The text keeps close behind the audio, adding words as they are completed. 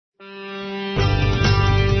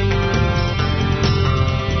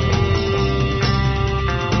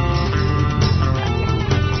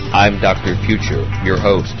I'm Dr. Future, your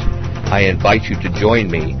host. I invite you to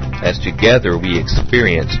join me as together we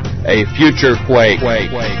experience a future quake.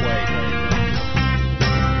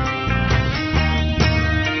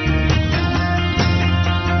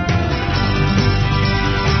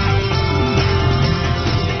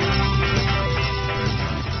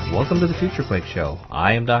 Welcome to the Future Quake Show.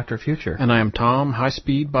 I am Dr. Future. And I am Tom,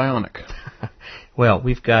 High-Speed Bionic. Well,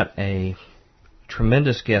 we've got a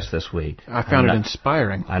tremendous guest this week. I found it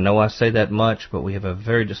inspiring. I know I say that much, but we have a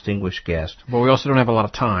very distinguished guest. But we also don't have a lot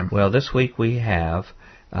of time. Well, this week we have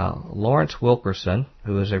Lawrence Wilkerson,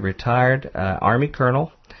 who is a retired Army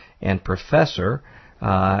colonel and professor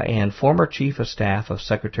and former Chief of Staff of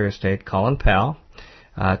Secretary of State Colin Powell,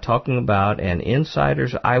 talking about an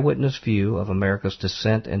insider's eyewitness view of America's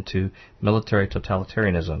descent into military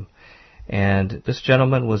totalitarianism. And this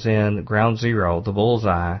gentleman was in ground zero, the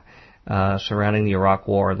bullseye, surrounding the Iraq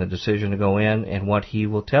War and the decision to go in. And what he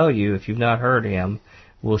will tell you, if you've not heard him,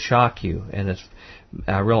 will shock you. And it's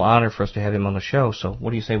a real honor for us to have him on the show. So what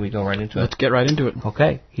do you say we go right into it? Let's get right into it.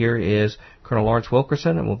 Okay. Here is Colonel Lawrence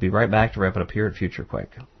Wilkerson, and we'll be right back to wrap it up here at Future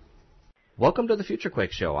Quake. Welcome to the Future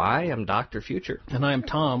Quake Show. I am Dr. Future. And I am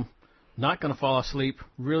Tom. Not going to fall asleep.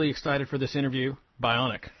 Really excited for this interview.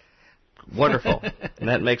 Bionic. Wonderful. And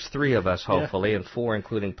that makes three of us, hopefully, and four,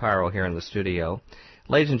 including Powell here in the studio.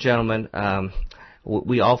 Ladies and gentlemen,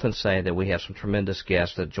 we often say that we have some tremendous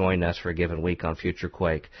guests that join us for a given week on Future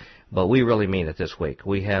Quake, but we really mean it this week.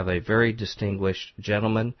 We have a very distinguished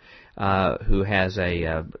gentleman who has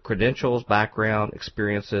a credentials, background,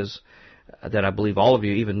 experiences that I believe all of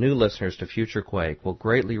you, even new listeners to Future Quake, will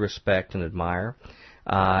greatly respect and admire.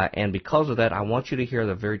 And because of that, I want you to hear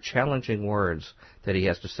the very challenging words that he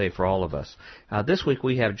has to say for all of us. This week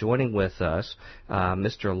we have joining with us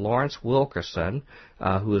Mr. Lawrence Wilkerson,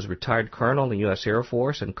 who is retired colonel in the U.S. Air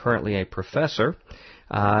Force and currently a professor,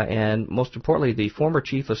 and most importantly, the former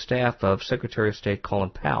Chief of Staff of Secretary of State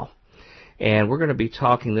Colin Powell. And we're going to be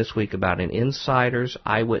talking this week about an insider's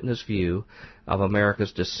eyewitness view of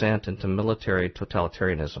America's descent into military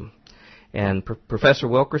totalitarianism. And Professor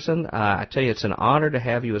Wilkerson, I tell you, it's an honor to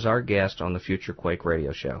have you as our guest on the Future Quake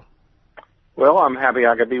radio show. Well, I'm happy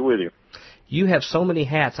I could be with you. You have so many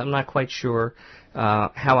hats, I'm not quite sure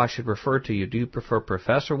how I should refer to you. Do you prefer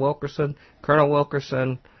Professor Wilkerson, Colonel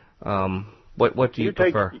Wilkerson? What do you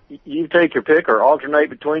prefer? You take your pick or alternate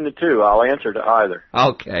between the two. I'll answer to either.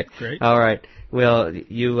 Okay. Great. All right. Well,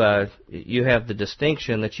 you have the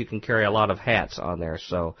distinction that you can carry a lot of hats on there,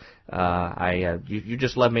 so you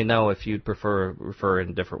just let me know if you'd refer in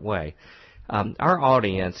a different way. Our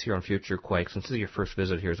audience here on Future Quake, since this is your first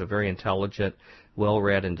visit here, is a very intelligent,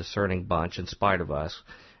 well-read, and discerning bunch, in spite of us,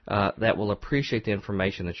 that will appreciate the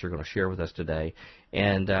information that you're going to share with us today.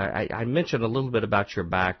 And I mentioned a little bit about your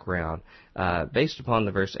background. Based upon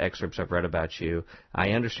the various excerpts I've read about you,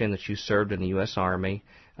 I understand that you served in the U.S. Army.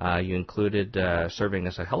 You included serving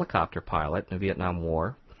as a helicopter pilot in the Vietnam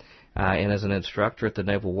War, and as an instructor at the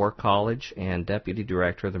Naval War College and deputy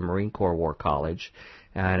director of the Marine Corps War College,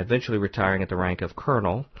 and eventually retiring at the rank of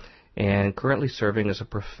colonel, and currently serving as a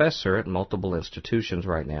professor at multiple institutions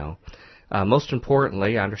right now. Most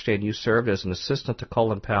importantly, I understand you served as an assistant to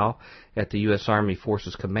Colin Powell at the U.S. Army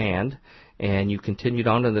Forces Command, and you continued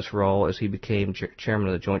on in this role as he became chairman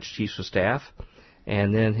of the Joint Chiefs of Staff,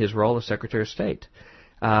 and then his role as Secretary of State.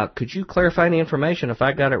 Could you clarify any information if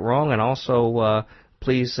I got it wrong, and also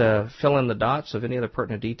please fill in the dots of any other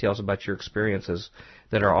pertinent details about your experiences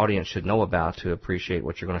that our audience should know about to appreciate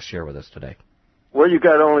what you're going to share with us today? Well, you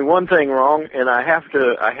got only one thing wrong, and I have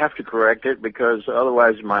to correct it because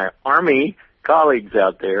otherwise my Army colleagues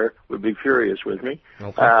out there would be furious with me.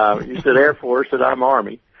 Okay. You said Air Force, and I'm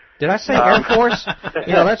Army. Did I say Air Force?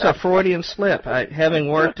 That's a Freudian slip.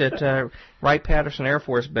 Having worked at Wright-Patterson Air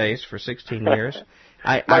Force Base for 16 years.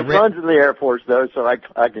 My son's in the Air Force, though, so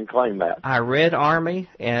I can claim that. I read Army,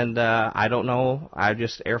 and I don't know.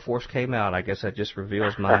 Air Force came out. I guess that just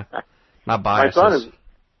reveals my biases.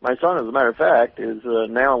 My son, as a matter of fact, is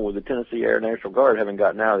now with the Tennessee Air National Guard, having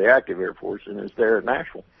gotten out of the active Air Force, and is there at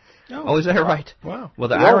Nashville. Oh, is that right? Wow. Well,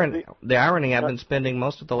 the irony, I've been spending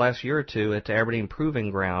most of the last year or two at the Aberdeen Proving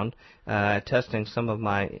Ground testing some of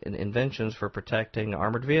my inventions for protecting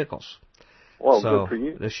armored vehicles. Well, so good for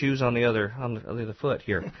you. The shoe's on the other foot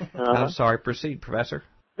here. I'm sorry. Proceed, Professor.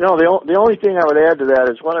 The only thing I would add to that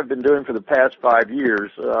is what I've been doing for the past 5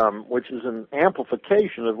 years, which is an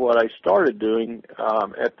amplification of what I started doing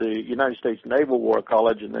at the United States Naval War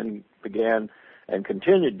College and then began and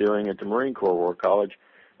continued doing at the Marine Corps War College,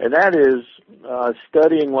 and that is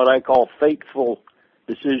studying what I call fateful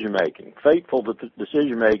decision-making. Fateful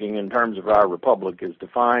decision-making in terms of our republic is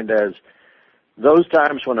defined as those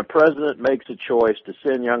times when a president makes a choice to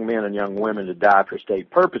send young men and young women to die for state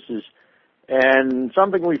purposes, and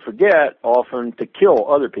something we forget often, to kill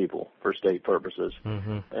other people for state purposes.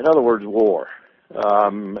 Mm-hmm. In other words, war.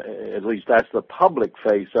 At least that's the public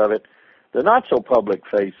face of it. The not-so-public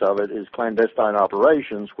face of it is clandestine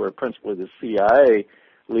operations where principally the CIA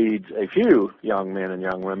leads a few young men and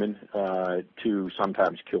young women to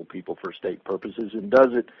sometimes kill people for state purposes, and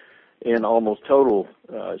does it in almost total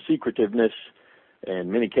secretiveness.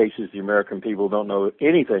 In many cases, the American people don't know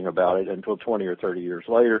anything about it until 20 or 30 years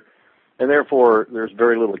later, and therefore there's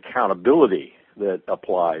very little accountability that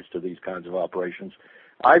applies to these kinds of operations.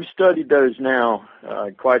 I've studied those now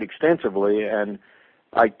quite extensively, and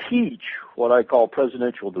I teach what I call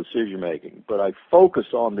presidential decision-making, but I focus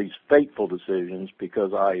on these fateful decisions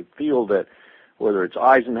because I feel that whether it's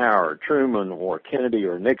Eisenhower or Truman or Kennedy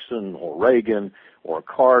or Nixon or Reagan or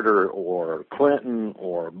Carter or Clinton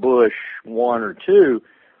or Bush, one or two,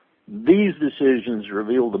 these decisions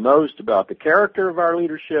reveal the most about the character of our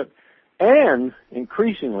leadership and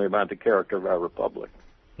increasingly about the character of our republic.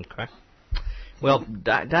 Okay. Well,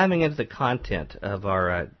 diving into the content of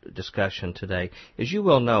our discussion today, as you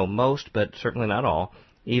well know, most, but certainly not all,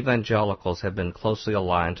 evangelicals have been closely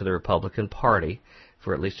aligned to the Republican Party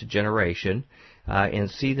for at least a generation and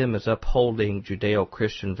see them as upholding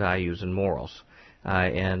Judeo-Christian values and morals.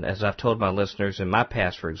 And as I've told my listeners, in my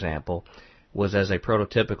past, for example, was as a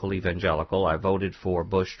prototypical evangelical. I voted for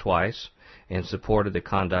Bush twice and supported the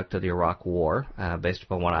conduct of the Iraq War based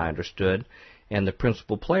upon what I understood and the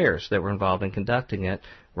principal players that were involved in conducting it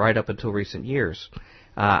right up until recent years.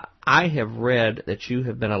 I have read that you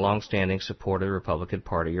have been a longstanding supporter of the Republican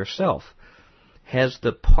Party yourself. Has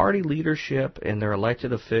the party leadership and their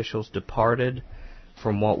elected officials departed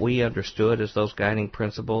from what we understood as those guiding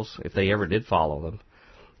principles, if they ever did follow them?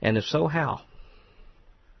 And if so, how?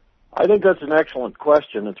 I think that's an excellent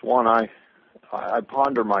question. It's one I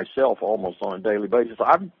ponder myself almost on a daily basis.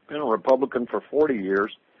 I've been a Republican for 40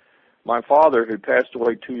 years. My father, who passed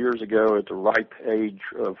away 2 years ago at the ripe age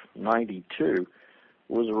of 92,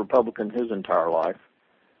 was a Republican his entire life.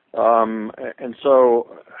 And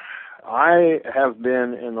so I have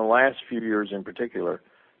been, in the last few years in particular,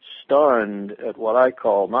 stunned at what I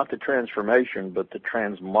call not the transformation, but the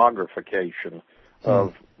transmogrification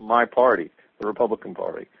of my party, the Republican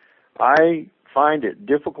Party. I find it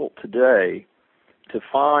difficult today to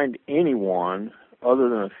find anyone other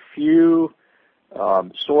than a few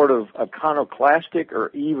sort of iconoclastic or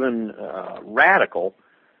even radical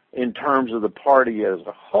in terms of the party as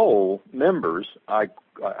a whole members. I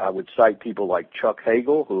would cite people like Chuck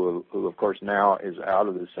Hagel, who of course now is out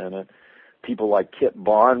of the Senate, people like Kit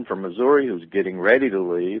Bond from Missouri, who's getting ready to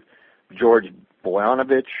leave, George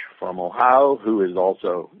Boyanovich from Ohio, who is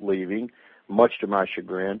also leaving, much to my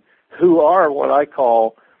chagrin, who are what I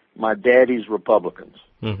call my daddy's Republicans.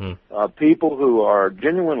 Mm-hmm. People who are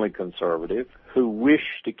genuinely conservative, who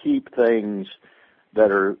wish to keep things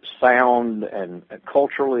that are sound and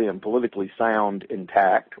culturally and politically sound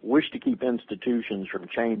intact, wish to keep institutions from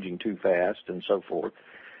changing too fast and so forth,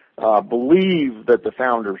 believe that the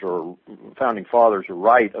founding fathers are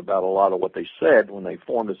right about a lot of what they said when they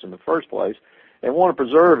formed us in the first place, and want to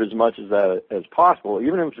preserve as much of that as possible,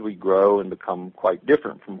 even as we grow and become quite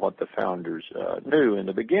different from what the founders knew in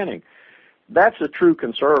the beginning. That's a true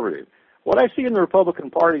conservative. What I see in the Republican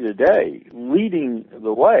Party today, leading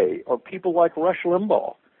the way, are people like Rush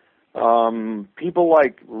Limbaugh, people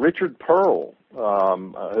like Richard Pearl,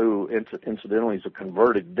 who incidentally is a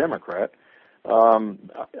converted Democrat.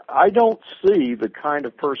 I don't see the kind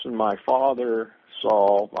of person my father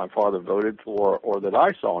voted for, or that I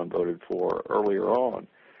saw and voted for earlier on.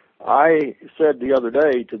 I said the other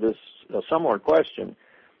day to this similar question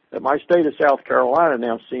that my state of South Carolina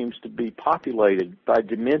now seems to be populated by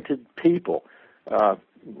demented people.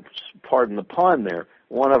 Pardon the pun there.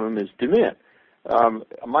 One of them is dement.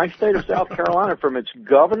 My state of South Carolina, from its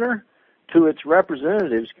governor to its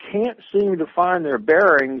representatives, can't seem to find their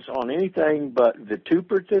bearings on anything but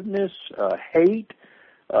vituperativeness, hate,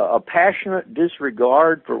 a passionate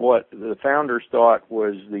disregard for what the founders thought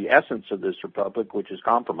was the essence of this republic, which is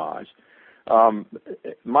compromise.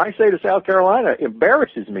 My state of South Carolina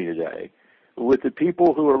embarrasses me today with the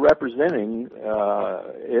people who are representing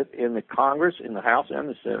it in the Congress, in the House, and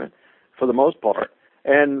the Senate, for the most part.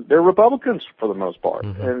 And they're Republicans for the most part.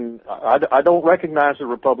 Mm-hmm. And I don't recognize the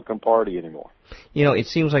Republican Party anymore. You know, it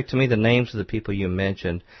seems like to me the names of the people you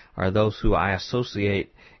mentioned are those who I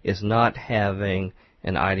associate as not having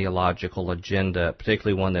an ideological agenda,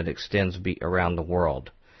 particularly one that extends around the world,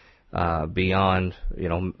 beyond,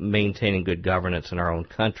 maintaining good governance in our own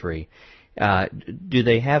country. Do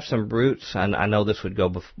they have some roots? I know this would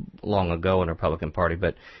go long ago in the Republican Party,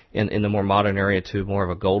 but in the more modern area too, more of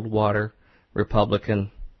a Goldwater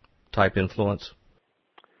Republican type influence?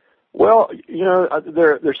 Well,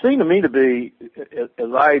 there seem to me to be, as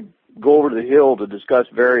I go over to the Hill to discuss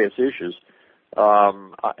various issues,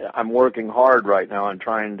 I'm working hard right now on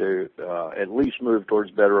trying to at least move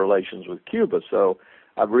towards better relations with Cuba. So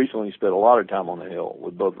I've recently spent a lot of time on the Hill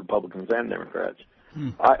with both Republicans and Democrats.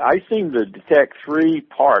 I seem to detect three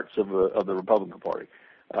parts of the Republican Party.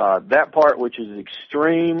 That part which is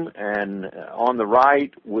extreme and on the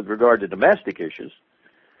right with regard to domestic issues.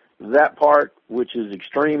 That part which is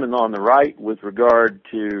extreme and on the right with regard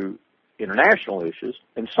to international issues.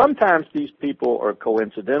 And sometimes these people are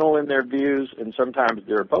coincidental in their views, and sometimes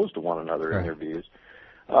they're opposed to one another in their views.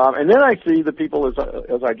 And then I see the people,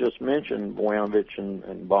 as I just mentioned, Boyanovich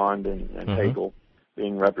and Bond and Hagel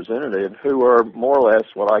being representative, who are more or less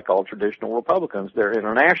what I call traditional Republicans. They're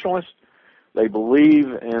internationalists. They believe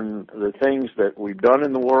in the things that we've done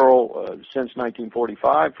in the world since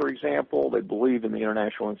 1945, for example. They believe in the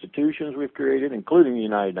international institutions we've created, including the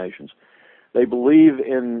United Nations. They believe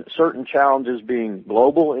in certain challenges being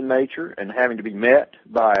global in nature and having to be met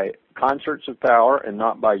by concerts of power and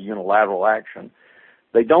not by unilateral action.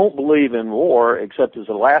 They don't believe in war except as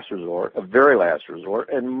a last resort, a very last resort.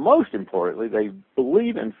 And most importantly, they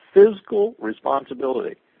believe in physical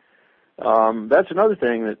responsibility. That's another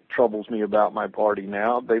thing that troubles me about my party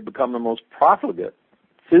now. They've become the most profligate,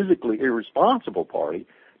 physically irresponsible party,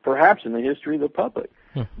 perhaps in the history of the public.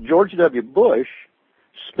 George W. Bush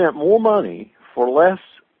spent more money for less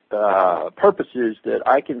purposes that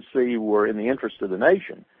I can see were in the interest of the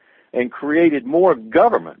nation, and created more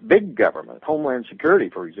government, big government, Homeland Security,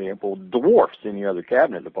 for example, dwarfs any other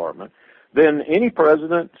cabinet department, than any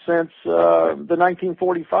president since the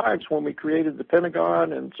 1945s when we created the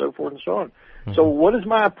Pentagon and so forth and so on. So what is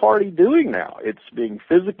my party doing now? It's being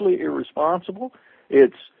physically irresponsible.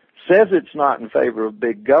 It says it's not in favor of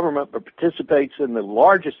big government, but participates in the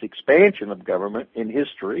largest expansion of government in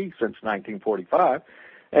history since 1945.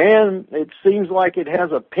 And it seems like it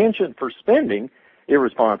has a penchant for spending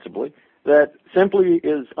irresponsibly that simply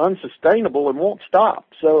is unsustainable and won't stop.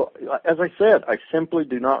 So, as I said, I simply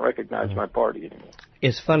do not recognize my party anymore.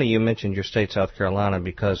 It's funny you mentioned your state, South Carolina,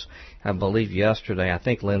 because I believe yesterday, I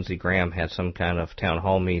think Lindsey Graham had some kind of town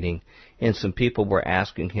hall meeting, and some people were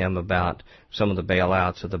asking him about some of the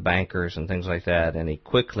bailouts of the bankers and things like that, and he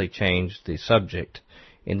quickly changed the subject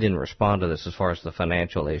and didn't respond to this as far as the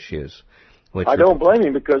financial issues. I don't blame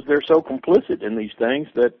him, because they're so complicit in these things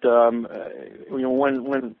that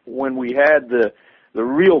when we had the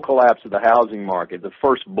real collapse of the housing market, the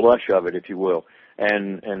first blush of it, if you will,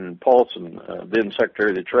 and Paulson, then Secretary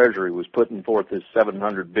of the Treasury, was putting forth this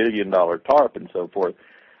 $700 billion TARP and so forth,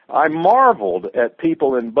 I marveled at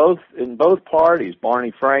people in both parties.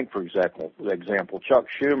 Barney Frank, for example, Chuck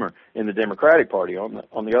Schumer in the Democratic Party,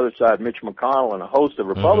 on the other side, Mitch McConnell and a host of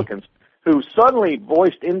Republicans, who suddenly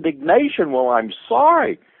voiced indignation. Well, I'm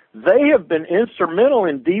sorry. They have been instrumental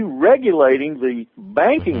in deregulating the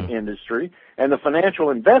banking industry and the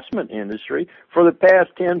financial investment industry for the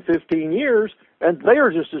past 10, 15 years, and they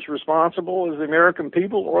are just as responsible as the American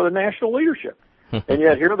people or the national leadership. And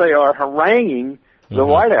yet here they are haranguing the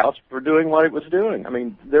White House for doing what it was doing. I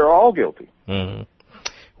mean, they're all guilty.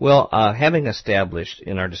 Well, having established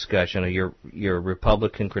in our discussion your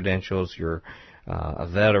Republican credentials, you're a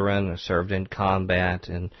veteran, served in combat,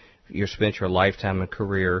 and you spent your lifetime and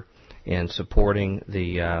career in supporting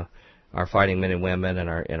our fighting men and women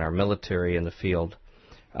and our military in the field.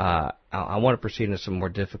 I want to proceed into some more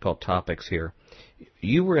difficult topics here.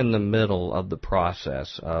 You were in the middle of the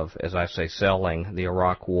process of, as I say, selling the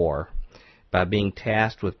Iraq War by being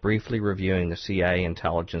tasked with briefly reviewing the CIA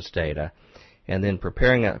intelligence data and then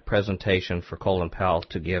preparing a presentation for Colin Powell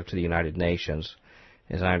to give to the United Nations,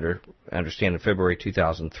 as I understand, in February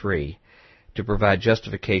 2003, to provide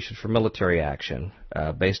justification for military action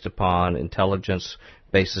based upon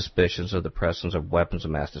intelligence-based suspicions of the presence of weapons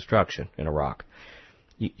of mass destruction in Iraq.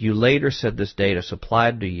 You later said this data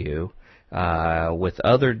supplied to you with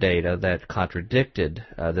other data that contradicted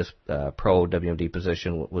this pro-WMD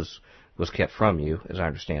position was kept from you, as I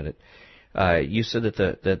understand it. You said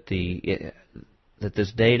that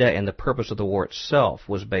this data and the purpose of the war itself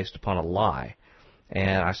was based upon a lie.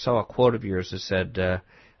 And I saw a quote of yours that said,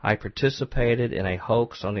 I participated in a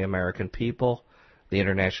hoax on the American people, the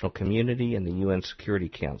international community, and the UN Security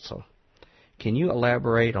Council. Can you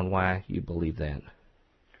elaborate on why you believe that?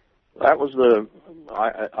 That was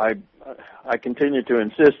I continue to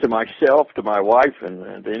insist to myself, to my wife,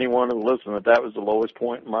 and to anyone who listens that was the lowest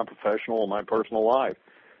point in my professional and my personal life.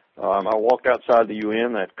 I walked outside the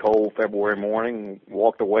UN that cold February morning,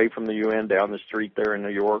 walked away from the UN down the street there in New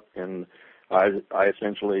York, and I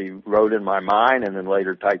essentially wrote in my mind and then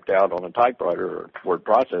later typed out on a typewriter or word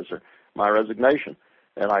processor my resignation.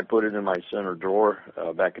 And I put it in my center drawer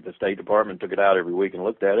back at the State Department, took it out every week and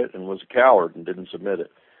looked at it, and was a coward and didn't submit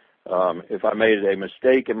it. If I made a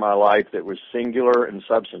mistake in my life that was singular and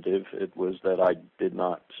substantive, it was that I did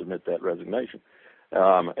not submit that resignation.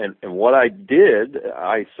 And what I did,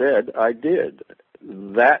 I said I did.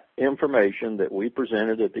 That information that we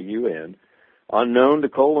presented at the UN, unknown to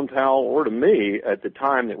Colin Powell or to me at the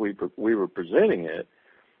time that we were presenting it,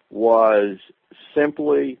 was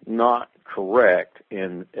simply not correct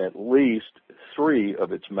in at least three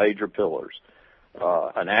of its major pillars.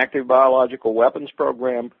 An active biological weapons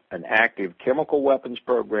program, an active chemical weapons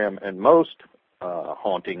program, and most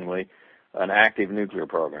hauntingly, an active nuclear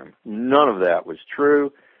program. None of that was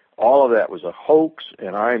true. All of that was a hoax,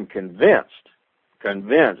 and I am convinced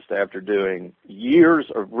after doing years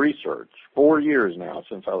of research, 4 years now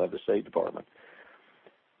since I left the State Department,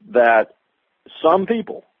 that some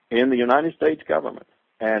people in the United States government,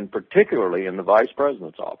 and particularly in the Vice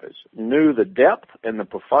President's office, knew the depth and the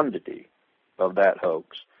profundity of that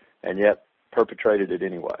hoax, and yet perpetrated it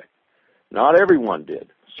anyway. Not everyone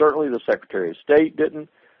did. Certainly the Secretary of State didn't.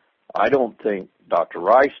 I don't think Dr.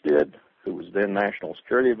 Rice did, who was then National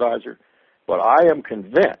Security Advisor. But I am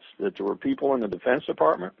convinced that there were people in the Defense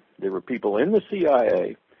Department, there were people in the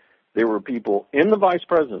CIA, there were people in the Vice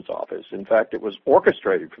President's office. In fact, it was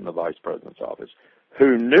orchestrated from the Vice President's office,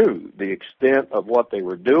 who knew the extent of what they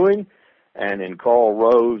were doing, and in Karl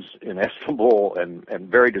Rove's inestimable and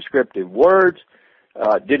very descriptive words,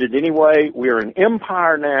 did it anyway. We are an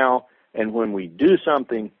empire now, and when we do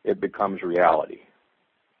something, it becomes reality.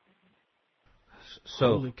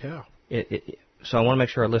 So, holy cow. So I want to make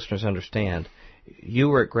sure our listeners understand. You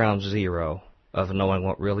were at ground zero of knowing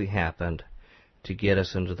what really happened to get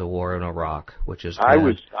us into the war in Iraq, which is... I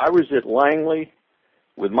was at Langley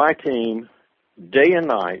with my team day and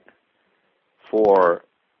night for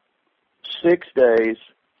 6 days.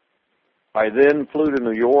 I then flew to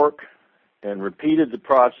New York and repeated the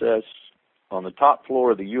process on the top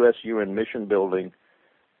floor of the U.S.-UN Mission Building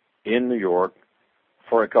in New York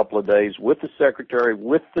for a couple of days with the Secretary,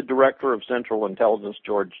 with the Director of Central Intelligence,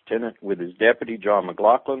 George Tenet, with his deputy, John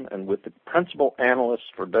McLaughlin, and with the principal analysts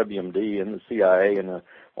for WMD in the CIA and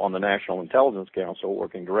on the National Intelligence Council,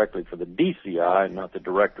 working directly for the DCI and not the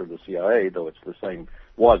director of the CIA, though it's the same,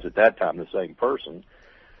 was at that time the same person.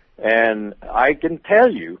 And I can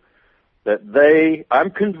tell you that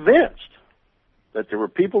I'm convinced that there were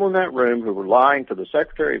people in that room who were lying to the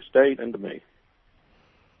Secretary of State and to me.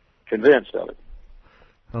 Convinced of it.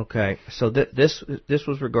 Okay, so this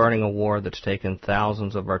was regarding a war that's taken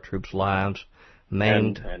thousands of our troops' lives,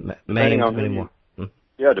 maimed many more.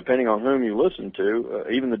 Yeah, depending on whom you listen to,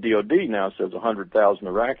 even the DOD now says 100,000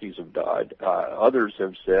 Iraqis have died. Others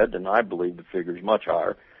have said, and I believe the figure's much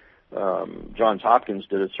higher. Johns Hopkins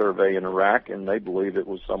did a survey in Iraq, and they believe it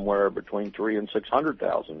was somewhere between 300,000 and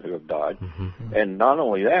 600,000 who have died. Mm-hmm. And not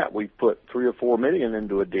only that, we've put 3 or 4 million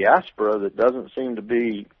into a diaspora that doesn't seem to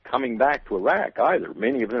be coming back to Iraq either.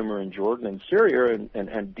 Many of them are in Jordan and Syria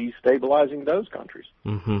and destabilizing those countries.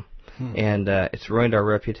 Mm-hmm. And it's ruined our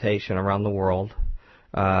reputation around the world.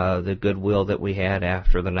 The goodwill that we had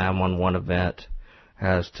after the 9/11 event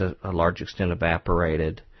has to a large extent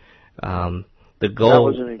evaporated. The goal, that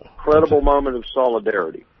was an incredible moment of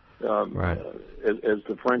solidarity. Right. As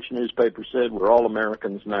the French newspaper said, we're all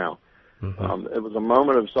Americans now. Mm-hmm. It was a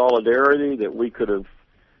moment of solidarity that we could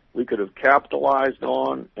have capitalized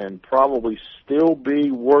on and probably still be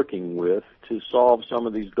working with to solve some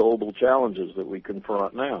of these global challenges that we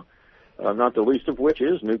confront now. Not the least of which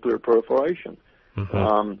is nuclear proliferation.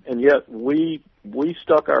 Mm-hmm. And yet we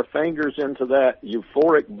stuck our fingers into that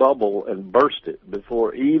euphoric bubble and burst it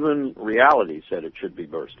before even reality said it should be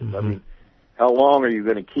bursted. Mm-hmm. I mean, how long are you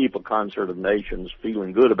going to keep a concert of nations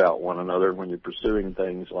feeling good about one another when you're pursuing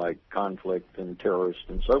things like conflict and terrorists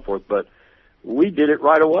and so forth? But we did it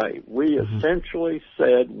right away. We essentially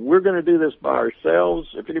said, we're going to do this by ourselves.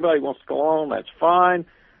 If anybody wants to go on, that's fine,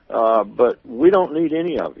 but we don't need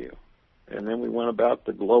any of you. And then we went about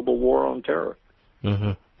the global war on terror.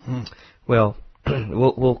 Mm-hmm. Well,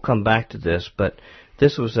 we'll come back to this, but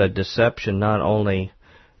this was a deception not only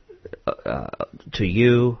to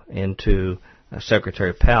you and to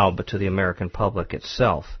Secretary Powell, but to the American public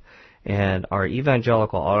itself. And our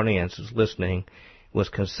evangelical audience is listening, was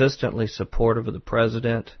consistently supportive of the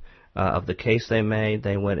president, of the case they made.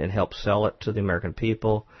 They went and helped sell it to the American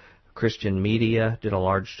people. Christian media did a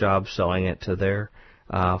large job selling it to their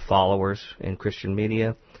followers in Christian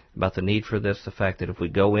media. about the need for this, the fact that if we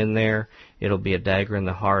go in there, it'll be a dagger in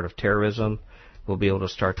the heart of terrorism. We'll be able to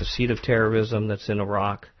start the seed of terrorism that's in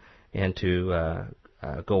Iraq and to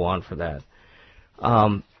go on for that.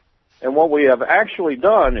 And what we have actually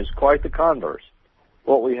done is quite the converse.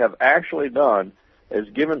 What we have actually done is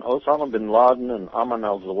given Osama bin Laden and Ayman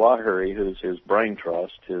al-Zawahiri, who's his brain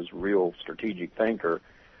trust, his real strategic thinker,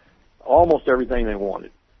 almost everything they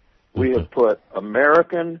wanted. We have put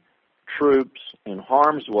American troops in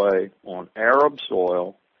harm's way on Arab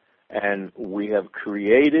soil, and we have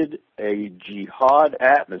created a jihad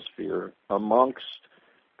atmosphere amongst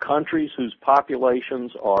countries whose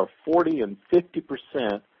populations are 40 and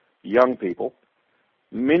 50% young people,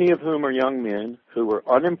 many of whom are young men who are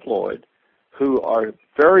unemployed, who are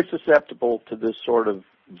very susceptible to this sort of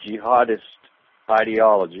jihadist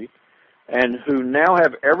ideology, and who now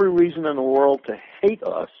have every reason in the world to hate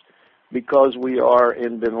us because we are,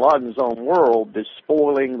 in bin Laden's own world,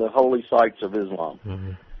 despoiling the holy sites of Islam.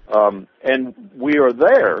 And we are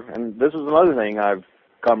there, and this is another thing I've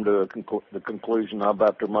come to the conclusion of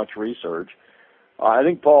after much research. I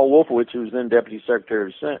think Paul Wolfowitz, who was then Deputy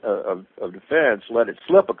Secretary of Defense, let it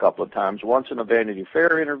slip a couple of times, once in a Vanity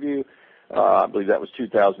Fair interview, I believe that was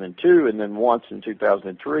 2002, and then once in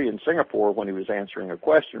 2003 in Singapore when he was answering a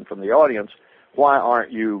question from the audience, why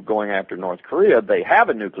aren't you going after North Korea? They have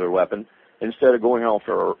a nuclear weapon, instead of going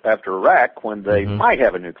after Iraq when they might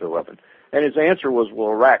have a nuclear weapon. And his answer was,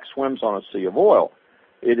 well, Iraq swims on a sea of oil.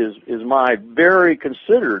 It is my very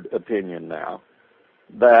considered opinion now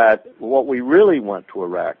that what we really went to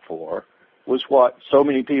Iraq for was what so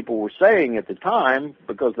many people were saying at the time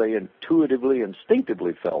because they intuitively,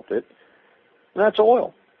 instinctively felt it, and that's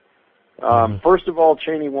oil. First of all,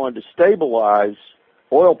 Cheney wanted to stabilize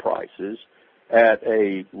oil prices at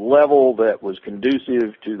a level that was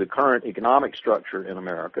conducive to the current economic structure in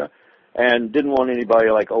America, and didn't want anybody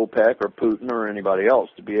like OPEC or Putin or anybody else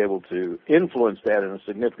to be able to influence that in a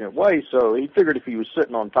significant way. So he figured if he was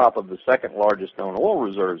sitting on top of the second largest known oil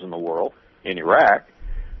reserves in the world, in Iraq,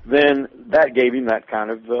 then that gave him that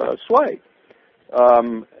kind of sway.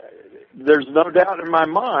 There's no doubt in my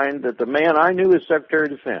mind that the man I knew as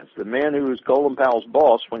Secretary of Defense, the man who was Colin Powell's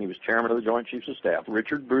boss when he was Chairman of the Joint Chiefs of Staff,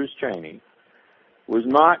 Richard Bruce Cheney, was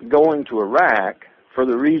not going to Iraq for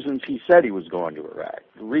the reasons he said he was going to Iraq.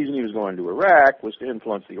 The reason he was going to Iraq was to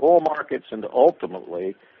influence the oil markets and to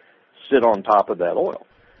ultimately sit on top of that oil.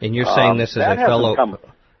 And you're saying this is a fellow that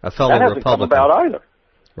Republican. hasn't come about either.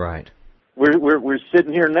 Right. We're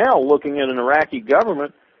sitting here now looking at an Iraqi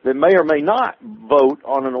government that may or may not vote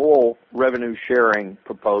on an oil revenue sharing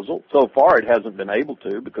proposal. So far it hasn't been able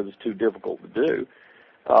to because it's too difficult to do.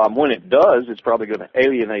 When it does, it's probably going to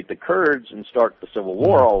alienate the Kurds and start the civil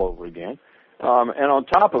war all over again. And on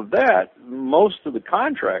top of that, most of the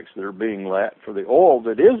contracts that are being let for the oil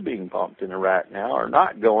that is being pumped in Iraq now are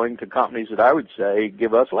not going to companies that I would say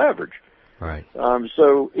give us leverage. Right.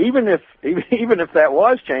 So even if that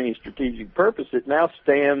was Cheney's strategic purpose, it now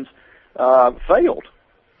stands failed.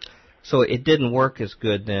 So it didn't work as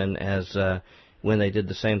good then as when they did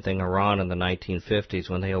the same thing Iran in the 1950s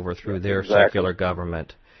when they overthrew their secular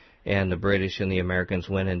government, and the British and the Americans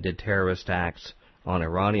went and did terrorist acts on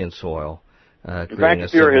Iranian soil. In fact,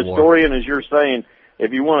 if you're a historian, as you're saying,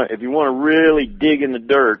 if you want to really dig in the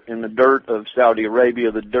dirt of Saudi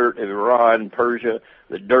Arabia, the dirt of Iran, Persia,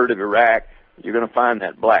 the dirt of Iraq, you're going to find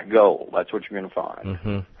that black gold. That's what you're going to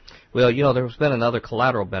find. Well, there's been another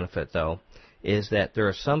collateral benefit, though, is that there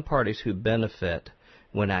are some parties who benefit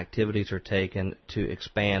when activities are taken to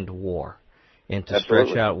expand war and to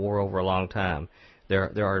stretch out war over a long time. There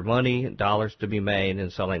are dollars to be made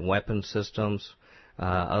in selling weapon systems,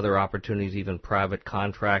 other opportunities, even private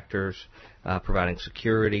contractors, providing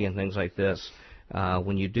security and things like this.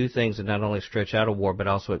 When you do things that not only stretch out a war but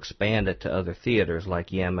also expand it to other theaters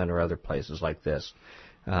like Yemen or other places like this,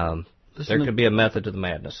 there could be a method to the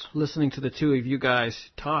madness. Listening to the two of you guys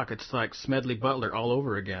talk, it's like Smedley Butler all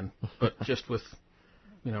over again, but just with,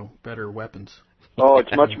 better weapons. Oh,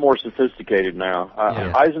 it's much more sophisticated now.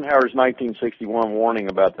 Eisenhower's 1961 warning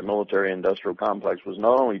about the military-industrial complex was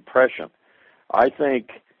not only prescient. I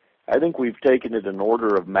think we've taken it an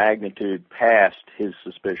order of magnitude past his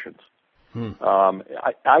suspicions.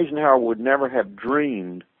 Eisenhower would never have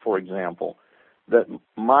dreamed, for example, that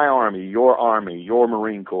my Army, your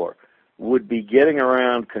Marine Corps, would be getting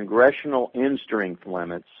around congressional in-strength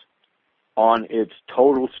limits on its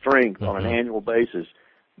total strength on an annual basis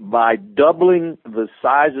by doubling the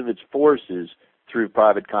size of its forces through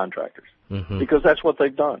private contractors. Because that's what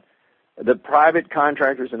they've done. The private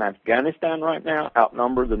contractors in Afghanistan right now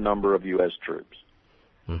outnumber the number of U.S. troops.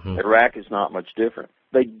 Iraq is not much different.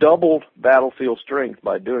 They doubled battlefield strength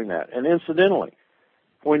by doing that. And incidentally,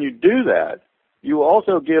 when you do that, you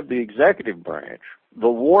also give the executive branch the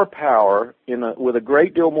war power with a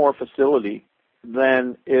great deal more facility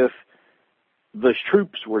than if the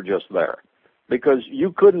troops were just there. Because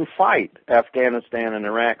you couldn't fight Afghanistan and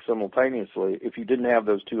Iraq simultaneously if you didn't have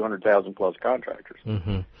those 200,000 plus contractors.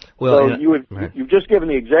 Mm-hmm. Well, so you've just given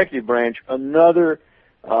the executive branch another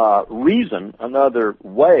reason, another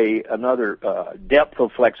way, another depth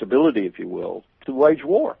of flexibility, if you will, to wage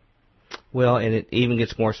war. Well, and it even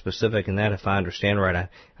gets more specific in that, if I understand right.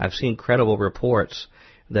 I've seen credible reports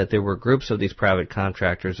that there were groups of these private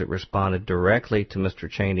contractors that responded directly to Mr.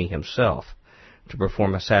 Cheney himself to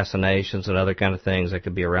perform assassinations and other kind of things that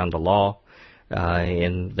could be around the law,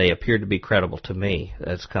 and they appeared to be credible to me.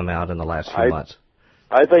 That's come out in the last few months.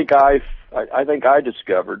 I think I have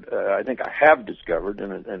discovered,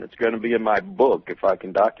 and it's going to be in my book if I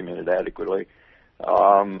can document it adequately,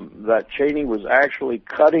 that Cheney was actually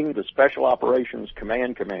cutting the Special Operations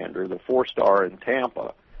Command Commander, the 4-star in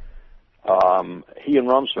Tampa. He and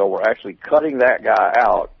Rumsfeld were actually cutting that guy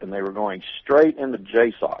out, and they were going straight into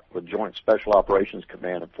JSOC, the Joint Special Operations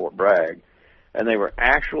Command at Fort Bragg, and they were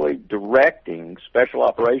actually directing Special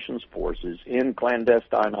Operations forces in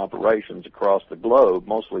clandestine operations across the globe,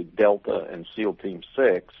 mostly Delta and SEAL Team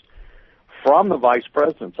 6, from the Vice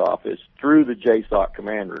President's office through the JSOC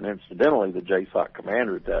commander. And incidentally, the JSOC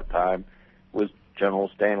commander at that time was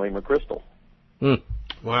General Stanley McChrystal.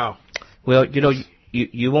 Wow. Well,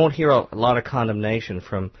 you won't hear a lot of condemnation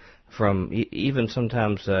from even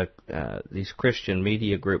sometimes these Christian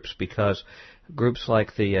media groups, because groups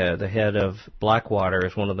like the head of Blackwater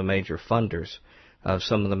is one of the major funders of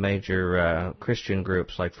some of the major Christian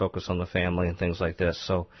groups like Focus on the Family and things like this.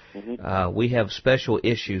 So we have special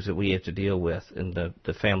issues that we have to deal with in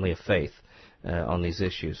the family of faith on these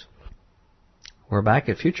issues. We're back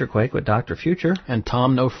at Future Quake with Dr. Future. And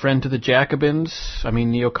Tom, no friend to the Jacobins.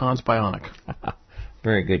 Neocons bionic.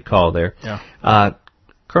 Very good call there. Yeah.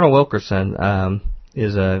 Colonel Wilkerson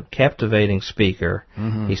is a captivating speaker.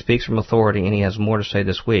 Mm-hmm. He speaks from authority, and he has more to say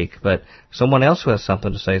this week. But someone else who has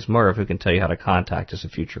something to say is Merv, who can tell you how to contact us at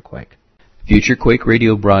Future Quake. Future Quake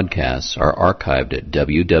radio broadcasts are archived at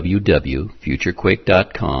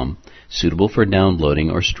www.futurequake.com, suitable for downloading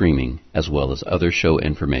or streaming, as well as other show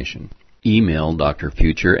information. Email Dr.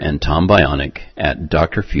 Future and Tom Bionic at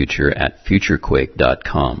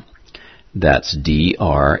drfuture@futurequake.com. That's DRFUTURE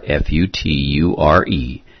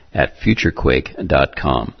at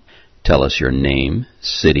futurequake.com. Tell us your name,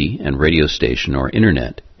 city, and radio station or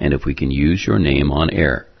internet, and if we can use your name on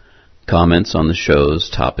air. Comments on the show's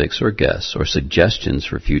topics or guests, or suggestions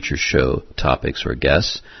for future show topics or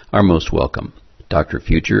guests are most welcome. Dr.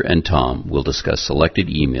 Future and Tom will discuss selected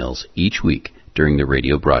emails each week during the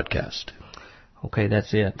radio broadcast. Okay,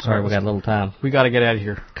 that's it. Sorry, we got a little time. We got to get out of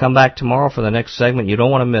here. Come back tomorrow for the next segment you don't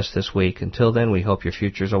want to miss this week. Until then, we hope your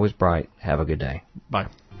future is always bright. Have a good day. Bye.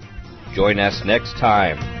 Join us next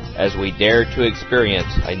time as we dare to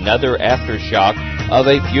experience another aftershock of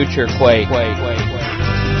a future quake.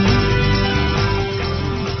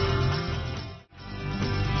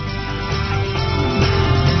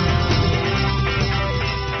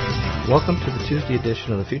 Welcome to the Tuesday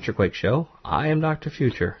edition of the Future Quake Show. I am Dr.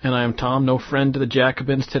 Future. And I am Tom, no friend to the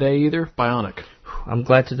Jacobins today either, bionic. I'm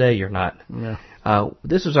glad today you're not. Yeah.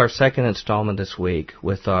 This is our second installment this week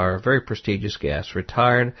with our very prestigious guest,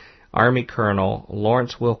 retired Army Colonel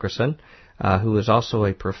Lawrence Wilkerson, who is also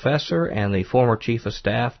a professor and the former Chief of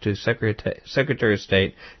Staff to Secretary of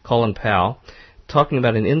State Colin Powell, talking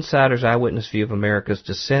about an insider's eyewitness view of America's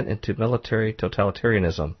descent into military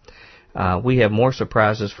totalitarianism. We have more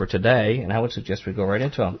surprises for today, and I would suggest we go right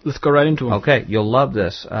into them. Let's go right into them. Okay, you'll love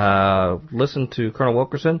this. Listen to Colonel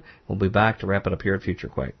Wilkerson. We'll be back to wrap it up here at Future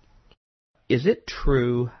Quake. Is it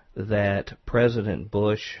true that President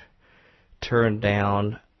Bush turned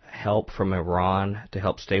down help from Iran to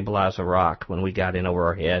help stabilize Iraq when we got in over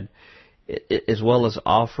our head, as well as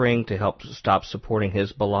offering to help stop supporting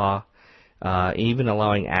Hezbollah, even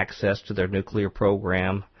allowing access to their nuclear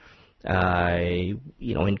program,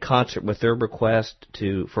 in concert with their request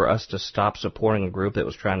for us to stop supporting a group that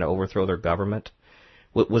was trying to overthrow their government?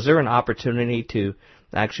 Was there an opportunity to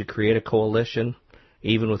actually create a coalition,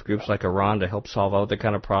 even with groups like Iran, to help solve other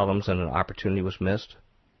kind of problems, and an opportunity was missed?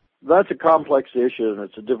 That's a complex issue, and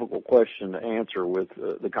it's a difficult question to answer with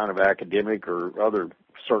the kind of academic or other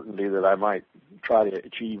certainty that I might try to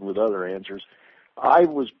achieve with other answers. I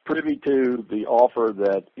was privy to the offer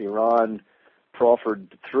that Iran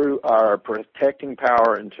proffered through our protecting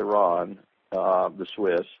power in Tehran, the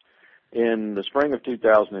Swiss, in the spring of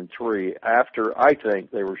 2003, after I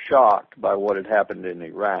think they were shocked by what had happened in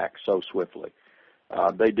Iraq so swiftly.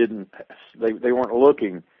 They weren't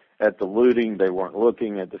looking at the looting. They weren't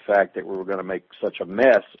looking at the fact that we were going to make such a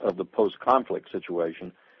mess of the post-conflict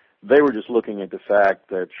situation. They were just looking at the fact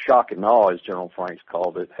that shock and awe, as General Franks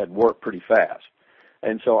called it, had worked pretty fast.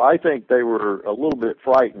 And so I think they were a little bit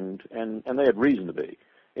frightened, and they had reason to be,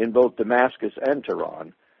 in both Damascus and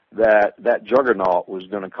Tehran, that juggernaut was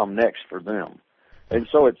going to come next for them. And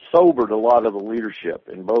so it sobered a lot of the leadership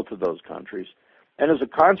in both of those countries. And as a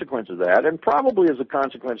consequence of that, and probably as a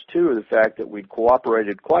consequence, too, of the fact that we'd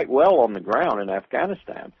cooperated quite well on the ground in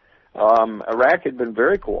Afghanistan, Iraq had been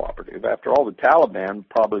very cooperative. After all, the Taliban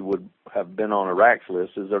probably would have been on Iraq's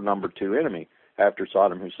list as their number 2 enemy after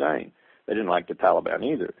Saddam Hussein. They didn't like the Taliban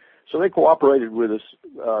either. So they cooperated with us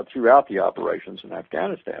throughout the operations in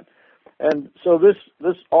Afghanistan. And so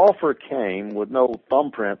this offer came with no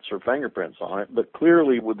thumbprints or fingerprints on it, but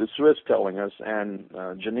clearly with the Swiss telling us and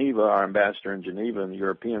Geneva, our ambassador in Geneva, and the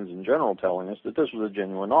Europeans in general telling us that this was a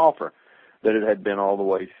genuine offer, that it had been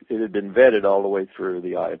vetted all the way through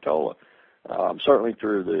the Ayatollah, certainly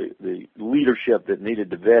through the leadership that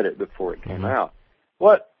needed to vet it before it came out.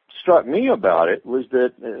 What struck me about it was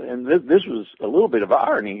that, and this was a little bit of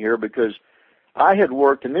irony here, because I had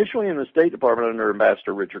worked initially in the State Department under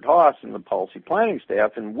Ambassador Richard Haas in the policy planning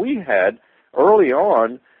staff, and we had early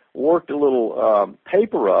on worked a little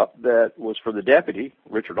paper up that was for the deputy,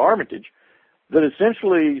 Richard Armitage, that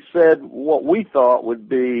essentially said what we thought would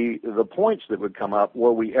be the points that would come up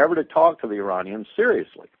were we ever to talk to the Iranians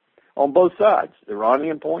seriously on both sides,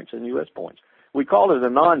 Iranian points and U.S. points. We called it a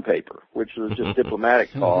non-paper, which was just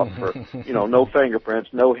diplomatic talk for, no fingerprints,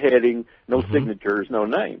 no heading, no signatures, no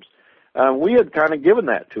names. We had kind of given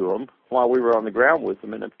that to them while we were on the ground with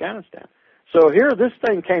them in Afghanistan. So here this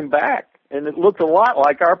thing came back, and it looked a lot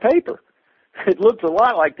like our paper. It looked a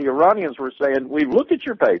lot like the Iranians were saying, we've looked at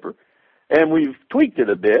your paper, and we've tweaked it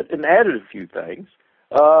a bit and added a few things,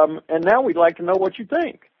 and now we'd like to know what you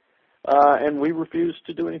think. And we refused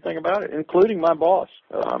to do anything about it, including my boss.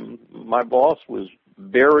 My boss was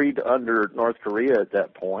buried under North Korea at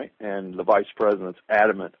that point, and the vice president's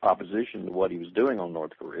adamant opposition to what he was doing on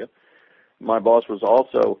North Korea. My boss was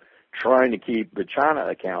also trying to keep the China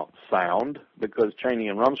account sound because Cheney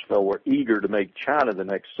and Rumsfeld were eager to make China the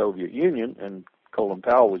next Soviet Union, and Colin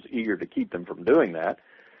Powell was eager to keep them from doing that.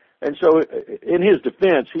 And so in his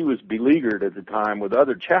defense, he was beleaguered at the time with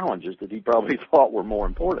other challenges that he probably thought were more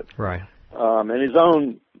important. Right. And his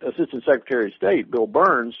own Assistant Secretary of State, Bill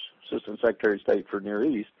Burns, Assistant Secretary of State for Near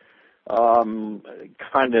East,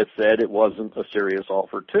 kind of said it wasn't a serious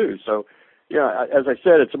offer, too. So, as I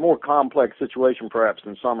said, it's a more complex situation perhaps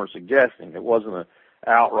than some are suggesting. It wasn't an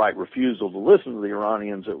outright refusal to listen to the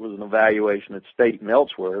Iranians. It was an evaluation at state and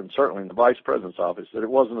elsewhere, and certainly in the Vice President's office, that it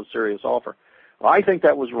wasn't a serious offer. Well, I think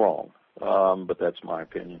that was wrong, but that's my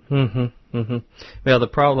opinion. Well, the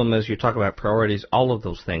problem is you talk about priorities. All of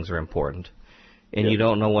those things are important, and you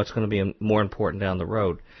don't know what's going to be more important down the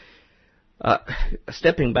road.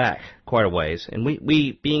 Stepping back quite a ways, and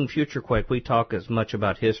we being Future Quake, we talk as much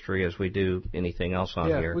about history as we do anything else on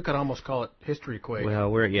here. Yeah, we could almost call it History Quake. Well,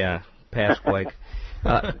 we're past Quake.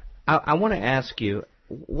 I want to ask you,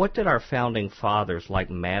 what did our founding fathers like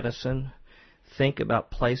Madison think about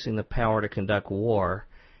placing the power to conduct war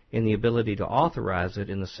and the ability to authorize it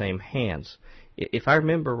in the same hands? If I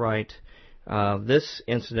remember right, this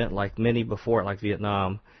incident, like many before it, like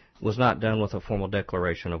Vietnam, was not done with a formal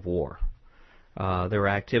declaration of war. There were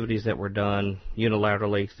activities that were done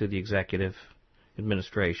unilaterally through the executive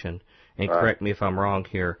administration, and correct me if I'm wrong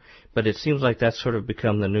here, but it seems like that's sort of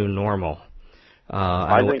become the new normal.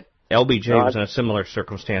 I think LBJ was in a similar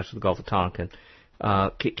circumstance with the Gulf of Tonkin.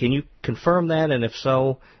 Can you confirm that, and if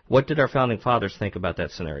so, what did our founding fathers think about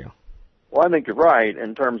that scenario? Well, I think you're right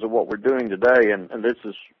in terms of what we're doing today, and this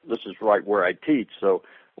is right where I teach. So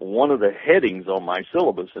one of the headings on my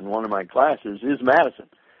syllabus in one of my classes is Madison.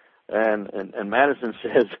 And Madison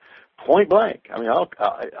says, point blank, I mean,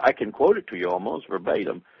 I can quote it to you almost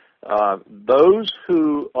verbatim, those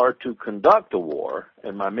who are to conduct a war,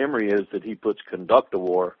 and my memory is that he puts conduct a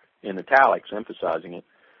war in italics, emphasizing it,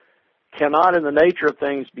 cannot in the nature of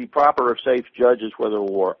things be proper or safe judges whether a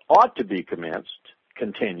war ought to be commenced,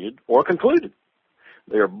 continued, or concluded.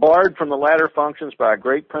 They are barred from the latter functions by a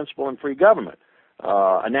great principle in free government,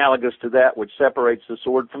 analogous to that which separates the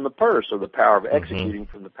sword from the purse, or the power of executing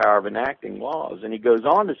from the power of enacting laws. And he goes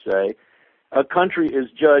on to say, a country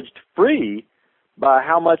is judged free by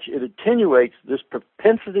how much it attenuates this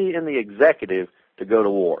propensity in the executive to go to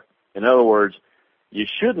war. In other words, you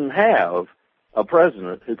shouldn't have a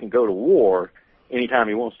president who can go to war anytime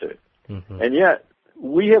he wants to. And yet,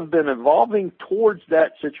 we have been evolving towards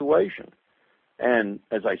that situation. And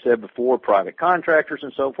as I said before, private contractors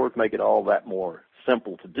and so forth make it all that more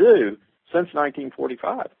simple to do since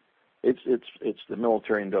 1945. It's the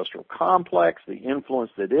military-industrial complex, the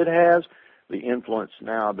influence that it has, the influence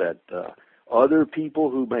now that other people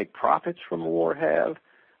who make profits from war have.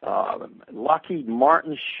 Lockheed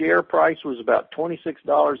Martin's share price was about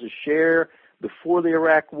 $26 a share before the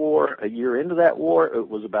Iraq War. A year into that war, it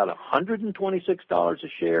was about $126 a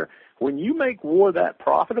share. When you make war that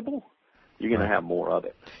profitable, you're going to have more of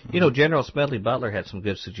it. You know, General Smedley Butler had some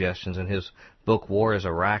good suggestions in his book, War is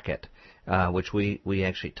a Racket, which we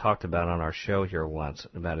actually talked about on our show here once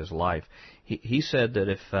about his life. He said that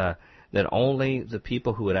if that only the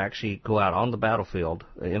people who would actually go out on the battlefield,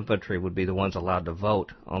 the infantry, would be the ones allowed to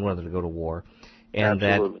vote on whether to go to war, and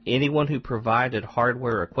Absolutely. that anyone who provided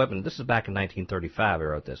hardware or equipment, this is back in 1935 I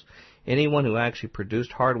wrote this, anyone who actually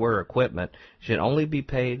produced hardware or equipment should only be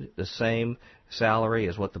paid the same salary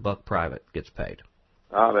as what the buck private gets paid.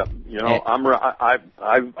 You know, I'm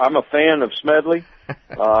a fan of Smedley.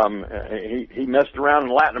 He messed around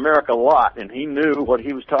in Latin America a lot, and he knew what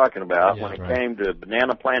he was talking about when it came to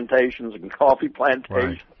banana plantations and coffee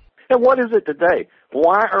plantations. Right. And what is it today?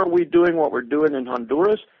 Why are we doing what we're doing in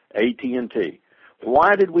Honduras? AT&T.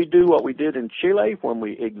 Why did we do what we did in Chile when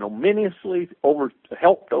we ignominiously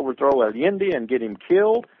helped overthrow Allende and get him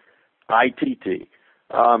killed? ITT.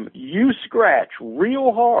 You scratch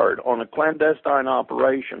real hard on a clandestine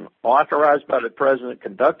operation authorized by the president,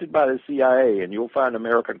 conducted by the CIA, and you'll find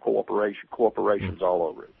American corporations all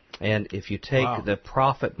over it. And if you take the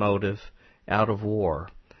profit motive out of war,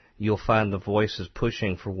 you'll find the voices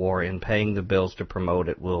pushing for war and paying the bills to promote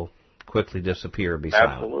it will quickly disappear or be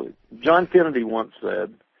silent. Absolutely. John Kennedy once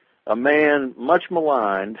said, a man much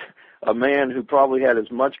maligned, a man who probably had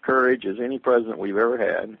as much courage as any president we've ever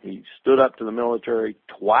had. He stood up to the military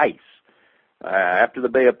twice. After the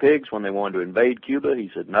Bay of Pigs, when they wanted to invade Cuba,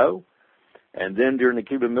 he said no. And then during the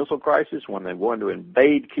Cuban Missile Crisis, when they wanted to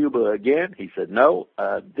invade Cuba again, he said no.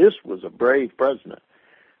 This was a brave president.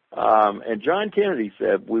 And John Kennedy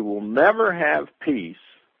said, we will never have peace,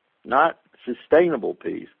 not sustainable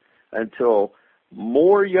peace, until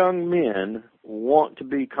more young men want to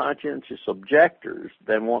be conscientious objectors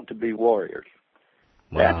than want to be warriors.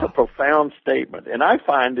 Wow. That's a profound statement, and I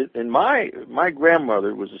find it. And my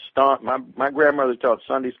grandmother was my grandmother taught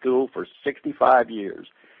Sunday school for 65 years.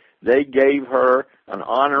 They gave her an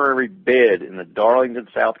honorary bed in the Darlington,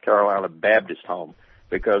 South Carolina Baptist home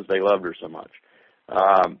because they loved her so much.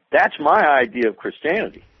 That's my idea of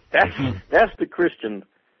Christianity. That's the Christian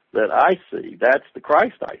that I see. That's the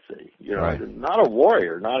Christ I see. You know, not a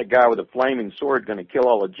warrior, not a guy with a flaming sword going to kill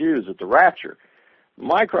all the Jews at the rapture.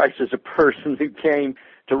 My Christ is a person who came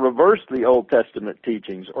to reverse the Old Testament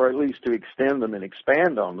teachings, or at least to extend them and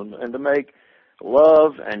expand on them, and to make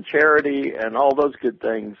love and charity and all those good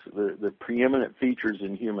things the preeminent features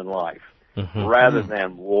in human life, rather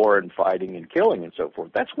than war and fighting and killing and so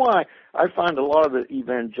forth. That's why I find a lot of the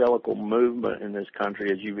evangelical movement in this country,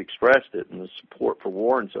 as you've expressed it, and the support for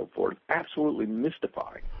war and so forth, absolutely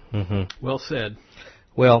mystifying. Well said.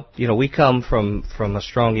 Well, you know, we come from a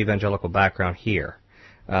strong evangelical background here.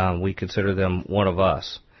 We consider them one of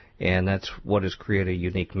us, and that's what has created a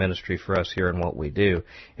unique ministry for us here in what we do.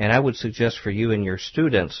 And I would suggest for you and your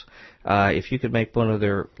students, if you could make one of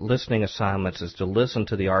their listening assignments is to listen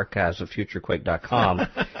to the archives of FutureQuake.com.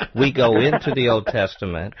 We go into the Old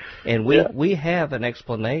Testament, and we have an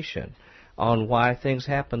explanation on why things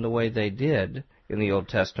happened the way they did in the Old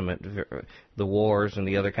Testament, the wars and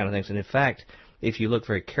the other kind of things. And in fact, if you look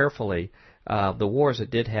very carefully, the wars that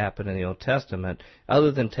did happen in the Old Testament,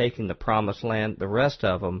 other than taking the Promised Land, the rest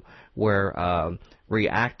of them were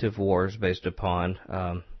reactive wars based upon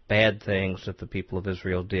bad things that the people of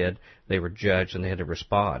Israel did. They were judged and they had to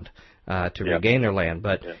respond to regain their land.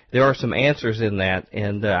 But there are some answers in that,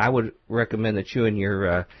 and I would recommend that you and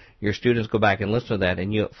your students go back and listen to that,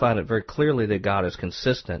 and you'll find it very clearly that God is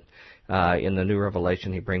consistent in the new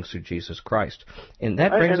revelation He brings through Jesus Christ. And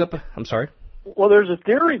that brings up... I'm sorry? Well, there's a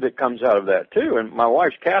theory that comes out of that, too, and my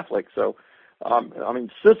wife's Catholic, so,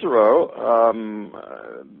 Cicero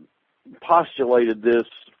postulated this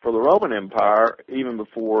for the Roman Empire even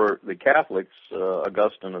before the Catholics,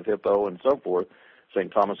 Augustine of Hippo and so forth,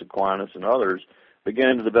 St. Thomas Aquinas and others,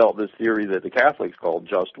 began to develop this theory that the Catholics called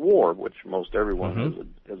just war, which most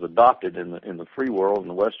everyone has adopted in the free world, in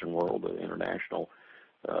the Western world, the international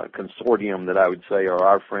consortium that I would say are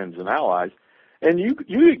our friends and allies. And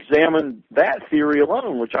you examine that theory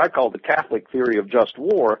alone, which I call the Catholic theory of just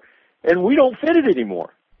war, and we don't fit it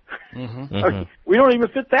anymore. Mm-hmm. We don't even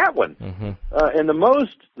fit that one. Mm-hmm. And the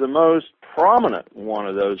most prominent one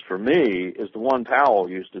of those for me is the one Powell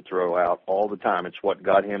used to throw out all the time. It's what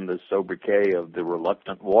got him the sobriquet of the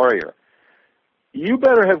reluctant warrior. You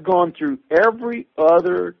better have gone through every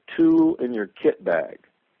other tool in your kit bag.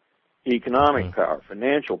 Economic power,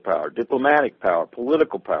 financial power, diplomatic power,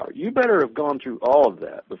 political power. You better have gone through all of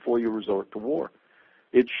that before you resort to war.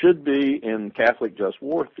 It should be, in Catholic just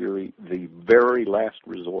war theory, the very last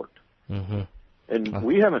resort. Mm-hmm. And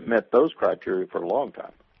we haven't met those criteria for a long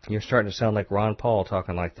time. You're starting to sound like Ron Paul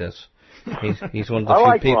talking like this. He's one of the I few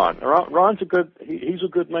like people. Ron. Ron's a good. He's a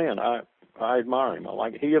good man. I admire him. I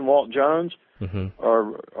like he and Walt Jones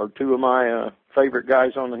are two of my favorite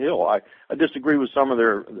guys on the Hill. I disagree with some of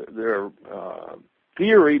their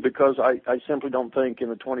theory because I simply don't think in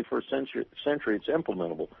the 21st century it's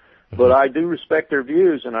implementable. But I do respect their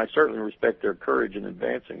views, and I certainly respect their courage in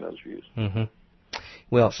advancing those views. Mm-hmm.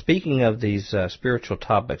 Well, speaking of these spiritual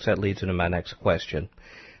topics, that leads into my next question.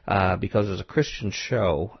 Because as a Christian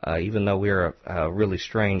show, even though we're a really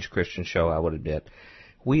strange Christian show, I would admit,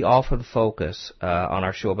 we often focus on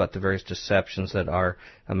our show about the various deceptions that our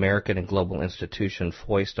American and global institutions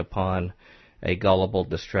foist upon a gullible,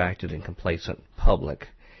 distracted, and complacent public.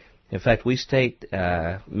 In fact, we state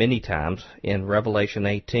many times in Revelation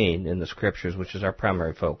 18 in the Scriptures, which is our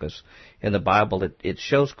primary focus, in the Bible, it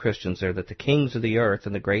shows Christians there that the kings of the earth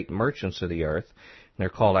and the great merchants of the earth, and they're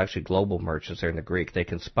called actually global merchants there in the Greek, they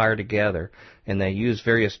conspire together and they use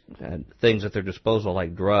various things at their disposal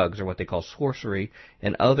like drugs or what they call sorcery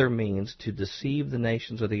and other means to deceive the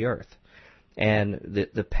nations of the earth. And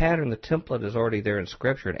the pattern, the template is already there in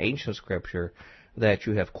Scripture, in ancient Scripture, that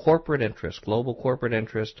you have corporate interest, global corporate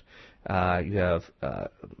interest, you have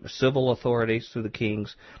civil authorities through the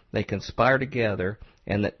kings, they conspire together,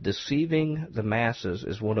 and that deceiving the masses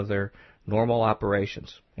is one of their normal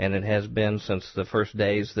operations, and it has been since the first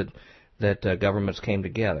days that governments came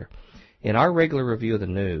together. In our regular review of the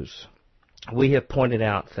news, we have pointed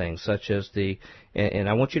out things such as and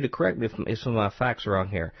I want you to correct me if some of my facts are wrong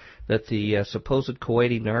here, that the supposed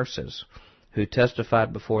Kuwaiti nurses who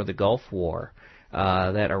testified before the Gulf War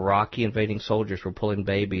that Iraqi invading soldiers were pulling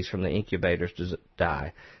babies from the incubators to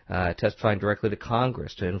die, testifying directly to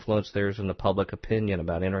Congress to influence theirs in the public opinion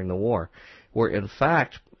about entering the war, were in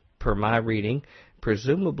fact, per my reading,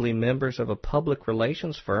 presumably members of a public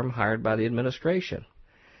relations firm hired by the administration.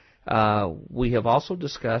 We have also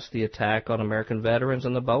discussed the attack on American veterans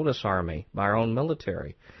and the bonus army by our own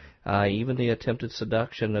military. Even the attempted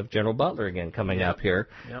seduction of General Butler again coming up here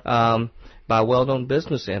by well-known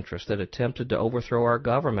business interests that attempted to overthrow our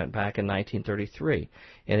government back in 1933.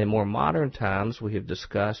 And in more modern times, we have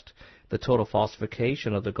discussed the total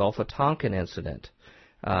falsification of the Gulf of Tonkin incident,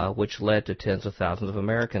 which led to tens of thousands of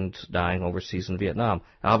Americans dying overseas in Vietnam.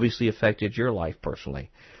 Obviously affected your life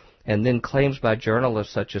personally. And then claims by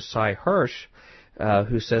journalists such as Cy Hirsch,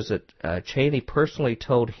 who says that Cheney personally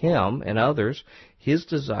told him and others his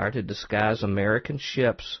desire to disguise American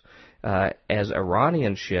ships as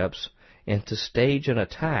Iranian ships and to stage an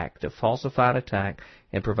attack, to falsify an attack,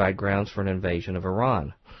 and provide grounds for an invasion of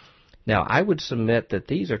Iran. Now, I would submit that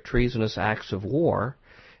these are treasonous acts of war,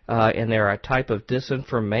 and they're a type of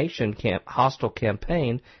disinformation hostile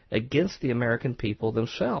campaign against the American people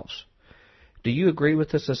themselves. Do you agree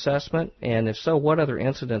with this assessment? And if so, what other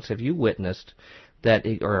incidents have you witnessed that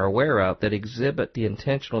or are aware of that exhibit the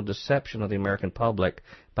intentional deception of the American public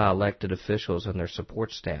by elected officials and their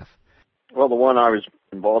support staff? Well, the one I was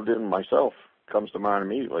involved in myself comes to mind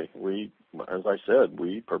immediately. We, as I said,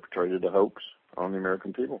 we perpetrated a hoax on the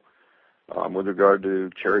American people with regard to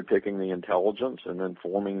cherry-picking the intelligence and then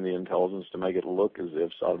forming the intelligence to make it look as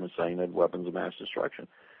if Saddam Hussein had weapons of mass destruction.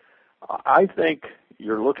 I think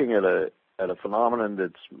you're looking at a phenomenon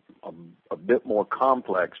that's a bit more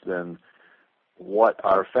complex than what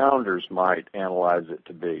our founders might analyze it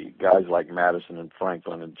to be, guys like Madison and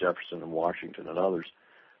Franklin and Jefferson and Washington and others.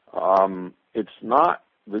 It's not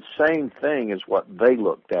the same thing as what they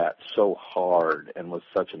looked at so hard and with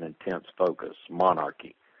such an intense focus,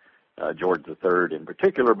 monarchy, George III in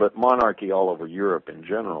particular, but monarchy all over Europe in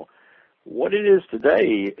general. What it is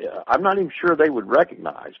today, I'm not even sure they would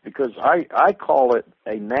recognize, because I call it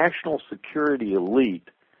a national security elite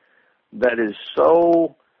that is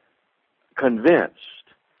so convinced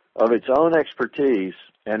of its own expertise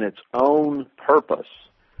and its own purpose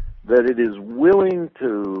that it is willing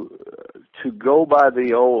to go by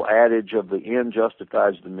the old adage of the end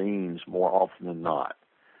justifies the means more often than not,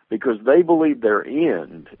 because they believe their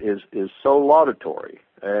end is so laudatory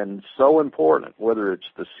and so important, whether it's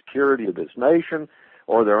the security of this nation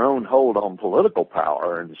or their own hold on political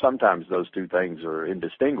power, and sometimes those two things are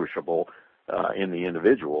indistinguishable in the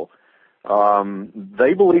individual,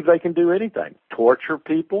 they believe they can do anything. Torture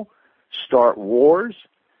people, start wars,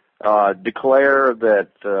 declare that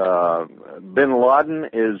bin Laden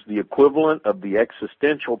is the equivalent of the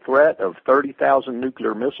existential threat of 30,000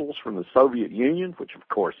 nuclear missiles from the Soviet Union, which of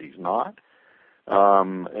course he's not.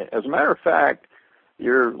 As a matter of fact,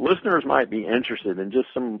 your listeners might be interested in just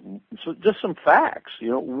some facts. You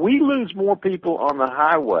know, we lose more people on the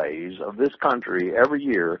highways of this country every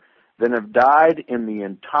year than have died in the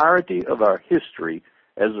entirety of our history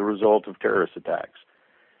as a result of terrorist attacks.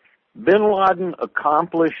 Bin Laden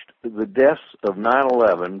accomplished the deaths of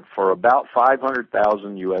 9/11 for about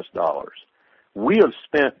 $500,000 U.S. dollars. We have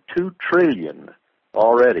spent $2 trillion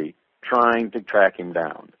already trying to track him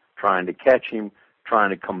down, trying to catch him,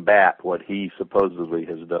 trying to combat what he supposedly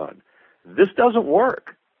has done. This doesn't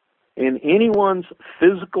work. In anyone's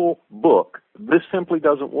physical book, this simply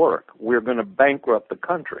doesn't work. We're going to bankrupt the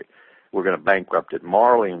country. We're going to bankrupt it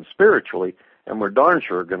morally and spiritually, and we're darn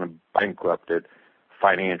sure going to bankrupt it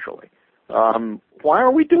financially. Why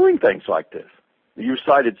are we doing things like this? You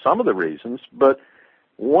cited some of the reasons, but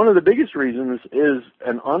one of the biggest reasons is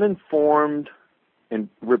an uninformed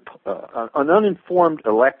electorate,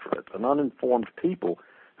 an uninformed people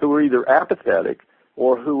who are either apathetic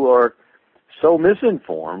or who are so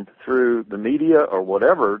misinformed through the media or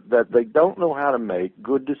whatever that they don't know how to make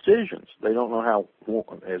good decisions. They don't know how,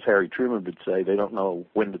 as Harry Truman would say, they don't know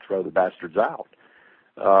when to throw the bastards out.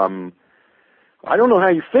 I don't know how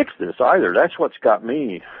you fix this either. That's what's got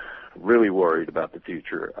me really worried about the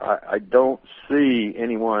future. I don't see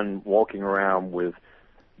anyone walking around with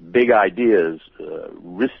big ideas,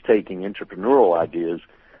 risk-taking entrepreneurial ideas,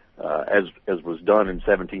 as was done in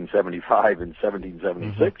 1775 and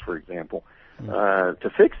 1776, for example,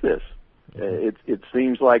 to fix this. It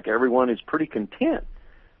seems like everyone is pretty content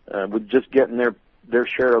with just getting their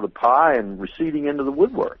share of the pie and receding into the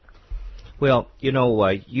woodwork. Well, you know,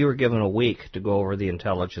 you were given a week to go over the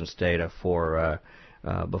intelligence data for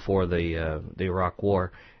before the Iraq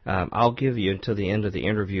War. I'll give you until the end of the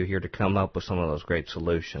interview here to come up with some of those great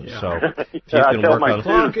solutions. Yeah. So if you can work on,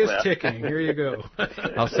 clock is ticking. Here you go.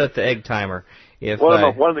 I'll set the egg timer. One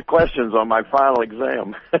of the questions on my final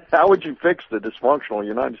exam: how would you fix the dysfunctional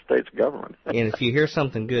United States government? And if you hear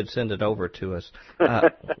something good, send it over to us.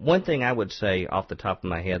 One thing I would say off the top of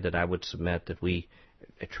my head that I would submit that we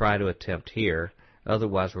try to attempt here,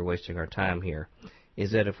 otherwise we're wasting our time here,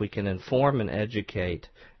 is that if we can inform and educate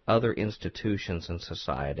other institutions in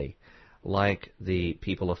society, like the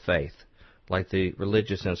people of faith, like the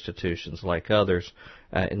religious institutions, like others,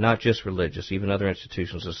 not just religious, even other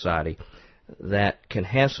institutions of society, that can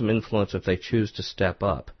have some influence if they choose to step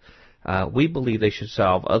up. We believe they should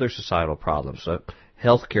solve other societal problems,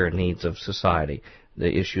 healthcare needs of society,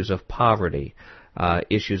 the issues of poverty,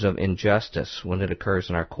 issues of injustice when it occurs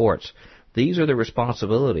in our courts. These are the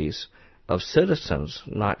responsibilities of citizens,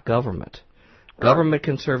 not government. Government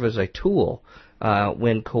can serve as a tool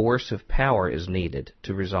when coercive power is needed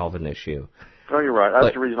to resolve an issue. Oh, you're right.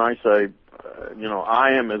 That's the reason I say,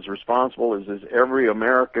 I am as responsible as is every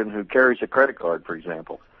American who carries a credit card, for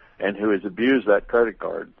example, and who has abused that credit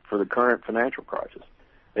card for the current financial crisis.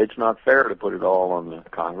 It's not fair to put it all on the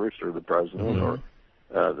Congress or the president or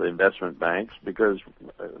the investment banks, because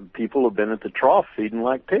people have been at the trough feeding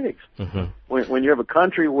like pigs. When you have a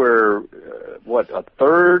country where, a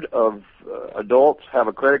third of adults have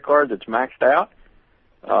a credit card that's maxed out,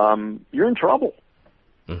 you're in trouble.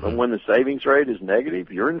 But when the savings rate is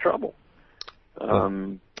negative, you're in trouble.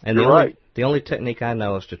 And the only technique I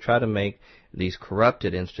know is to try to make these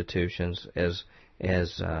corrupted institutions as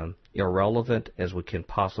irrelevant as we can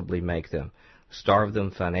possibly make them. Starve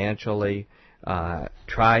them financially,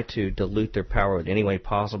 try to dilute their power in any way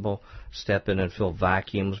possible, step in and fill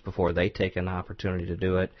vacuums before they take an opportunity to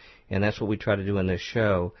do it. And that's what we try to do in this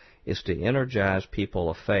show, is to energize people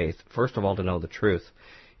of faith, first of all, to know the truth.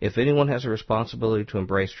 If anyone has a responsibility to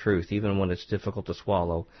embrace truth, even when it's difficult to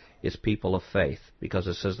swallow, it's people of faith, because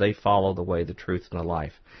it says they follow the way, the truth, and the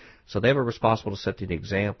life. So they have a responsibility to set the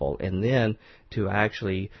example, and then to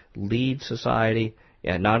actually lead society,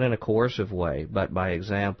 not in a coercive way, but by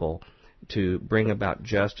example, to bring about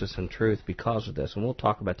justice and truth because of this. And we'll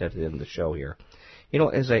talk about that at the end of the show here.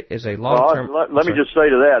 As a long-term... let me just say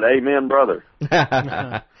to that, amen, brother.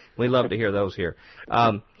 We love to hear those here.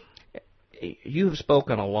 You've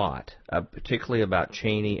spoken a lot, particularly about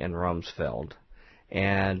Cheney and Rumsfeld.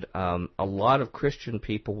 And a lot of Christian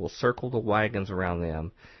people will circle the wagons around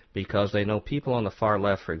them because they know people on the far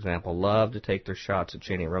left, for example, love to take their shots at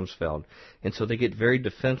Cheney and Rumsfeld. And so they get very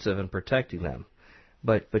defensive in protecting them.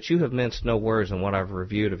 But you have minced no words in what I've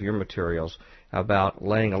reviewed of your materials about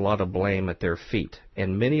laying a lot of blame at their feet.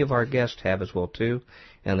 And many of our guests have as well, too,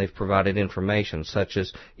 and they've provided information, such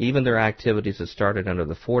as even their activities that started under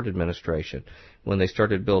the Ford administration, when they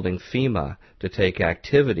started building FEMA to take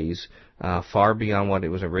activities far beyond what it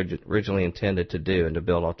was originally intended to do and to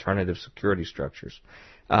build alternative security structures.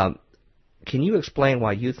 Can you explain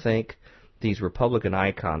why you think these Republican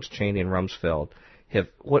icons, Cheney and Rumsfeld, have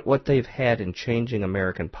what they've had in changing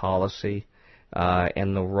American policy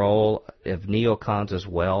and the role of neocons as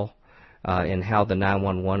well, and how the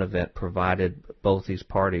 9/11 event provided both these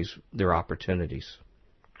parties their opportunities?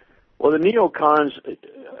 Well, the neocons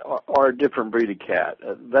are a different breed of cat.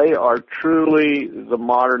 They are truly the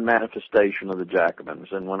modern manifestation of the Jacobins.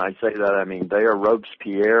 And when I say that, I mean they are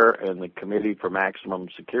Robespierre and the Committee for Maximum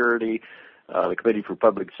Security, the Committee for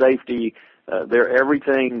Public Safety. They're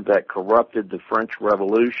everything that corrupted the French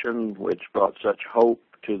Revolution, which brought such hope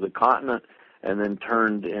to the continent, and then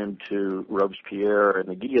turned into Robespierre and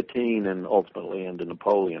the guillotine and ultimately into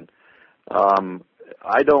Napoleon.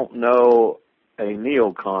 I don't know a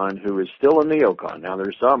neocon who is still a neocon. Now,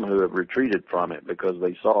 there's some who have retreated from it because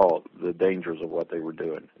they saw the dangers of what they were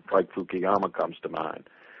doing. Like Fukuyama comes to mind.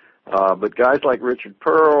 But guys like Richard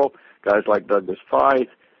Pearl, guys like Douglas Feith,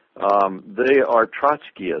 they are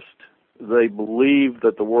Trotskyists. They believe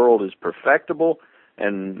that the world is perfectible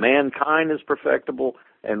and mankind is perfectible,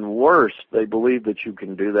 and worse, they believe that you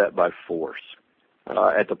can do that by force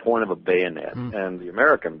at the point of a bayonet, and the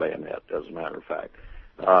American bayonet, as a matter of fact.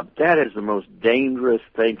 That is the most dangerous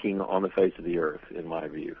thinking on the face of the earth, in my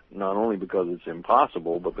view, not only because it's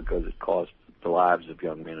impossible, but because it costs the lives of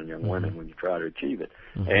young men and young women when you try to achieve it,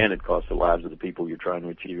 and it costs the lives of the people you're trying to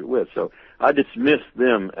achieve it with. So I dismiss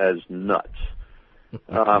them as nuts.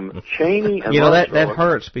 Cheney and that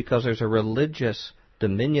hurts because there's a religious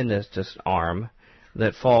dominionist arm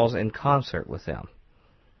that falls in concert with them,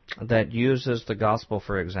 that uses the gospel,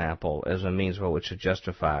 for example, as a means by which to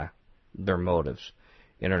justify their motives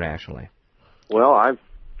internationally. Well, I've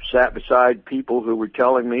sat beside people who were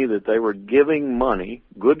telling me that they were giving money,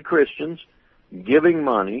 good Christians, giving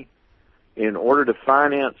money in order to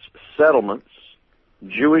finance settlements,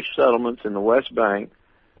 Jewish settlements in the West Bank,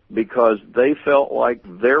 because they felt like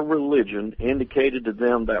their religion indicated to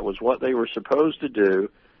them that was what they were supposed to do.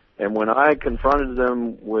 And when I confronted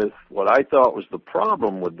them with what I thought was the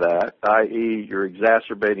problem with that, i.e., you're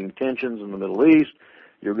exacerbating tensions in the Middle East,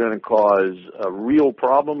 you're going to cause a real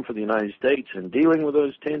problem for the United States in dealing with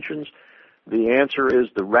those tensions, the answer is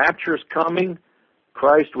the rapture's coming.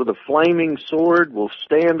 Christ with a flaming sword will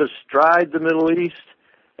stand astride the Middle East.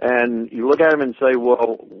 And you look at him and say,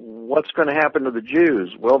 well, what's going to happen to the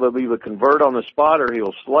Jews? Well, they'll either convert on the spot or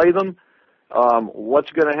he'll slay them. What's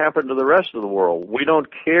going to happen to the rest of the world? We don't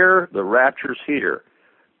care. The rapture's here.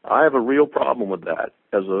 I have a real problem with that.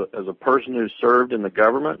 As a person who's served in the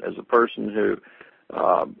government, as a person who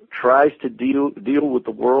tries to deal with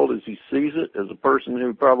the world as he sees it, as a person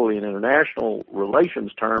who probably in international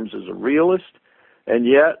relations terms is a realist, and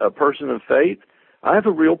yet a person of faith, I have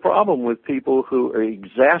a real problem with people who are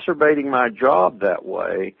exacerbating my job that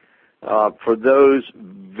way for those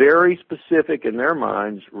very specific, in their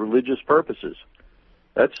minds, religious purposes.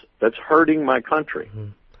 That's hurting my country.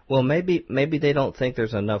 Well, maybe they don't think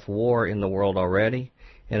there's enough war in the world already,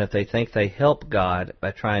 and if they think they help God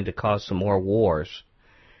by trying to cause some more wars,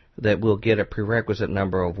 that we'll get a prerequisite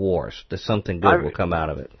number of wars, that something good will come out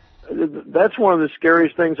of it. That's one of the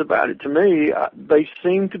scariest things about it to me. They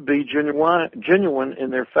seem to be genuine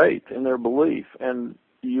in their faith, in their belief, and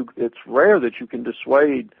it's rare that you can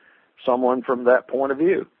dissuade someone from that point of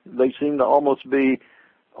view. They seem to almost be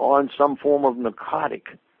on some form of narcotic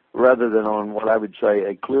rather than on what I would say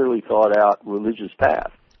a clearly thought out religious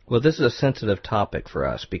path. Well, this is a sensitive topic for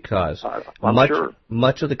us because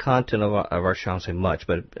much of the content of our show, I don't say much,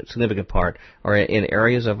 but a significant part, are in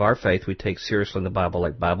areas of our faith we take seriously in the Bible,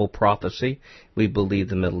 like Bible prophecy. We believe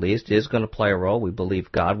the Middle East is going to play a role. We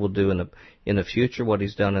believe God will do in the future what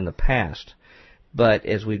He's done in the past. But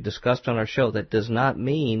as we've discussed on our show, that does not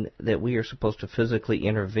mean that we are supposed to physically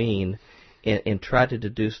intervene and try to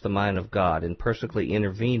deduce the mind of God, and personally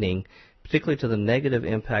intervening particularly to the negative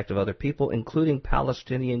impact of other people, including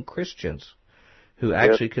Palestinian Christians, who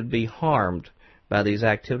actually could be harmed by these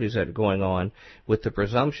activities that are going on, with the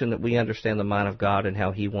presumption that we understand the mind of God and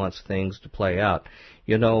how He wants things to play out.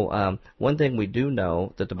 You know, one thing we do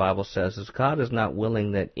know that the Bible says is God is not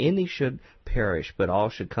willing that any should perish, but all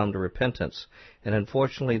should come to repentance. And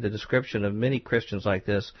unfortunately, the description of many Christians like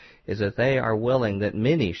this is that they are willing that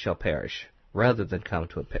many shall perish rather than come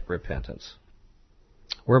to repentance.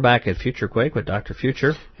 We're back at Future Quake with Dr.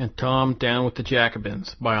 Future. And Tom down with the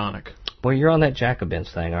Jacobins, Bionic. Well, you're on that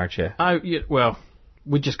Jacobins thing, aren't you? Well,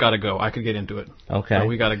 we just got to go. I could get into it. Okay. So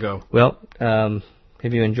we got to go. Well,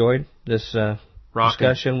 have you enjoyed this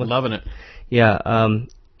discussion? Loving it. Yeah.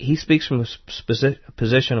 He speaks from a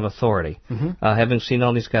position of authority. Having seen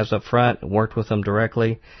all these guys up front, worked with them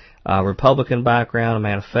directly, Republican background, a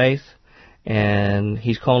man of faith, and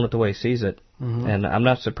he's calling it the way he sees it. And I'm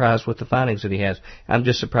not surprised with the findings that he has. I'm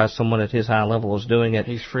just surprised someone at his high level is doing it.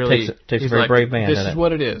 He's really takes a very brave man. This is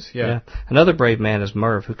what it is. Yeah. Another brave man is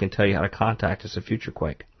Merv, who can tell you how to contact us at Future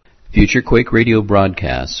Quake. Future Quake radio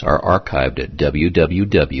broadcasts are archived at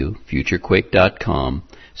www.futurequake.com,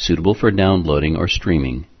 suitable for downloading or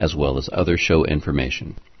streaming, as well as other show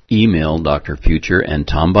information. Email Dr. Future and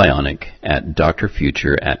Tom Bionic at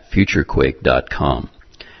drfuture@futurequake.com.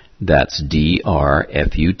 That's DRFUTURE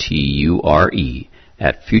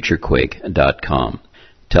at futurequake.com.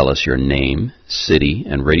 Tell us your name, city,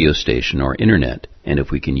 and radio station or internet, and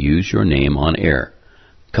if we can use your name on air.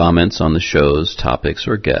 Comments on the show's topics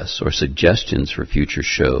or guests, or suggestions for future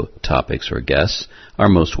show topics or guests are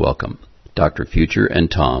most welcome. Dr. Future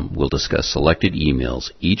and Tom will discuss selected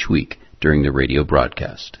emails each week during the radio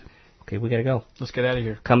broadcast. Okay, we got to go. Let's get out of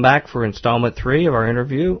here. Come back for installment 3 of our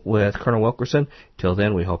interview with Colonel Wilkerson. Till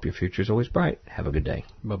then, we hope your future is always bright. Have a good day.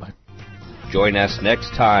 Bye-bye. Join us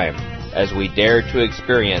next time as we dare to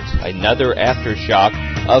experience another aftershock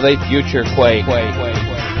of a future quake.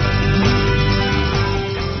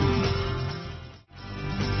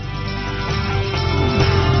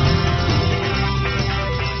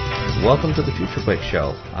 Welcome to the Future Quake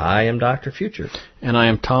Show. I am Dr. Future. And I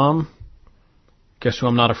am Tom. Guess who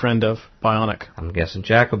I'm not a friend of? Bionic. I'm guessing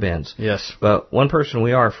Jacobins. Yes. But one person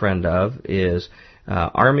we are a friend of is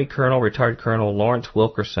Army Colonel, retired Colonel Lawrence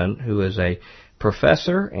Wilkerson, who is a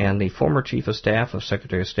professor and the former Chief of Staff of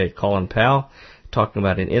Secretary of State Colin Powell, talking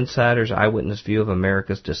about an insider's eyewitness view of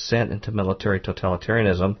America's descent into military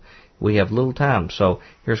totalitarianism. We have little time, so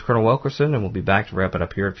here's Colonel Wilkerson, and we'll be back to wrap it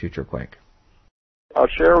up here at Future Quake. I'll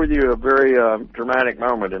share with you a very dramatic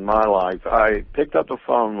moment in my life. I picked up the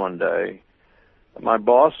phone one day. My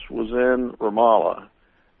boss was in Ramallah.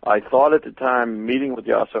 I thought at the time meeting with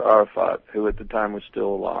Yasser Arafat, who at the time was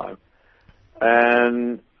still alive.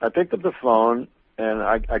 And I picked up the phone, and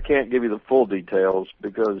I can't give you the full details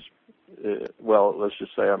because, let's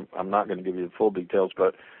just say I'm not going to give you the full details,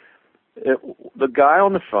 but the guy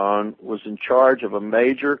on the phone was in charge of a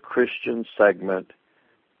major Christian segment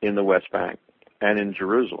in the West Bank and in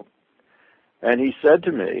Jerusalem. And he said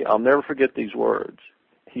to me, I'll never forget these words,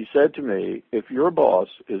 he said to me, if your boss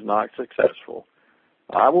is not successful,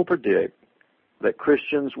 I will predict that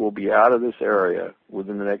Christians will be out of this area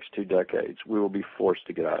within the next 2 decades. We will be forced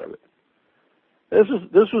to get out of it. This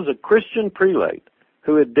was a Christian prelate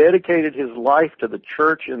who had dedicated his life to the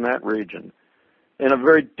church in that region, in a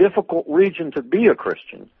very difficult region to be a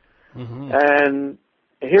Christian. And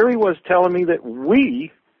here he was telling me that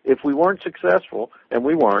if we weren't successful, and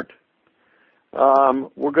we weren't,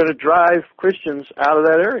 we're going to drive Christians out of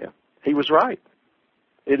that area. He was right.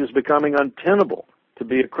 It is becoming untenable to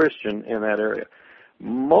be a Christian in that area.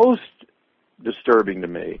 Most disturbing to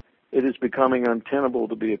me, it is becoming untenable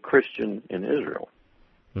to be a Christian in Israel.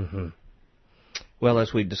 Well,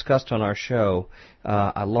 as we discussed on our show,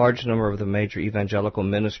 a large number of the major evangelical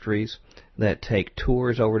ministries that take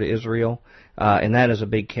tours over to Israel, and that is a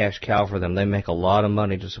big cash cow for them. They make a lot of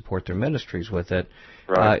money to support their ministries with it,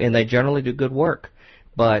 right. And they generally do good work.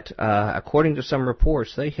 But according to some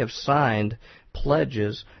reports, they have signed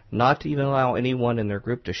pledges not to even allow anyone in their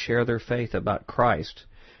group to share their faith about Christ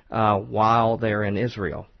while they're in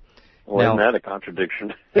Israel. Well, isn't that a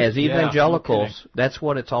contradiction? As evangelicals, that's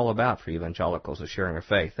what it's all about for evangelicals, is sharing their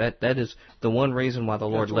faith. That is the one reason why the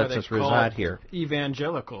Lord lets us reside here.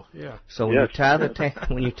 Evangelical, yeah. So when you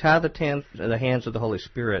tie the hands of the Holy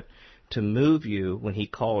Spirit to move you when He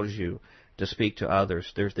calls you to speak to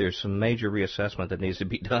others, there's some major reassessment that needs to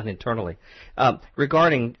be done internally.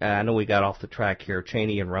 Regarding, I know we got off the track here,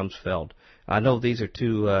 Cheney and Rumsfeld. I know these are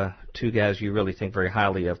two guys you really think very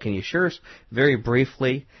highly of. Can you share us very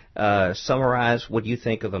briefly summarize what you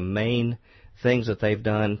think of the main things that they've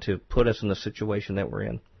done to put us in the situation that we're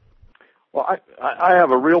in? Well, I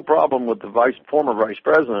have a real problem with the former vice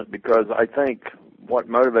president, because I think what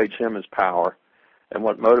motivates him is power, and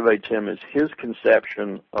what motivates him is his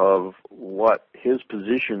conception of what his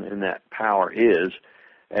position in that power is,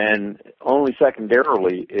 and only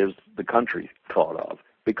secondarily is the country thought of.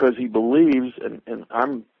 Because he believes, and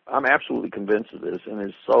I'm absolutely convinced of this in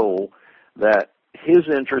his soul, that his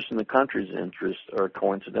interests and the country's interests are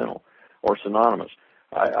coincidental or synonymous.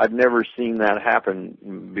 I've never seen that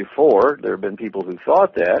happen before. There have been people who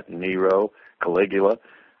thought that, Nero, Caligula,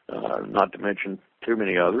 not to mention too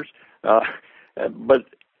many others. But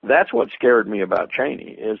that's what scared me about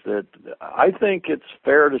Cheney, is that I think it's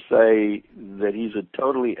fair to say that he's a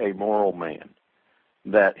totally amoral man,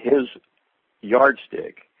 that his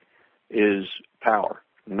yardstick is power,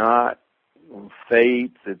 not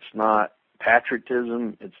faith, it's not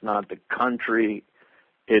patriotism, it's not the country,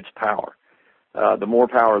 it's power. The more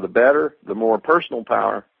power, the better. The more personal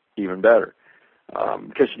power, even better.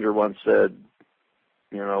 Kissinger once said,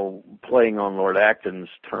 playing on Lord Acton's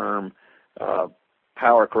term,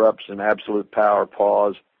 power corrupts and absolute power,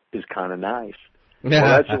 pause, is kind of nice. Well,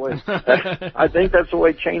 that's the way. I think that's the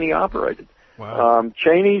way Cheney operated. Wow.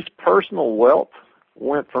 Cheney's personal wealth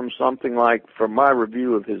went from something like, from my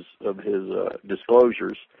review of his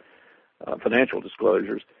disclosures, financial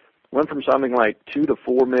disclosures, went from something like $2 to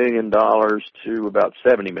 $4 million to about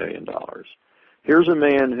 $70 million. Here's a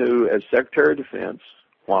man who, as Secretary of Defense,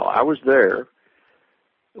 while I was there,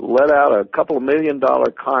 let out a couple of $1 million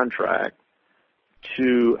contract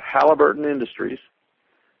to Halliburton Industries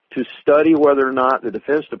to study whether or not the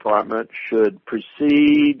Defense Department should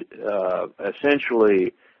proceed,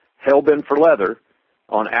 essentially hell-bent for leather,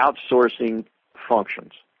 on outsourcing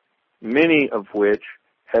functions, many of which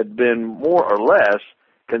had been more or less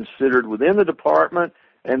considered within the department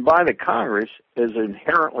and by the Congress as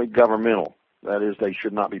inherently governmental. That is, they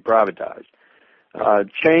should not be privatized.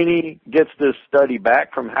 Cheney gets this study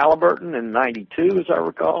back from Halliburton in '92, as I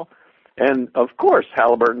recall, and of course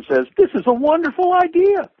Halliburton says, "This is a wonderful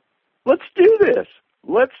idea. Let's do this.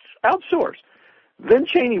 Let's outsource." Then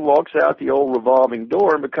Cheney walks out the old revolving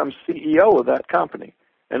door and becomes CEO of that company,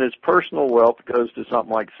 and his personal wealth goes to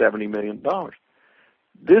something like $70 million.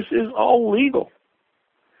 This is all legal,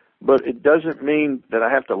 but it doesn't mean that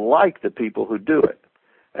I have to like the people who do it.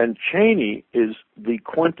 And Cheney is the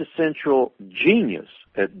quintessential genius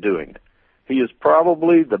at doing it. He is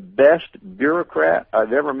probably the best bureaucrat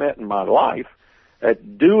I've ever met in my life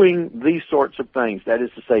at doing these sorts of things. That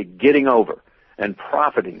is to say, getting over and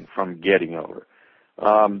profiting from getting over.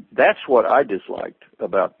 That's what I disliked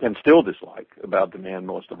about, and still dislike, about the man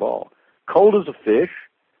most of all. Cold as a fish,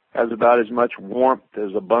 has about as much warmth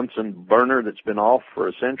as a Bunsen burner that's been off for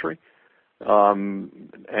a century,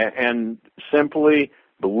 and simply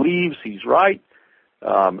believes he's right.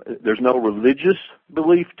 There's no religious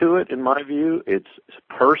belief to it, in my view. It's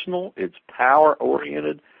personal, it's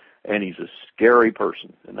power-oriented, and he's a scary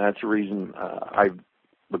person. And that's the reason I've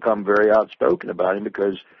become very outspoken about him,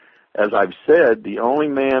 because, as I've said, the only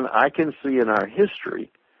man I can see in our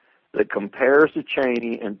history that compares to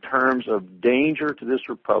Cheney in terms of danger to this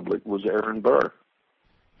republic was Aaron Burr.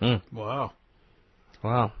 Wow.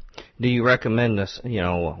 Wow. Do you recommend this?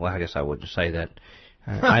 Well, I guess I wouldn't say that.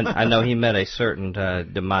 I know he met a certain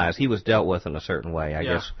demise. He was dealt with in a certain way. I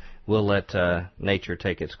guess we'll let nature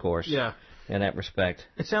take its course. Yeah. In that respect.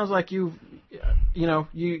 It sounds like you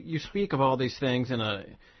speak of all these things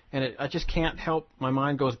I just can't help. My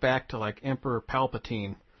mind goes back to like Emperor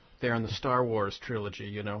Palpatine there in the Star Wars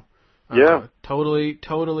trilogy. Yeah.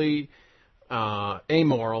 Totally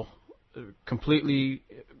amoral, completely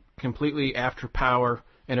after power,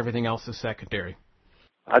 and everything else is secondary.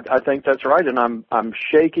 I think that's right, and I'm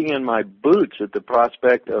shaking in my boots at the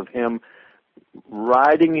prospect of him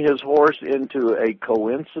riding his horse into a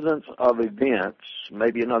coincidence of events,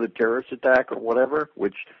 maybe another terrorist attack or whatever,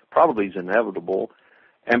 which probably is inevitable,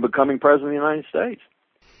 and becoming president of the United States.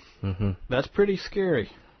 Mm-hmm. That's pretty scary.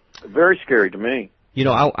 Very scary to me.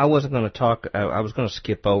 I wasn't going to talk. I was going to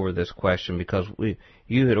skip over this question because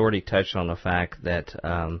you had already touched on the fact that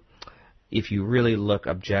if you really look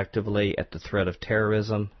objectively at the threat of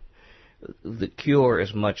terrorism, the cure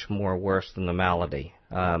is much more worse than the malady.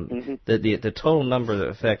 The total number, the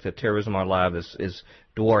effect of terrorism on our lives is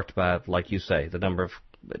dwarfed by, like you say, the number of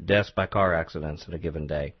deaths by car accidents in a given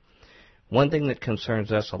day. One thing that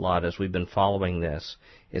concerns us a lot as we've been following this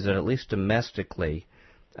is that at least domestically,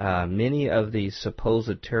 many of these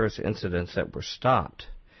supposed terrorist incidents that were stopped,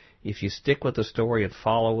 if you stick with the story and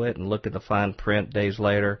follow it and look at the fine print days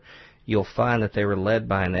later, you'll find that they were led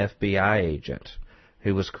by an FBI agent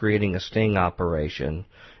who was creating a sting operation,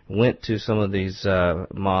 went to some of these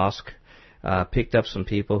mosques, picked up some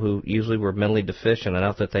people who usually were mentally deficient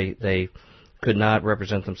enough that they could not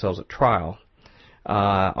represent themselves at trial,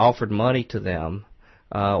 offered money to them,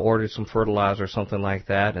 ordered some fertilizer or something like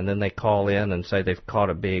that, and then they call in and say they've caught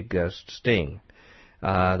a big sting.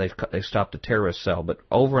 They've stopped a terrorist cell. But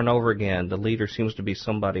over and over again, the leader seems to be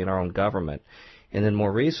somebody in our own government. And then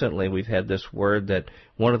more recently, we've had this word that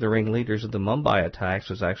one of the ringleaders of the Mumbai attacks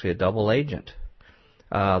was actually a double agent.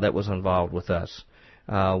 that was involved with us.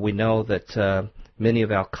 We know that many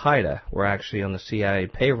of Al-Qaeda were actually on the CIA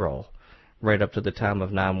payroll right up to the time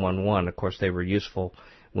of 9/11. Of course, they were useful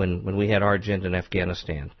when we had our agenda in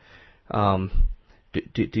Afghanistan.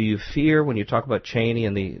 Do you fear, when you talk about Cheney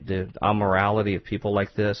and the immorality of people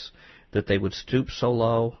like this, that they would stoop so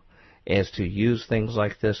low as to use things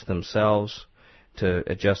like this themselves to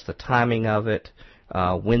adjust the timing of it,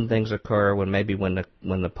 when things occur, when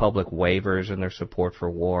the public wavers in their support for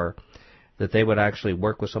war, that they would actually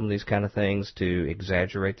work with some of these kind of things to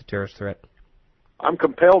exaggerate the terrorist threat? I'm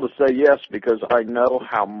compelled to say yes, because I know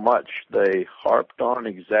how much they harped on,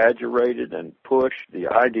 exaggerated, and pushed the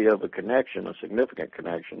idea of a connection, a significant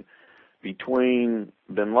connection, between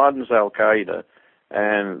bin Laden's Al-Qaeda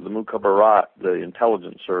and the Mukhabarat, the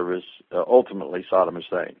intelligence service, ultimately Saddam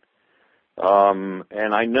Hussein.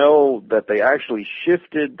 And I know that they actually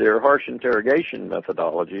shifted their harsh interrogation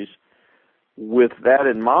methodologies with that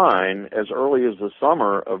in mind as early as the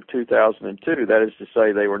summer of 2002. That is to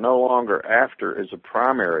say, they were no longer after, as a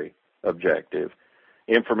primary objective,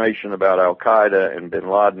 information about Al-Qaeda and bin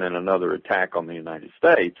Laden and another attack on the United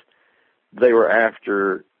States. They were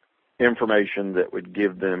after information that would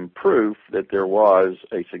give them proof that there was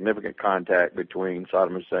a significant contact between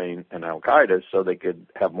Saddam Hussein and Al-Qaeda, so they could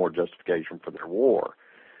have more justification for their war.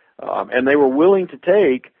 And they were willing to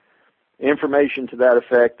take information to that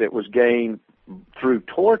effect that was gained through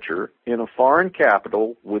torture in a foreign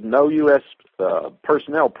capital with no U.S.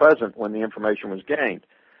 Personnel present when the information was gained.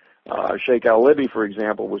 Sheikh al-Libi, for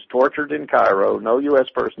example, was tortured in Cairo, no U.S.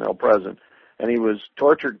 personnel present, and he was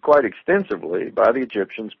tortured quite extensively by the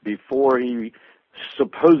Egyptians before he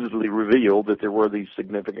supposedly revealed that there were these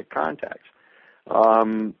significant contacts.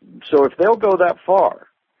 So if they'll go that far,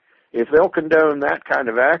 if they'll condone that kind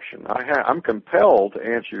of action, I'm compelled to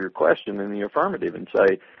answer your question in the affirmative and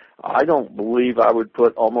say, I don't believe I would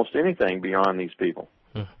put almost anything beyond these people.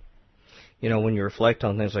 You know, when you reflect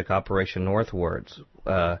on things like Operation Northwards,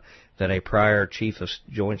 that a prior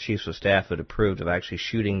Joint Chiefs of Staff had approved of actually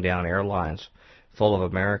shooting down airlines full of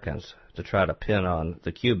Americans to try to pin on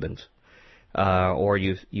the Cubans, or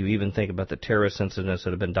you even think about the terrorist incidents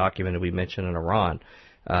that have been documented, we mentioned in Iran,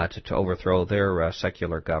 to overthrow their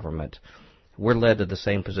secular government. We're led to the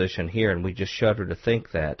same position here, and we just shudder to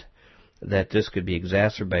think that this could be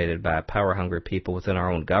exacerbated by power-hungry people within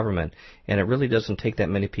our own government, and it really doesn't take that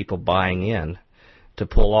many people buying in to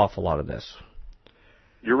pull off a lot of this.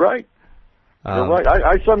 You're right. You're right.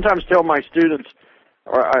 I sometimes tell my students,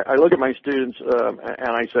 or I look at my students and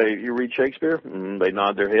I say, you read Shakespeare? They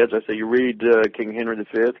nod their heads. I say, you read King Henry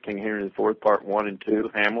V, King Henry IV, Part 1 and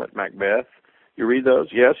 2, Hamlet, Macbeth? You read those?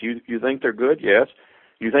 Yes. You think they're good? Yes.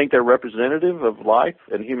 You think they're representative of life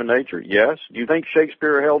and human nature? Yes. Do you think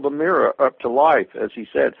Shakespeare held a mirror up to life, as he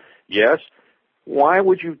said? Yes. Why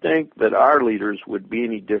would you think that our leaders would be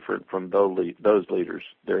any different from those leaders?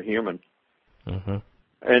 They're human. Mm-hmm.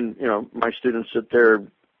 And, you know, my students sit there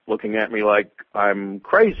looking at me like I'm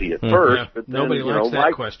crazy at first. Yeah. But then, nobody likes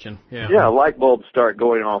that question. Yeah, light bulbs start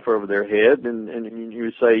going off over their head, and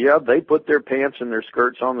you say, yeah, they put their pants and their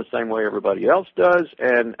skirts on the same way everybody else does.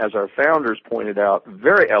 And as our founders pointed out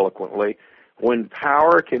very eloquently, when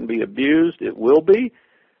power can be abused, it will be.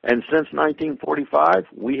 And since 1945,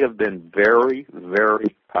 we have been very,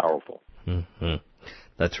 very powerful. Mm-hmm.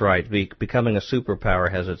 That's right. Becoming a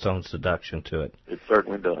superpower has its own seduction to it. It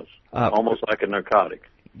certainly does. Almost like a narcotic.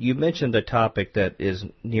 You mentioned a topic that is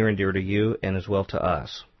near and dear to you and as well to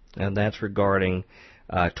us, and that's regarding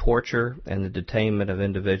torture and the detainment of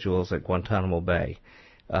individuals at Guantanamo Bay.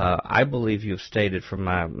 I believe you've stated from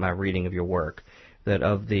my reading of your work that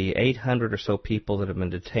of the 800 or so people that have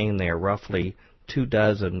been detained there, roughly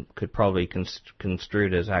 24 could probably be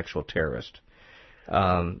construed as actual terrorists.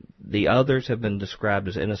 The others have been described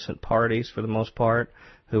as innocent parties for the most part,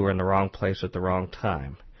 who were in the wrong place at the wrong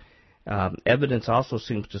time. Evidence also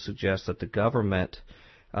seems to suggest that the government,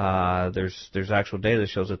 there's actual data that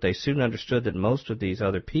shows that they soon understood that most of these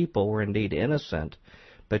other people were indeed innocent,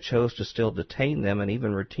 but chose to still detain them and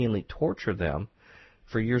even routinely torture them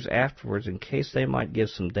for years afterwards in case they might give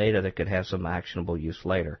some data that could have some actionable use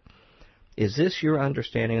later. Is this your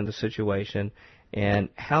understanding of the situation, and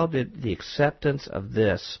how did the acceptance of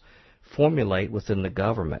this formulate within the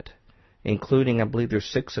government, including, I believe, there's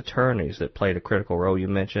 6 attorneys that played a critical role you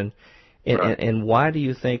mentioned, and why do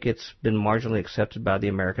you think it's been marginally accepted by the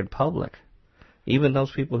American public, even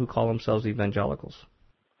those people who call themselves evangelicals?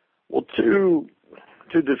 Well, to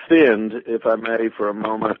defend, if I may, for a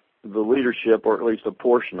moment, the leadership, or at least a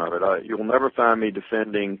portion of it, you'll never find me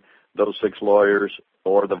defending those 6 lawyers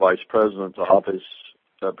or the vice president's office,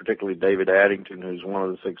 particularly David Addington, who's one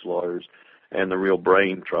of the 6 lawyers, and the real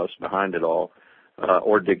brain trust behind it all,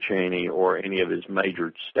 or Dick Cheney or any of his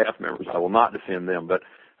major staff members. I will not defend them, but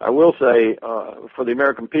I will say for the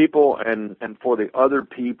American people and for the other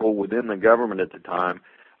people within the government at the time,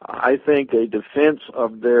 I think a defense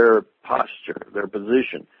of their posture, their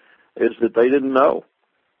position, is that they didn't know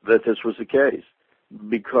that this was the case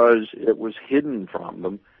because it was hidden from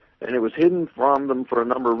them. And it was hidden from them for a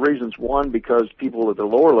number of reasons. One, because people at the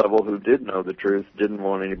lower level who did know the truth didn't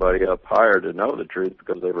want anybody up higher to know the truth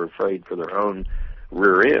because they were afraid for their own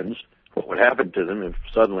rear ends. What would happen to them if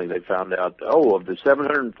suddenly they found out, of the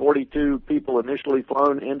 742 people initially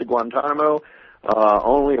flown into Guantanamo,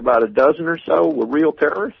 only about a dozen or so were real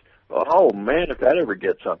terrorists? Oh, man, if that ever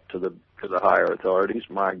gets up to the higher authorities,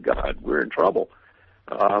 my God, we're in trouble.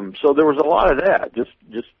 So there was a lot of that,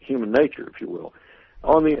 just human nature, if you will.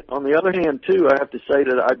 On the other hand, too, I have to say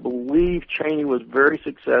that I believe Cheney was very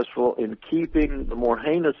successful in keeping the more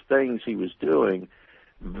heinous things he was doing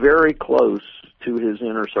very close to his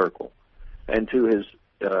inner circle and to his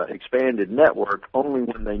expanded network only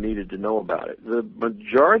when they needed to know about it. The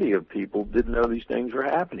majority of people didn't know these things were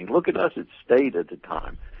happening. Look at us at State at the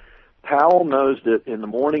time. Powell knows that in the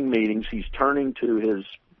morning meetings he's turning to his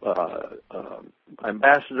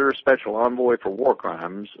ambassador, special envoy for war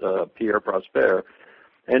crimes, Pierre Prosper,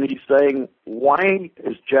 and he's saying, why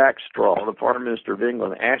is Jack Straw, the foreign minister of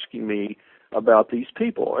England, asking me about these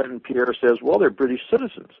people? And Pierre says, well, they're British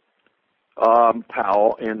citizens.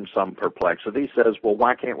 Powell, in some perplexity, says, well,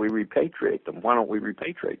 why can't we repatriate them? Why don't we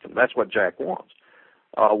repatriate them? That's what Jack wants.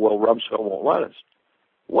 Well, Rumsfeld won't let us.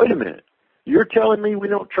 Wait a minute. You're telling me we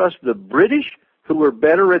don't trust the British, who are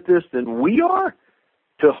better at this than we are,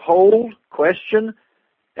 to hold, question,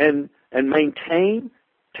 and maintain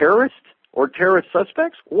terrorists or terrorist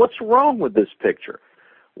suspects? What's wrong with this picture?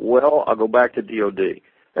 Well, I'll go back to DOD.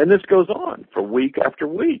 And this goes on for week after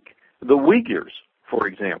week. The Uyghurs, for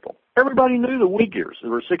example. Everybody knew the Uyghurs.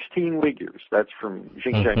 There were 16 Uyghurs. That's from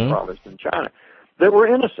Xinjiang province in China. They were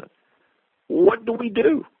innocent. What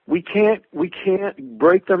do? We can't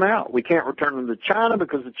break them out. We can't return them to China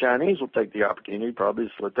because the Chinese will take the opportunity probably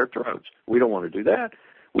to slit their throats. We don't want to do that.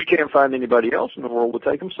 We can't find anybody else in the world to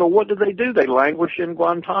take them. So what do? They languish in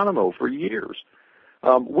Guantanamo for years.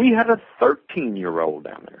 We had a 13-year-old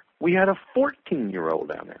down there. We had a 14-year-old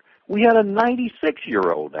down there. We had a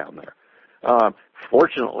 96-year-old down there.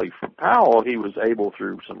 Fortunately for Powell, he was able,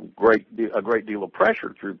 through a great deal of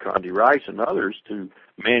pressure through Condi Rice and others, to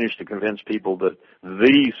manage to convince people that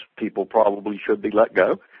these people probably should be let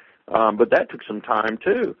go. But that took some time,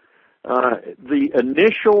 too. The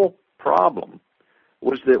initial problem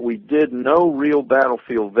was that we did no real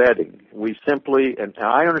battlefield vetting. We simply, and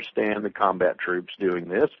I understand the combat troops doing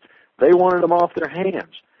this, they wanted them off their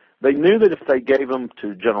hands. They knew that if they gave them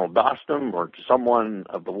to General Dostum or to someone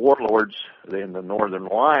of the warlords in the Northern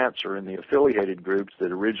Alliance or in the affiliated groups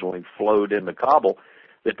that originally flowed into Kabul,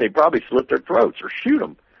 that they'd probably slit their throats or shoot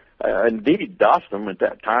them. Indeed, Dostum at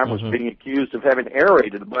that time was being accused of having air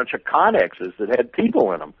raided a bunch of connexes that had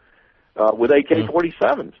people in them with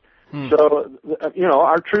AK-47s. So,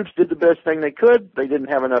 our troops did the best thing they could. They didn't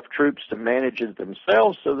have enough troops to manage it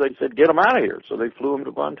themselves, so they said, get them out of here. So they flew them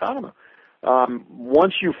to Guantanamo.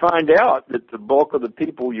 Once you find out that the bulk of the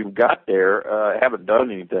people you've got there haven't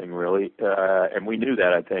done anything really, and we knew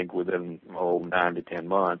that, I think, within 9 to 10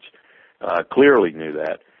 months, clearly knew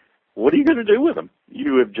that, what are you going to do with them?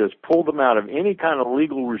 You have just pulled them out of any kind of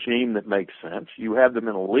legal regime that makes sense. You have them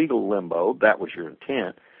in a legal limbo. That was your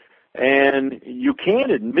intent. And you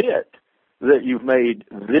can't admit that you've made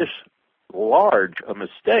this large a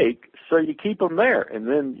mistake, so you keep them there. And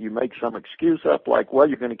then you make some excuse up like, well,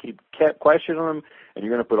 you're going to keep questioning them, and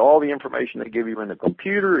you're going to put all the information they give you in the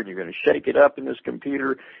computer, and you're going to shake it up in this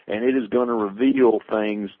computer, and it is going to reveal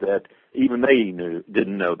things that even they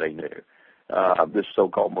didn't know they knew. This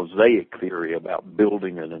so-called mosaic theory about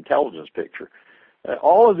building an intelligence picture.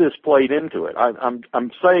 All of this played into it.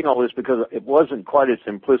 I'm saying all this because it wasn't quite as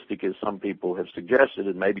simplistic as some people have suggested,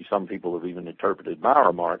 and maybe some people have even interpreted my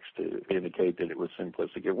remarks to indicate that it was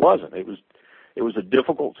simplistic. It wasn't. It was a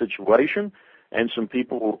difficult situation, and some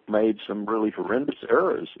people made some really horrendous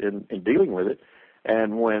errors in dealing with it.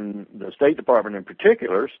 And when the State Department in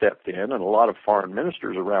particular stepped in, and a lot of foreign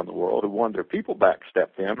ministers around the world who wanted their people back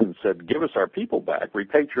stepped in and said, give us our people back,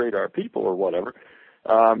 repatriate our people or whatever,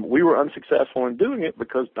 we were unsuccessful in doing it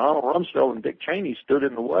because Donald Rumsfeld and Dick Cheney stood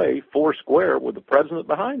in the way, four square, with the president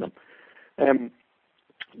behind them. And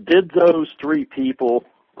did those three people,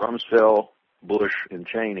 Rumsfeld, Bush, and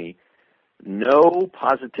Cheney, know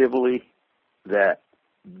positively that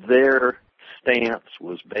their stance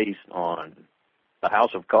was based on the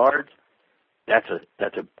house of cards? That's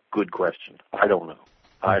a good question. I don't know.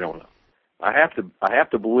 I have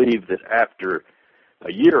to believe that after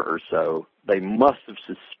a year or so, they must have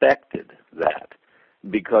suspected that,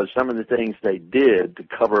 because some of the things they did to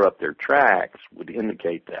cover up their tracks would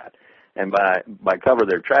indicate that. And by cover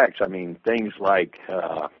their tracks, I mean things like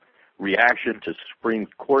reaction to Supreme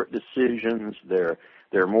Court decisions, their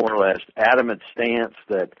more or less adamant stance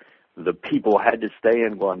that the people had to stay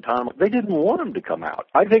in Guantanamo. They didn't want them to come out.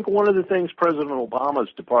 I think one of the things President Obama's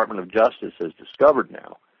Department of Justice has discovered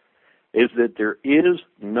now is that there is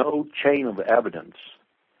no chain of evidence,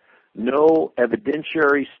 no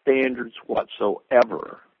evidentiary standards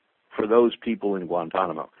whatsoever for those people in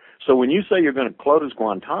Guantanamo. So when you say you're going to close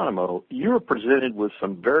Guantanamo, you're presented with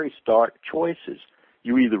some very stark choices.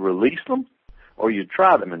 You either release them or you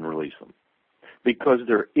try them and release them. Because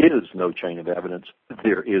there is no chain of evidence,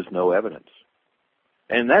 there is no evidence.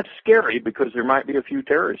 And that's scary because there might be a few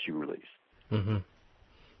terrorists you release. Mm-hmm.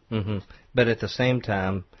 Mm-hmm. But at the same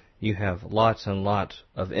time, you have lots and lots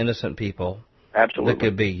of innocent people. Absolutely. That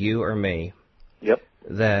could be you or me. Yep.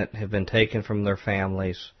 That have been taken from their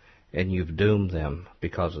families, and you've doomed them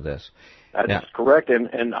because of this. That's correct.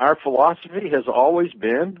 And our philosophy has always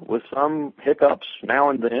been, with some hiccups now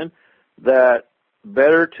and then, that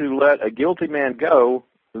better to let a guilty man go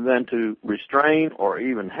than to restrain or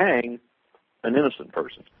even hang an innocent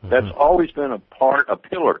person. Mm-hmm. That's always been a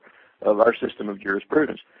pillar of our system of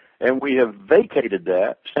jurisprudence. And we have vacated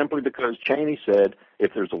that simply because Cheney said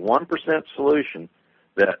if there's a 1% solution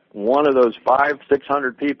that one of those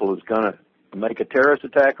 500-600 people is going to make a terrorist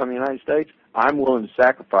attack on the United States, I'm willing to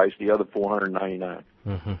sacrifice the other 499.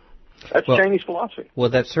 Mm-hmm. That's Cheney's philosophy. Well,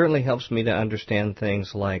 that certainly helps me to understand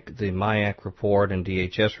things like the MIAC report and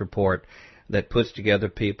DHS report that puts together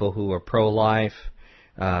people who are pro-life,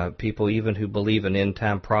 people even who believe in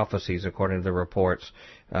end-time prophecies, according to the reports,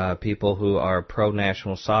 people who are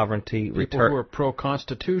pro-national sovereignty, people who are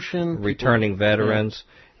pro-Constitution, returning veterans.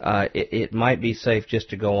 Yeah. It might be safe just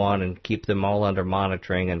to go on and keep them all under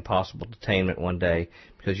monitoring and possible detainment one day,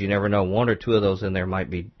 because you never know, one or two of those in there might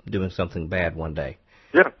be doing something bad one day.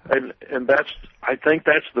 Yeah, and I think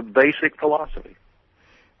that's the basic philosophy.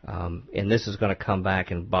 And this is going to come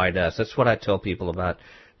back and bite us. That's what I tell people about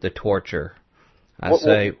the torture.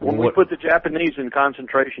 When we put the Japanese in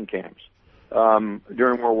concentration camps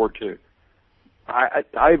during World War II,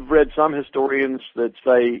 I've read some historians that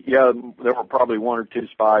say, yeah, there were probably one or two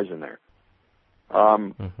spies in there.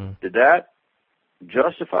 Did that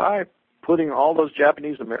justify putting all those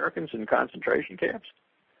Japanese Americans in concentration camps?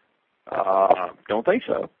 Don't think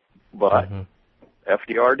so, but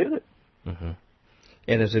FDR did it. Mm-hmm.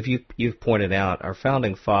 And as you've pointed out, our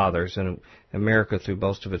founding fathers and America through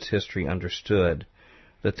most of its history understood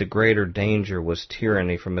that the greater danger was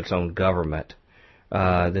tyranny from its own government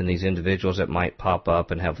than these individuals that might pop up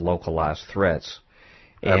and have localized threats.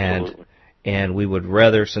 Absolutely. And we would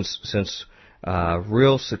rather, since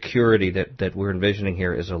real security that we're envisioning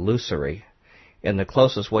here is illusory, and the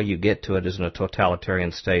closest way you get to it is in a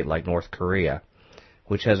totalitarian state like North Korea,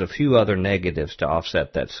 which has a few other negatives to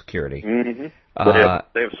offset that security. Mm-hmm.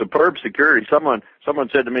 They have superb security. Someone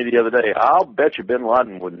said to me the other day, I'll bet you bin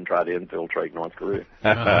Laden wouldn't try to infiltrate North Korea.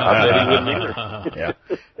 I bet he wouldn't either.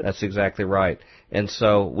 Yeah, that's exactly right. And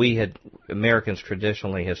so Americans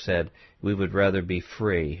traditionally have said we would rather be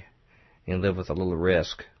free and live with a little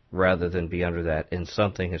risk rather than be under that, and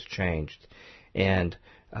something has changed. And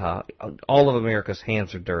all of America's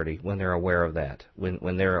hands are dirty when they're aware of that,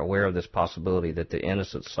 when they're aware of this possibility that the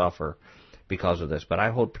innocent suffer because of this. But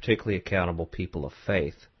I hold particularly accountable people of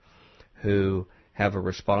faith who have a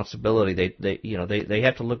responsibility. They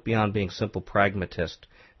have to look beyond being simple pragmatists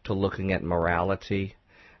to looking at morality,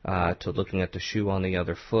 to looking at the shoe on the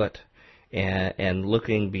other foot, and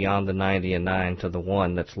looking beyond the 90 and 9 to the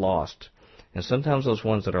one that's lost. And sometimes those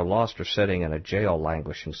ones that are lost are sitting in a jail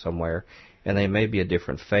languishing somewhere, and they may be a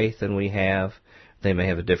different faith than we have. They may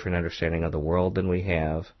have a different understanding of the world than we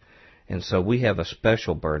have. And so we have a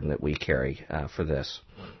special burden that we carry for this.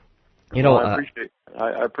 I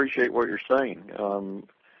appreciate what you're saying.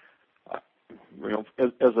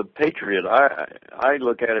 As a patriot, I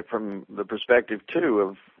look at it from the perspective, too,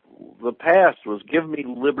 of the past was give me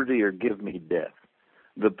liberty or give me death.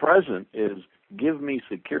 The present is give me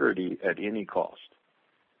security at any cost.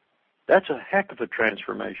 That's a heck of a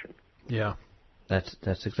transformation. Yeah. That's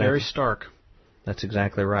exactly very stark. That's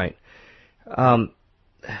exactly right.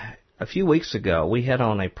 A few weeks ago, we had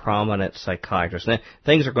on a prominent psychiatrist. Now,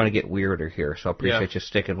 things are going to get weirder here, so I appreciate you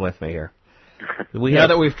sticking with me here. Now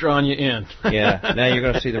that we've drawn you in. Yeah, now you're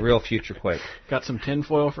going to see the real future Quake. Got some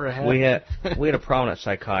tinfoil for a hat? We had a prominent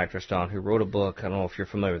psychiatrist on who wrote a book, I don't know if you're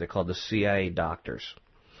familiar with it, called The CIA Doctors,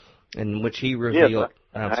 in which he revealed...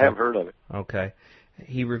 Yes, I have heard of it. Okay.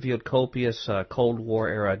 He revealed copious Cold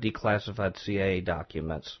War-era declassified CIA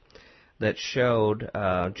documents that showed,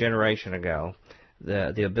 a generation ago,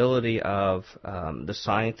 the ability of the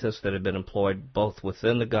scientists that had been employed both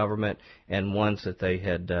within the government and ones that they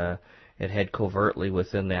had covertly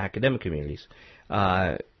within the academic communities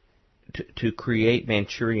to create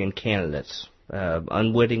Manchurian candidates,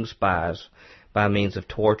 unwitting spies, by means of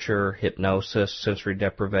torture, hypnosis, sensory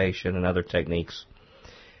deprivation, and other techniques.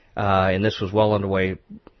 And this was well underway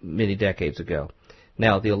many decades ago.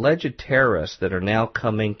 Now, the alleged terrorists that are now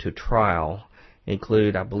coming to trial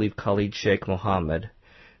include, I believe, Khalid Sheikh Mohammed,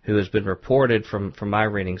 who has been reported from my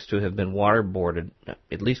readings to have been waterboarded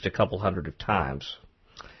at least a couple hundred of times,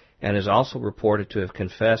 and is also reported to have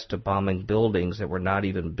confessed to bombing buildings that were not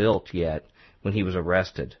even built yet when he was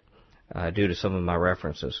arrested, due to some of my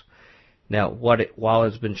references. Now, while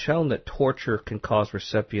it's been shown that torture can cause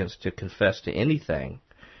recipients to confess to anything,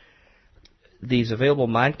 these available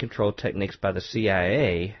mind control techniques by the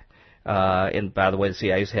CIA, and by the way, the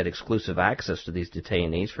CIA's had exclusive access to these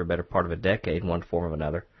detainees for a better part of a decade in one form or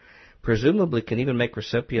another, presumably can even make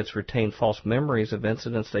recipients retain false memories of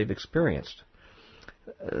incidents they've experienced.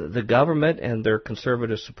 The government and their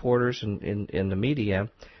conservative supporters in the media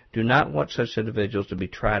do not want such individuals to be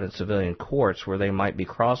tried in civilian courts where they might be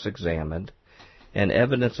cross-examined and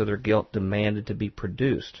evidence of their guilt demanded to be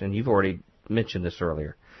produced. And you've already mentioned this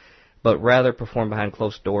earlier. But rather performed behind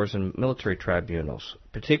closed doors in military tribunals,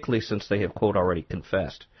 particularly since they have, quote, already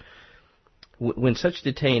confessed. When such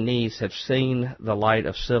detainees have seen the light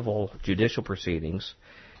of civil judicial proceedings,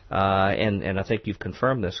 and I think you've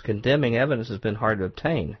confirmed this, condemning evidence has been hard to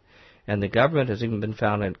obtain. And the government has even been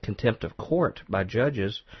found in contempt of court by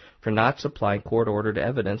judges for not supplying court-ordered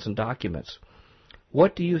evidence and documents.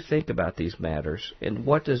 What do you think about these matters, and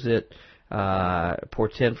what does it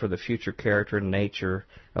portend for the future character and nature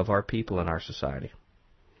of our people and our society?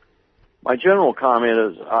 My general comment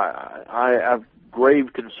is I have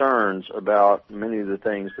grave concerns about many of the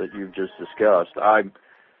things that you've just discussed.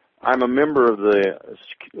 I'm a member of the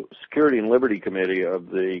Security and Liberty Committee of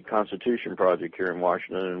the Constitution Project here in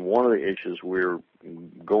Washington, and one of the issues we're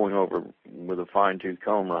going over with a fine-tooth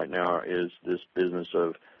comb right now is this business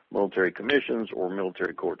of military commissions or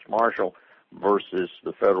military courts martial versus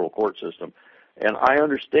the federal court system. And I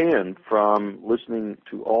understand from listening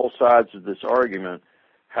to all sides of this argument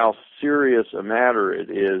how serious a matter it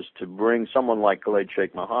is to bring someone like Khalid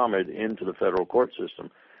Sheikh Mohammed into the federal court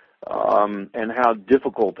system. And how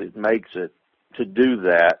difficult it makes it to do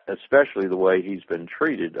that, especially the way he's been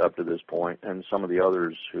treated up to this point, and some of the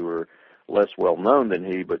others who are less well known than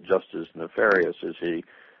he, but just as nefarious as he.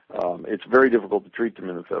 It's very difficult to treat them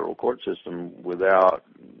in the federal court system without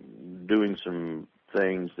doing some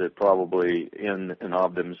things that probably in and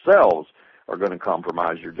of themselves are going to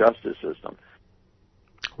compromise your justice system.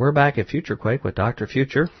 We're back at Future Quake with Dr.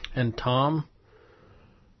 Future and Tom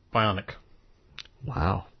Bionic.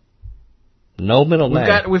 Wow. No middle name.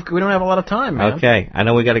 We don't have a lot of time, man. Okay, I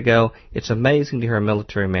know we got to go. It's amazing to hear a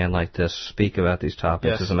military man like this speak about these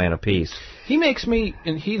topics as a man of peace. He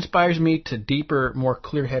inspires me to deeper, more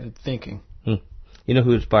clear-headed thinking. You know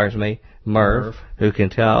who inspires me? Merv, who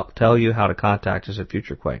can tell you how to contact us at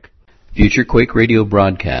Future Quake. Future Quake radio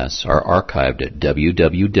broadcasts are archived at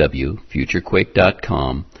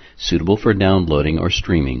www.futurequake.com, suitable for downloading or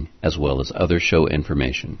streaming, as well as other show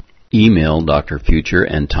information. Email Dr. Future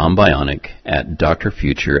and Tom Bionic at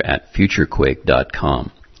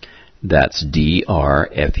drfuture@futurequake.com. That's DRFUTURE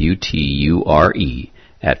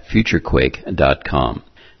at futurequake.com.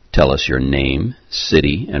 Tell us your name,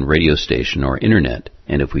 city, and radio station or internet,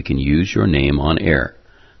 and if we can use your name on air.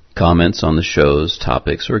 Comments on the show's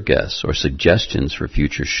topics or guests, or suggestions for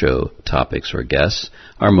future show topics or guests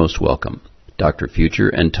are most welcome. Dr. Future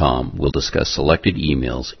and Tom will discuss selected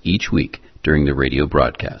emails each week during the radio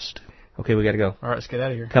broadcast. Okay, we got to go. All right, let's get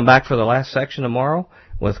out of here. Come back for the last section tomorrow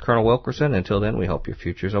with Colonel Wilkerson. Until then, we hope your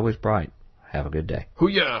future is always bright. Have a good day.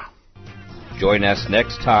 Hoo-yah! Join us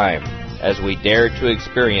next time as we dare to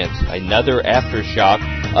experience another aftershock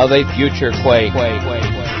of a future quake.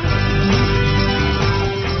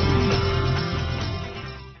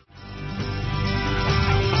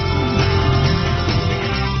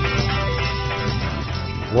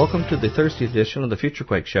 Welcome to the Thursday edition of the Future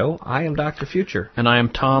Quake Show. I am Dr. Future. And I am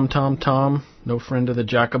Tom, no friend of the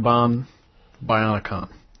Jacobon Bionicon.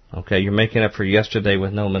 Okay, you're making up for yesterday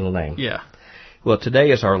with no middle name. Yeah. Well, today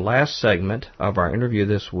is our last segment of our interview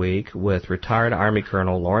this week with retired Army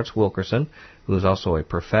Colonel Lawrence Wilkerson, who is also a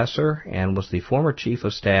professor and was the former Chief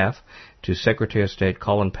of Staff to Secretary of State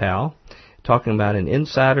Colin Powell, talking about an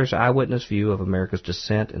insider's eyewitness view of America's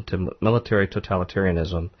descent into military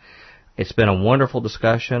totalitarianism. It's been a wonderful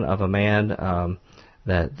discussion of a man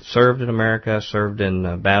that served in America, served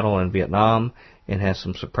in battle in Vietnam, and has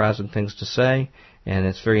some surprising things to say. And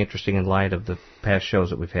it's very interesting in light of the past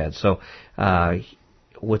shows that we've had. So,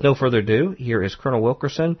 with no further ado, here is Colonel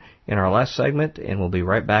Wilkerson in our last segment, and we'll be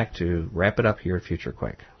right back to wrap it up here at Future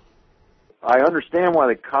Quake. I understand why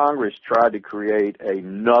the Congress tried to create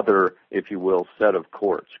another, if you will, set of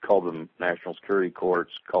courts. Call them national security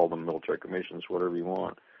courts, call them military commissions, whatever you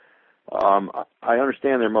want. I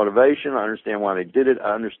understand their motivation. I understand why they did it.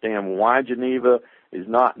 I understand why Geneva is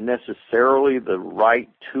not necessarily the right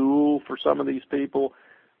tool for some of these people.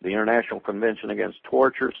 The International Convention Against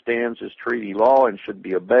Torture stands as treaty law and should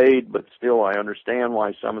be obeyed, but still I understand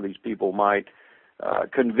why some of these people might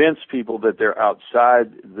convince people that they're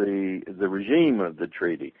outside the regime of the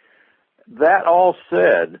treaty. That all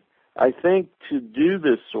said, I think to do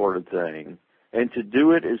this sort of thing and to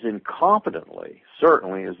do it as incompetently,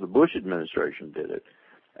 certainly as the Bush administration did it,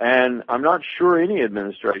 and I'm not sure any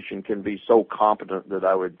administration can be so competent that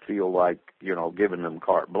I would feel like, giving them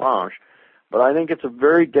carte blanche. But I think it's a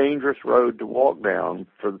very dangerous road to walk down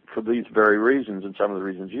for these very reasons and some of the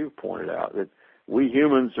reasons you've pointed out, that we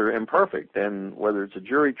humans are imperfect. And whether it's a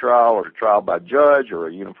jury trial or a trial by judge or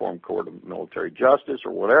a uniform court of military justice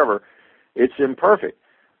or whatever, it's imperfect.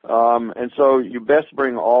 And so you best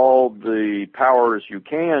bring all the powers you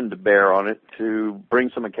can to bear on it to bring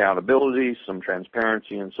some accountability, some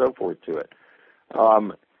transparency, and so forth to it.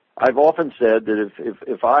 I've often said that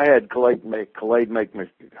if I had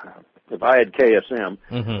if I had KSM,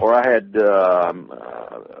 or I had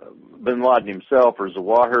Bin Laden himself, or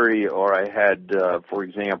Zawahiri, or I had, for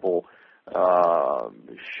example,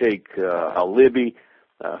 Sheikh al-Libi,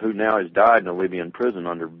 who now has died in a Libyan prison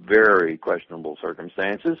under very questionable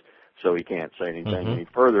circumstances, so he can't say anything any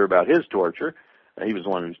further about his torture. He was the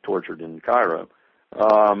one who was tortured in Cairo.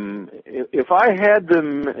 If I had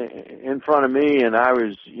them in front of me and I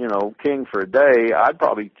was, king for a day, I'd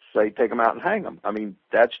probably say take them out and hang them. I mean,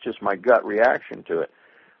 that's just my gut reaction to it.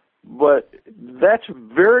 But that's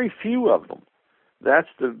very few of them. That's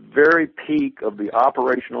the very peak of the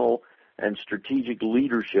operational and strategic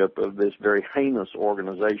leadership of this very heinous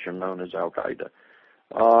organization known as Al-Qaeda.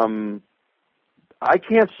 I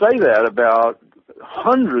can't say that about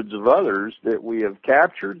hundreds of others that we have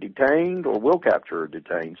captured, detained, or will capture or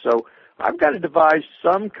detain. So I've got to devise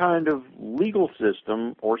some kind of legal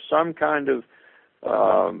system or some kind of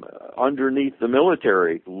underneath the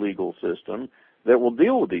military legal system that will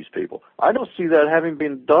deal with these people. I don't see that having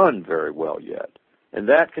been done very well yet. And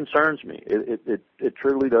that concerns me. It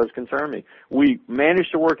truly does concern me. We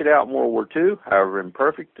managed to work it out in World War II, however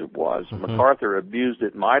imperfect it was. MacArthur abused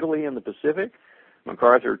it mightily in the Pacific.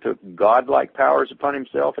 MacArthur took godlike powers upon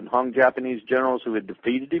himself and hung Japanese generals who had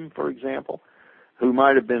defeated him, for example, who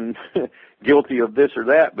might have been guilty of this or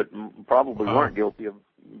that, but probably weren't guilty of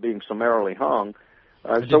being summarily hung.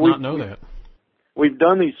 I did not know that. We've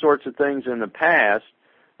done these sorts of things in the past,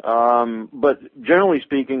 but generally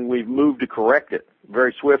speaking, we've moved to correct it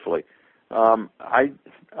very swiftly.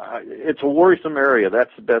 It's a worrisome area.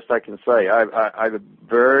 That's the best I can say. I have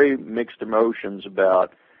very mixed emotions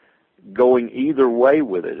about going either way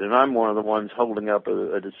with it, and I'm one of the ones holding up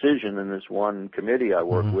a decision in this one committee I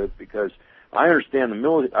work with because I understand the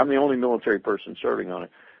military. I'm the only military person serving on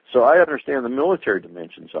it, so I understand the military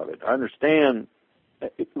dimensions of it. I understand.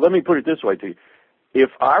 Let me put it this way to you. If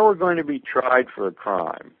I were going to be tried for a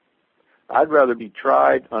crime, I'd rather be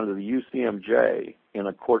tried under the UCMJ in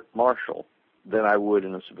a court-martial than I would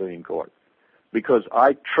in a civilian court, because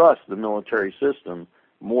I trust the military system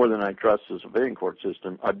more than I trust the civilian court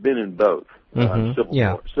system. I've been in both,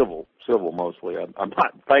 civil mostly. I'm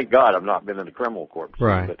not. Thank God, I've not been in a criminal court.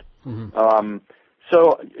 Right. But,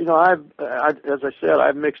 so as I said, I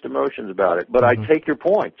have mixed emotions about it. But I take your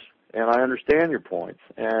points, and I understand your points,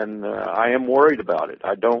 and I am worried about it.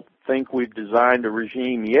 I don't think we've designed a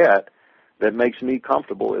regime yet that makes me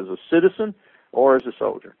comfortable as a citizen or as a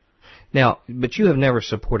soldier. Now, but you have never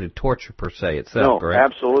supported torture per se itself, correct? No,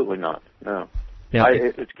 absolutely not. No. Now,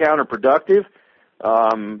 it's counterproductive.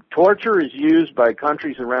 Torture is used by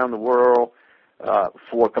countries around the world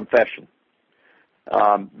for confession.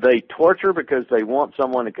 They torture because they want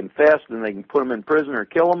someone to confess, and they can put them in prison or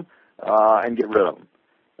kill them and get rid of them.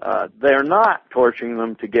 They're not torturing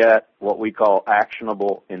them to get what we call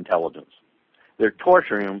actionable intelligence. They're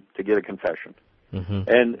torturing them to get a confession. Mm-hmm.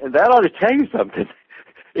 And that ought to tell you something.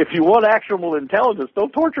 If you want actionable intelligence,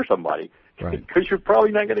 don't torture somebody, right? Because you're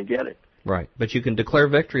probably not going to get it. Right. But you can declare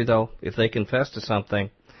victory, though, if they confess to something.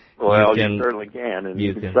 Well, you certainly can, and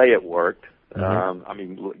you can say it worked. Mm-hmm. I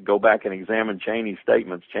mean, go back and examine Cheney's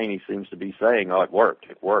statements. Cheney seems to be saying, oh, it worked.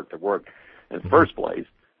 In the first place,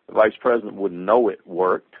 the vice president wouldn't know it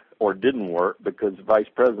worked or didn't work because the vice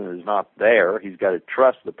president is not there. He's got to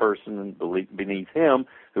trust the person beneath him,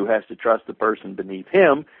 who has to trust the person beneath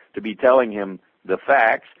him to be telling him the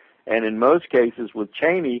facts. And in most cases with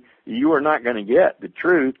Cheney, you are not going to get the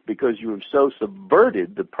truth because you have so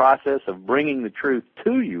subverted the process of bringing the truth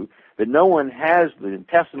to you that no one has the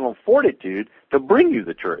intestinal fortitude to bring you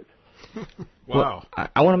the truth. Wow. Well,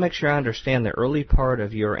 I want to make sure I understand the early part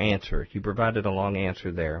of your answer. You provided a long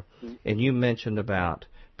answer there, and you mentioned about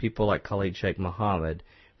people like Khalid Sheikh Mohammed,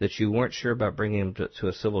 that you weren't sure about bringing him to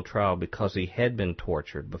a civil trial because he had been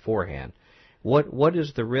tortured beforehand. What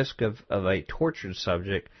is the risk of a tortured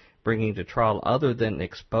subject bringing to trial other than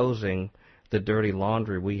exposing the dirty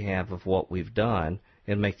laundry we have of what we've done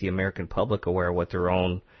and make the American public aware of what their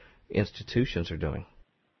own institutions are doing?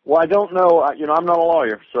 Well, I don't know. I'm not a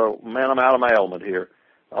lawyer, so, man, I'm out of my element here.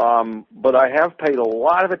 But I have paid a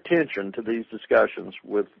lot of attention to these discussions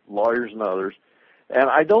with lawyers and others, and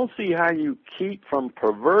I don't see how you keep from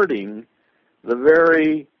perverting the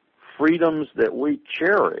very freedoms that we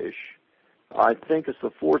cherish. I think it's the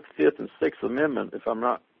 4th, 5th, and 6th Amendment, if I'm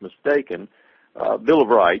not mistaken, Bill of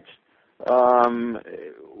Rights.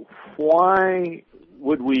 Why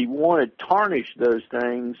would we want to tarnish those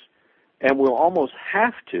things? And we'll almost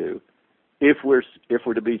have to, if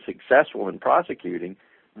we're to be successful in prosecuting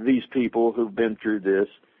these people who've been through this,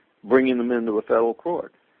 bringing them into a federal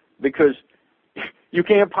court, because you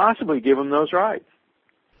can't possibly give them those rights.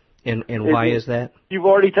 And why is that? You've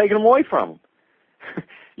already taken them away from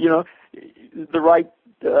them. The right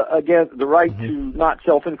mm-hmm. to not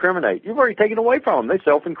self-incriminate. You've already taken away from them. They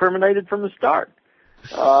self-incriminated from the start.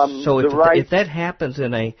 So if that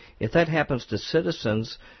happens to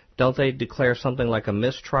citizens, don't they declare something like a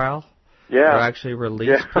mistrial? Yeah. Or actually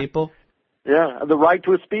release people? Yeah, the right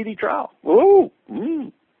to a speedy trial. Ooh,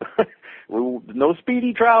 no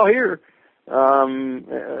speedy trial here.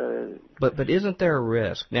 But isn't there a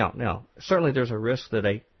risk? Now, certainly there's a risk that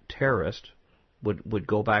a terrorist would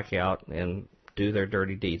go back out and do their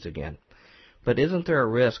dirty deeds again. But isn't there a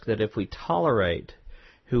risk that if we tolerate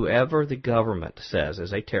whoever the government says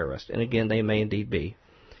is a terrorist, and again they may indeed be,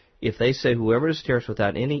 if they say whoever is a terrorist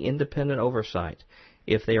without any independent oversight,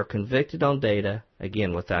 if they are convicted on data,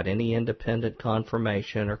 again without any independent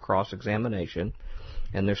confirmation or cross-examination,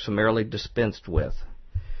 and they're summarily dispensed with,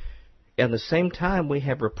 at the same time, we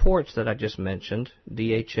have reports that I just mentioned,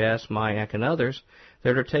 DHS, MIAC, and others,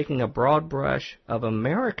 that are taking a broad brush of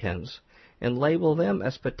Americans and label them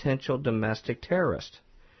as potential domestic terrorists.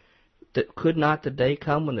 Could not the day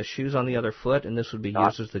come when the shoe's on the other foot and this would be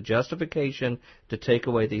used as the justification to take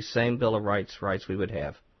away these same Bill of Rights we would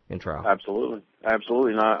have in trial? Absolutely.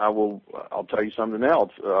 And I'll tell you something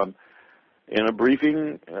else. In a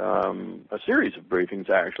briefing, a series of briefings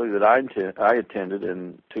actually that I attended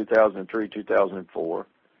in 2003, 2004,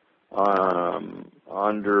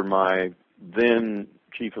 under my then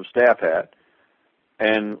chief of staff hat,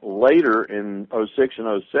 and later in 06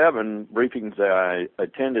 and 07, briefings that I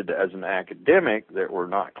attended as an academic that were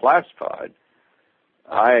not classified.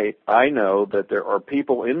 I know that there are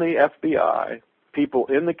people in the FBI, people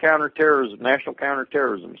in the National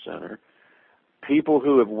Counterterrorism Center, people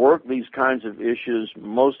who have worked these kinds of issues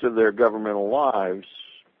most of their governmental lives,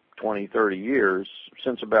 20, 30 years,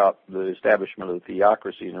 since about the establishment of the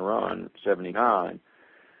theocracy in Iran, 79,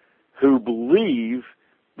 who believe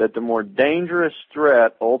that the more dangerous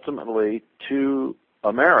threat ultimately to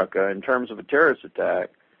America in terms of a terrorist attack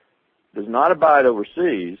does not abide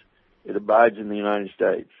overseas, it abides in the United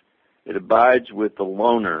States. It abides with the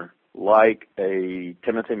loner, like a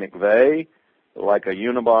Timothy McVeigh, like a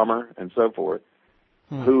Unabomber, and so forth,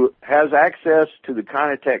 who has access to the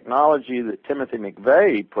kind of technology that Timothy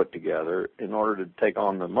McVeigh put together in order to take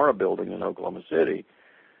on the Murrah building in Oklahoma City.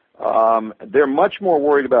 They're much more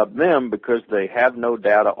worried about them because they have no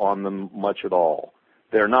data on them much at all.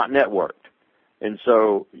 They're not networked. And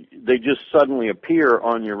so they just suddenly appear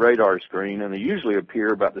on your radar screen, and they usually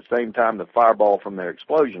appear about the same time the fireball from their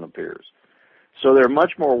explosion appears. So they're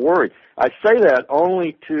much more worried. I say that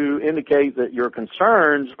only to indicate that your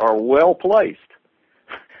concerns are well placed,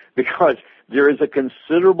 because there is a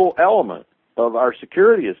considerable element of our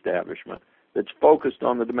security establishment that's focused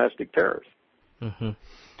on the domestic terrorists. Mm-hmm.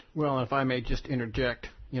 Well, if I may just interject,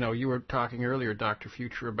 you were talking earlier, Dr.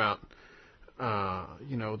 Future, about,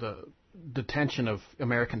 detention of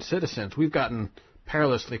American citizens. We've gotten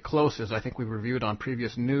perilously close, as I think we reviewed on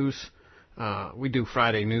previous news. We do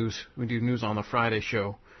Friday news. We do news on the Friday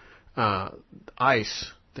show.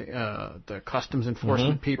 ICE, the Customs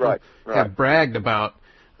Enforcement people, have bragged about,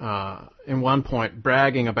 in one point,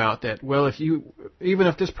 bragging about that. Well, even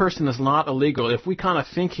if this person is not illegal, if we kind of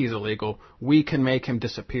think he's illegal, we can make him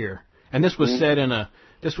disappear. And this was said in a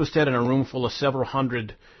room full of several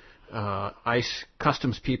hundred ICE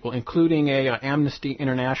Customs people, including a Amnesty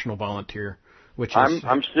International volunteer.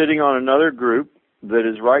 I'm sitting on another group that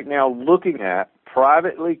is right now looking at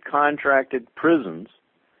privately contracted prisons,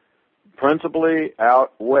 principally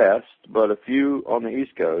out west, but a few on the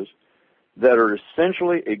East Coast, that are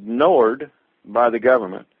essentially ignored by the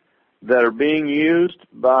government, that are being used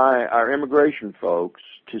by our immigration folks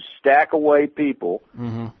to stack away people,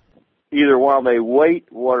 either while they wait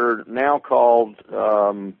what are now called,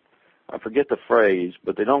 I forget the phrase,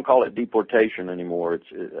 but they don't call it deportation anymore.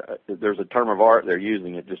 There's a term of art they're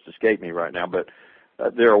using. It just escaped me right now, but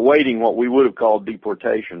they're awaiting what we would have called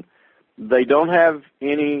deportation. They don't have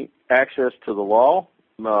any access to the law,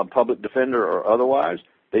 public defender or otherwise.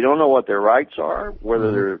 They don't know what their rights are,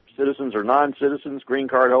 whether they're citizens or non-citizens, green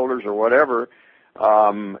card holders or whatever.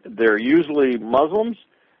 They're usually Muslims,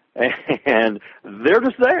 and they're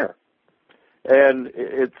just there. And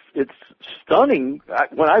it's stunning.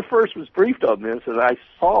 When I first was briefed on this, and I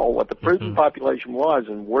saw what the prison population was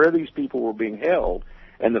and where these people were being held,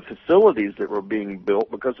 and the facilities that were being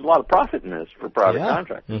built, because there's a lot of profit in this for private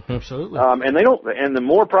contractors. Absolutely. And they don't. And the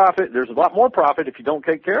more profit, there's a lot more profit if you don't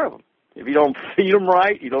take care of them. If you don't feed them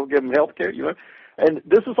right, you don't give them health care. And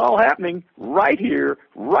this is all happening right here,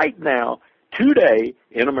 right now, today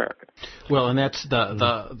in America. Well, and that's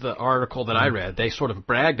the article that I read. They sort of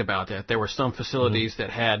bragged about that. There were some facilities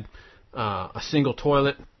that had a single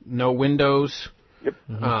toilet, no windows. Yep.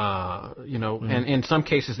 And in some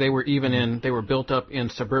cases they were built up in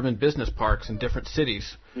suburban business parks in different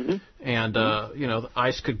cities. And the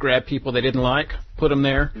ICE could grab people they didn't like, put them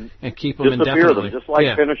there, and keep them indefinitely. Them, just like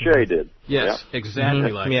Pinochet did. Yes,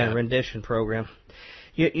 exactly like that. Yeah, rendition program.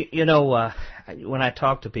 When I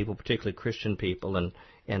talk to people, particularly Christian people, and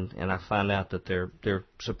I find out that they're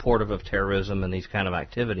supportive of terrorism and these kind of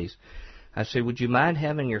activities, I say, would you mind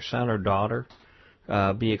having your son or daughter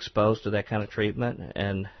be exposed to that kind of treatment?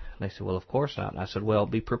 And they said, well, of course not. And I said, well,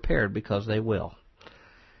 be prepared, because they will.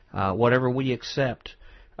 Whatever we accept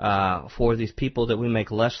for these people that we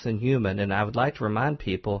make less than human, and I would like to remind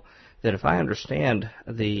people that if I understand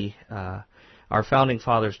our Founding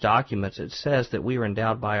Fathers' documents, it says that we are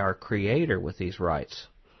endowed by our Creator with these rights.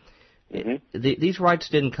 These rights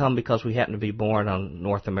didn't come because we happened to be born on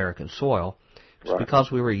North American soil. It's because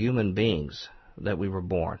we were human beings that we were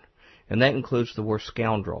born. And that includes the worst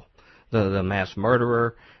scoundrel, the mass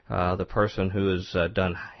murderer, the person who has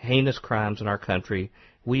done heinous crimes in our country.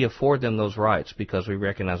 We afford them those rights because we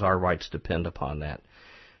recognize our rights depend upon that.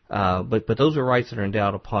 But those are rights that are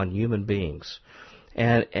endowed upon human beings.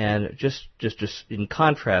 And just in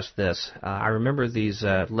contrast this, I remember these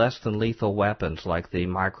less than lethal weapons like the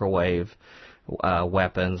microwave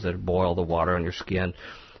weapons that boil the water on your skin.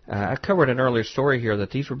 I covered an earlier story here that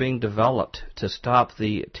these were being developed to stop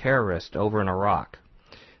the terrorists over in Iraq.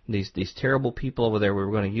 These terrible people over there, we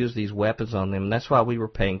were going to use these weapons on them, and that's why we were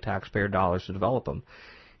paying taxpayer dollars to develop them.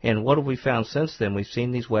 And what have we found since then? We've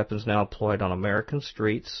seen these weapons now employed on American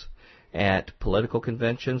streets, at political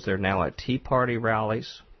conventions. They're now at Tea Party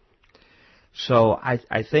rallies. So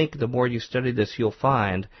I think the more you study this, you'll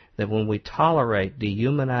find that when we tolerate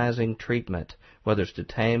dehumanizing treatment, whether it's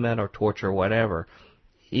detainment or torture or whatever,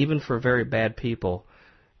 even for very bad people,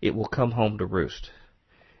 it will come home to roost.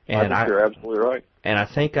 And I think you're absolutely right. And I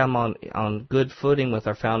think I'm on good footing with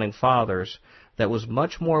our Founding Fathers that was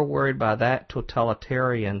much more worried by that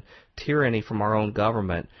totalitarian tyranny from our own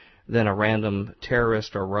government than a random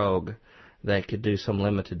terrorist or rogue that could do some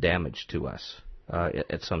limited damage to us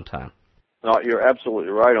at some time. No, you're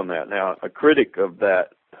absolutely right on that. Now, a critic of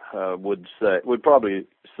that would probably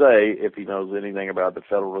say, if he knows anything about the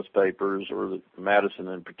Federalist Papers or Madison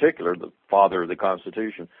in particular, the father of the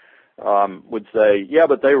Constitution, would say, yeah,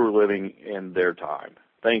 but they were living in their time.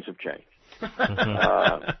 Things have changed.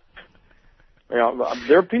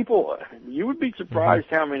 There are people. You would be surprised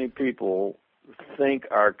how many people think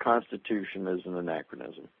our Constitution is an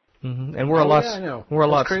anachronism. And we're a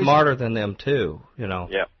lot smarter than them too.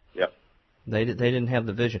 Yeah. They didn't have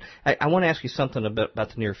the vision. I want to ask you something about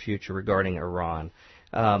the near future regarding Iran.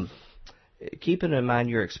 Keeping in mind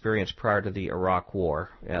your experience prior to the Iraq War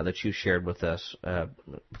that you shared with us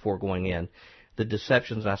before going in, the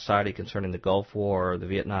deceptions I cited concerning the Gulf War, the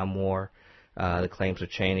Vietnam War, the claims of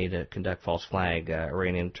Cheney to conduct false flag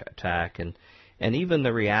Iranian attack, and even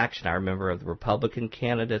the reaction, I remember, of the Republican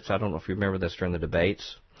candidates. I don't know if you remember this during the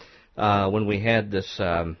debates, when we had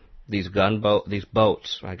these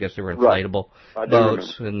boats, I guess they were inflatable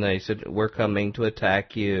boats, and they said, "We're coming to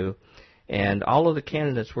attack you," and all of the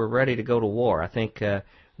candidates were ready to go to war. I think the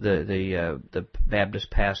Baptist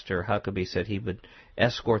pastor Huckabee said he would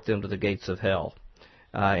escort them to the gates of hell.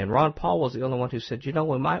 And Ron Paul was the only one who said,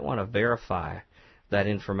 we might want to verify that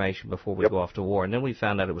information before we go off to war. And then we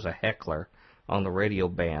found out it was a heckler on the radio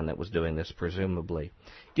band that was doing this, presumably.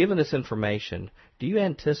 Given this information, do you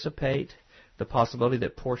anticipate the possibility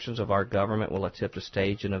that portions of our government will attempt to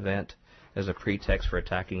stage an event as a pretext for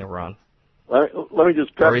attacking Iran? Let me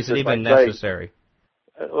just preface or is it even necessary?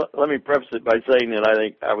 Let me preface it by saying that I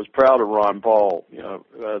think I was proud of Ron Paul.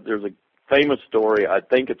 There's a famous story, I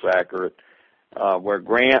think it's accurate, where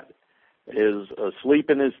Grant is asleep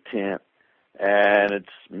in his tent, and it's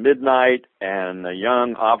midnight, and a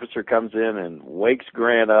young officer comes in and wakes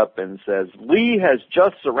Grant up and says, "Lee has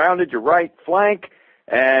just surrounded your right flank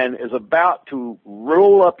and is about to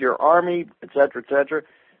roll up your army," etc., etc.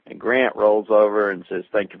 And Grant rolls over and says,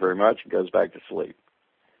 "Thank you very much," and goes back to sleep.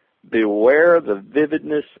 Beware the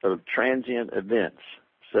vividness of transient events,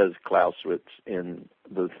 says Clausewitz in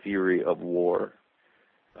The Theory of War.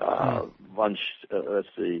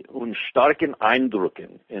 Unstarken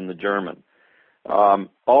Eindrücken in the German.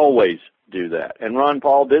 Always do that. And Ron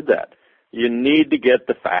Paul did that. You need to get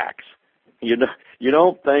the facts. You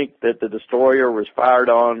don't think that the destroyer was fired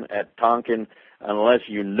on at Tonkin unless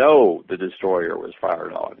you know the destroyer was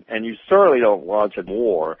fired on. And you certainly don't launch a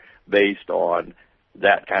war based on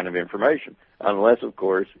that kind of information, unless, of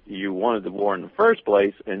course, you wanted the war in the first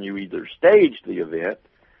place and you either staged the event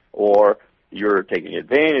or you're taking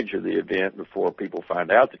advantage of the event before people find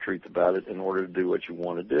out the truth about it in order to do what you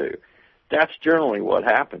want to do. That's generally what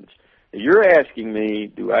happens. You're asking me,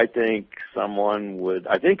 do I think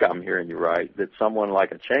I think I'm hearing you right, that someone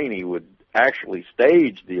like a Cheney would actually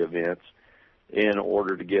stage the events in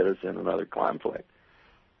order to get us in another conflict.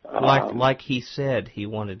 Like he said he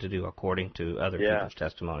wanted to do, according to other people's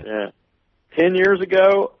testimony. Yeah. 10 years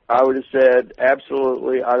ago, I would have said,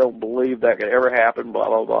 absolutely, I don't believe that could ever happen, blah,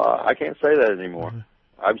 blah, blah. I can't say that anymore.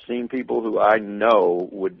 Mm-hmm. I've seen people who I know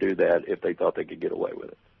would do that if they thought they could get away with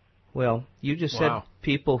it. Well, you just said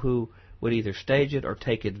people who would either stage it or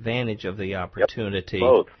take advantage of the opportunity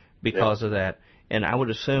because of that. And I would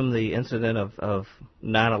assume the incident of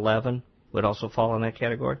 9/11 would also fall in that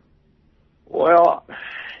category? Well,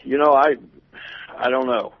 I don't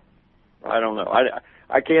know.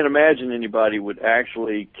 I can't imagine anybody would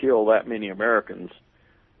actually kill that many Americans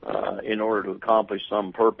in order to accomplish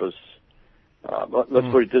some purpose. Let's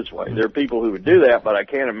put it this way. There are people who would do that, but I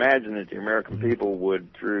can't imagine that the American people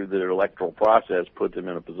would, through their electoral process, put them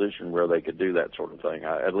in a position where they could do that sort of thing.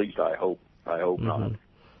 At least I hope not.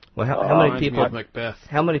 Well, how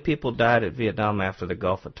many people died at Vietnam after the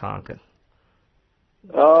Gulf of Tonkin?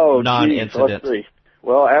 Oh, non-incident. Let's see.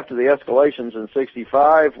 Well, after the escalations in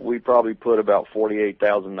 '65, we probably put about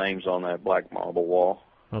 48,000 names on that black marble wall.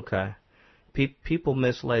 Okay. People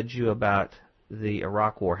misled you about the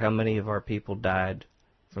Iraq War. How many of our people died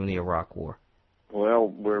from the Iraq War?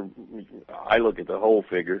 Well, I look at the whole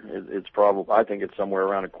figure. It's probably, I think it's somewhere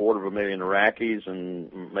around 250,000 Iraqis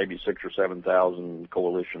and maybe 6,000 or 7,000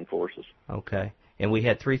 coalition forces. Okay. And we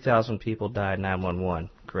had 3,000 people die in 9/11,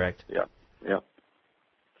 correct? Yeah.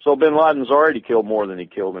 So Bin Laden's already killed more than he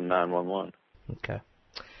killed in 9/11. Okay.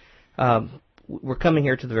 We're coming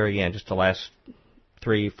here to the very end, just the last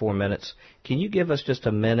 3-4 minutes. Can you give us just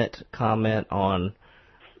a minute comment on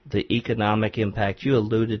the economic impact? You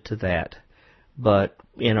alluded to that. But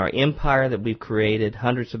in our empire that we've created,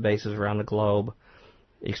 hundreds of bases around the globe,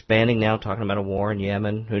 expanding now, talking about a war in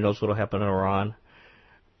Yemen, who knows what will happen in Iran,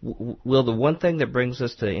 will the one thing that brings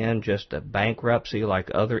us to the end just a bankruptcy like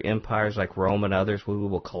other empires like Rome and others, we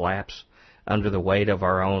will collapse under the weight of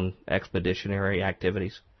our own expeditionary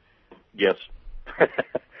activities? Yes.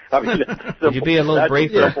 Could you be a little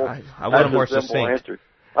briefer? I want a more succinct answer.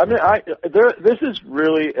 This is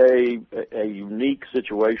really a unique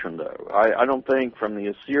situation, though. I don't think from the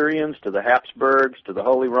Assyrians to the Habsburgs to the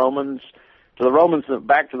Holy Romans to the Romans,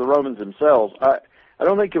 back to the Romans themselves, I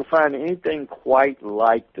don't think you'll find anything quite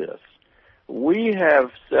like this. We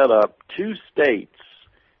have set up two states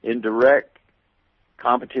in direct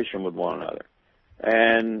competition with one another.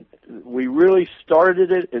 And we really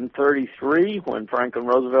started it in '33 when Franklin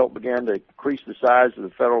Roosevelt began to increase the size of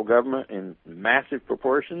the federal government in massive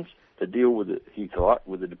proportions to deal with it, he thought,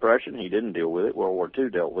 with the Depression. He didn't deal with it. World War II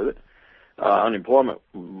dealt with it. Unemployment,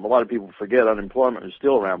 a lot of people forget unemployment was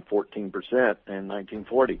still around 14% in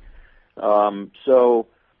 1940. So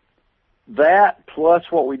that plus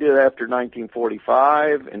what we did after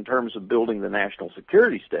 1945 in terms of building the national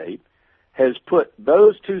security state has put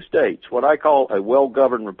those two states, what I call a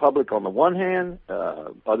well-governed republic on the one hand,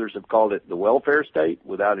 others have called it the welfare state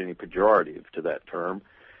without any pejorative to that term,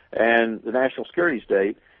 and the national security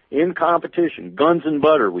state in competition, guns and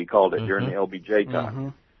butter we called it during the LBJ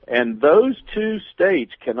time. And those two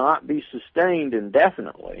states cannot be sustained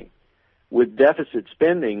indefinitely with deficit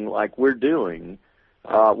spending like we're doing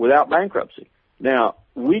without bankruptcy. Now,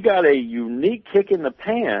 we got a unique kick in the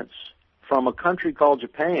pants from a country called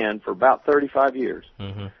Japan for about 35 years.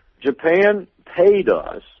 Japan paid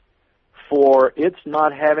us for its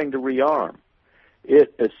not having to rearm.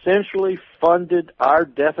 It essentially funded our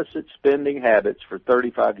deficit spending habits for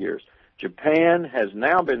 35 years. Japan has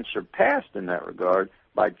now been surpassed in that regard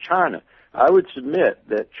by China. I would submit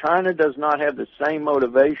that China does not have the same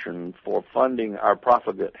motivation for funding our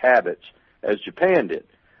profligate habits as Japan did.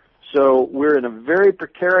 So we're in a very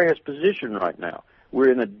precarious position right now.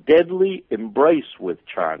 We're in a deadly embrace with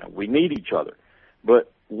China. We need each other.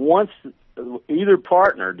 But once either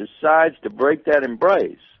partner decides to break that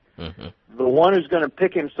embrace, the one who's going to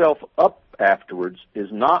pick himself up afterwards is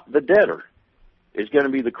not the debtor. It's going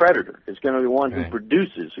to be the creditor. It's going to be the one who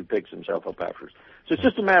produces who picks himself up afterwards. So it's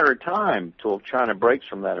just a matter of time till China breaks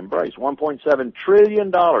from that embrace. $1.7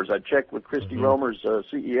 trillion. I checked with Christy Romer's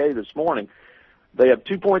CEA this morning. They have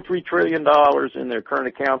 $2.3 trillion in their current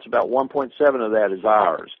accounts. About 1.7 of that is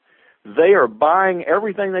ours. They are buying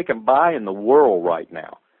everything they can buy in the world right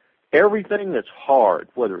now. Everything that's hard,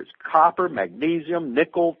 whether it's copper, magnesium,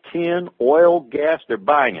 nickel, tin, oil, gas, they're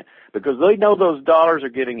buying it because they know those dollars are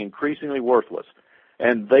getting increasingly worthless,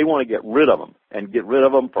 and they want to get rid of them and get rid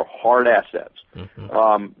of them for hard assets.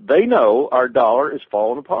 They know our dollar is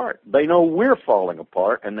falling apart. They know we're falling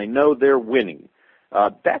apart, and they know they're winning.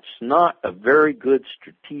 That's not a very good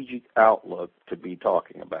strategic outlook to be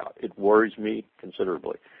talking about. It worries me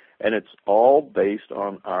considerably. And it's all based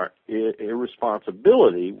on our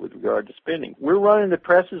irresponsibility with regard to spending. We're running the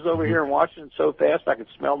presses over here in Washington so fast I could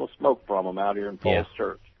smell the smoke from them out here in Falls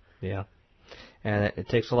Church. Yeah. And it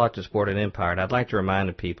takes a lot to support an empire. And I'd like to remind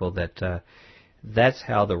the people that that's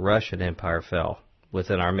how the Russian Empire fell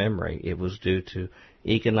within our memory. It was due to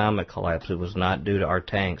economic collapse. It was not due to our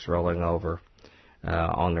tanks rolling over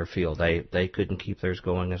on their field. They couldn't keep theirs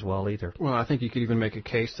going as well either. Well, I think you could even make a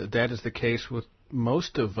case that that is the case with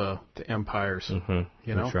most of the empires. You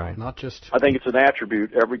know, that's right. Not just. I think it's an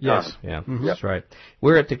attribute every time. Yes, yeah, that's right.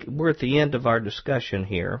 We're at the end of our discussion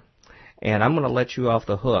here, and I'm going to let you off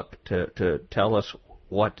the hook to tell us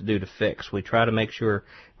what to do to fix. We try to make sure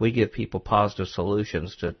we give people positive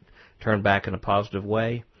solutions to turn back in a positive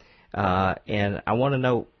way, and I want to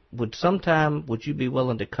know, would you be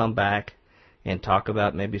willing to come back and talk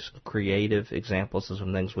about maybe some creative examples of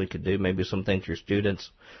some things we could do, maybe some things your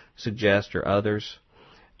students suggest or others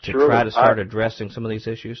to try to start addressing some of these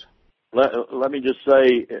issues? Let me just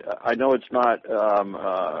say, I know it's not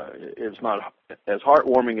as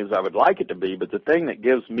heartwarming as I would like it to be, but the thing that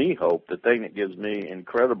gives me hope, the thing that gives me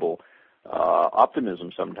incredible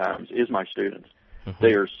optimism sometimes is my students.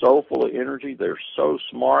 They are so full of energy, they're so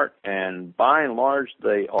smart, and by and large,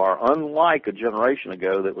 they are unlike a generation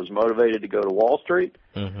ago that was motivated to go to Wall Street.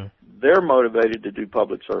 They're motivated to do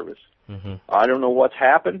public service. I don't know what's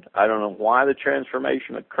happened. I don't know why the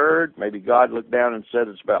transformation occurred. Maybe God looked down and said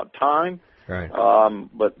it's about time. Right.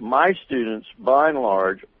 But my students, by and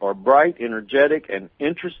large, are bright, energetic, and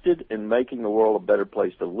interested in making the world a better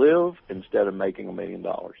place to live instead of making $1 million.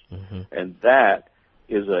 And that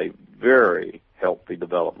is a very healthy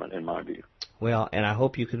development in my view. Well, and I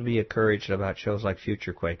hope you can be encouraged about shows like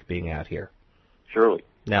Future Quake being out here. Surely.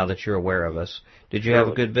 Now that you're aware of us. Did you have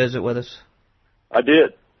a good visit with us? I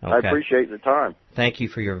did. Okay. I appreciate the time. Thank you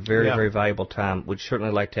for your very valuable time. We'd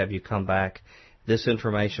certainly like to have you come back. This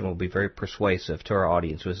information will be very persuasive to our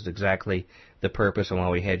audience, which is exactly the purpose and why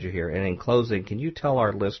we had you here. And in closing, can you tell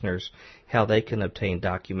our listeners how they can obtain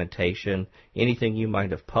documentation, anything you might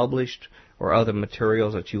have published, or other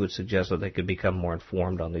materials that you would suggest so they could become more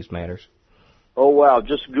informed on these matters? Oh, wow.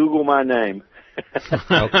 Just Google my name.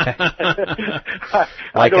 Okay.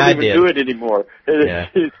 I don't even do it anymore.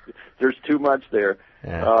 There's too much there.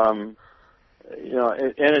 Yeah. You know,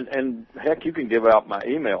 and heck, you can give out my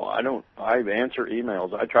email. I answer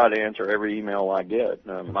emails. I try to answer every email I get.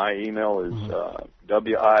 My email is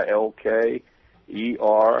WILKERL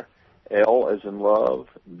as in love,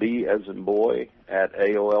 B as in boy, at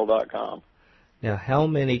AOL.com. Now, how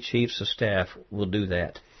many chiefs of staff will do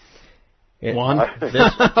that? One?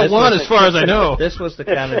 This One, as far as I know. This was the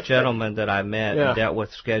kind of gentleman that I met and dealt with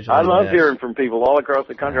scheduling. I love hearing from people all across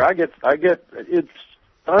the country. I get. It's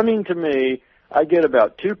stunning to me. I get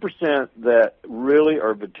about 2% that really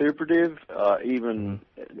are vituperative, even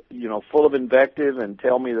full of invective, and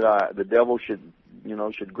tell me that the devil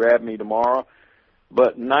should grab me tomorrow.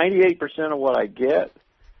 But 98% of what I get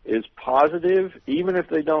is positive, even if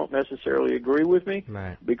they don't necessarily agree with me,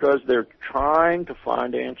 right, because they're trying to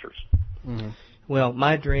find answers. Mm-hmm. Well,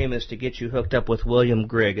 my dream is to get you hooked up with William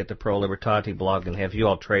Grigg at the Pro Libertate blog and have you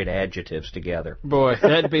all trade adjectives together. Boy,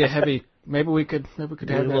 that'd be a heavy. Maybe we could have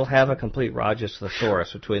that. We'll have a complete Rogers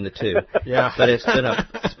thesaurus between the two. Yeah. But it's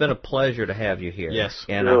been a pleasure to have you here. Yes.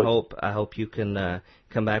 And really. I hope you can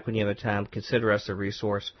come back when you have time. Consider us a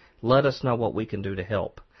resource. Let us know what we can do to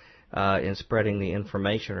help in spreading the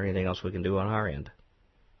information or anything else we can do on our end.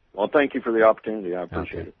 Well, thank you for the opportunity. I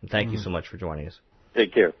appreciate it. Thank you so much for joining us.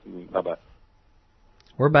 Take care. Bye-bye.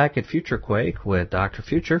 We're back at Future Quake with Dr.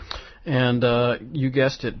 Future. And you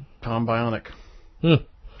guessed it, Tom Bionic.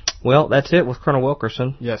 Well, that's it with Colonel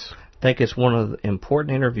Wilkerson. Yes. I think it's one of the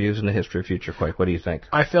important interviews in the history of Future Quake. What do you think?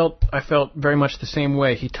 I felt very much the same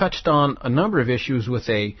way. He touched on a number of issues with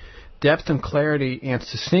a depth and clarity and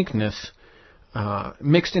succinctness,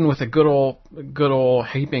 mixed in with a good old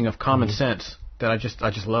heaping of common sense that I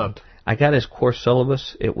just loved. I got his course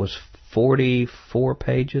syllabus. It was 44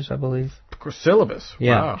 pages, I believe. Course syllabus.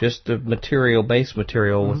 Yeah, wow. Just the base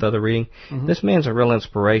material with other reading. This man's a real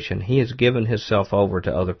inspiration. He has given himself over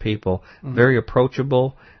to other people. Very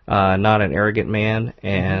approachable, not an arrogant man,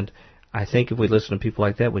 and I think if we listen to people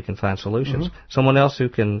like that, we can find solutions. Someone else who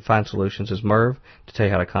can find solutions is Merv, to tell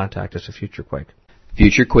you how to contact us at Future Quake.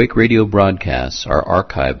 Future Quake radio broadcasts are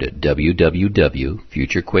archived at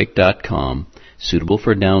www.futurequake.com, suitable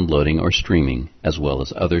for downloading or streaming, as well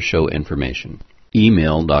as other show information.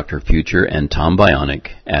 Email Dr. Future and Tom Bionic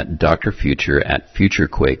at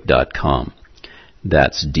drfuture@futurequake.com.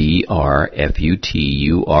 That's DRFUTURE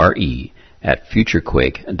at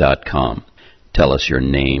futurequake.com. Tell us your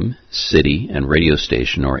name, city, and radio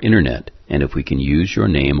station or internet, and if we can use your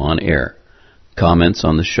name on air. Comments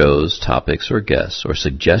on the show's topics or guests, or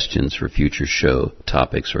suggestions for future show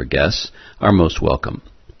topics or guests are most welcome.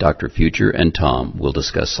 Dr. Future and Tom will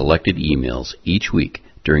discuss selected emails each week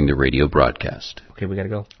during the radio broadcast. Okay, we got to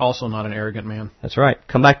go. Also not an arrogant man. That's right.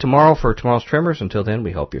 Come back tomorrow for tomorrow's Tremors. Until then,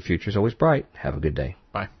 we hope your future's always bright. Have a good day.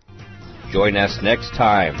 Bye. Join us next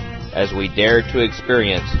time as we dare to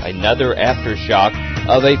experience another aftershock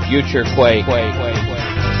of a future quake.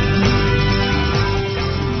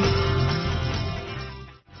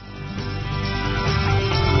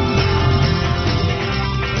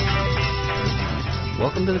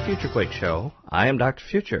 Welcome to the Future Quake Show. I am Dr.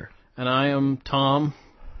 Future. And I am Tom,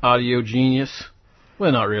 audio genius.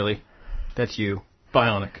 Well, not really. That's you,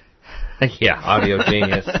 Bionic. Yeah, audio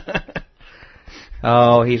genius.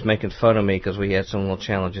 Oh, he's making fun of me because we had some little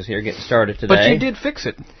challenges here getting started today. But you did fix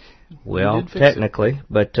it. Well, technically,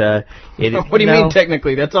 but what do you mean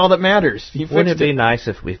technically? That's all that matters. Wouldn't it be nice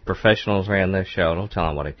if we professionals ran this show? Don't tell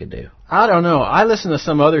them what I could do. I don't know. I listen to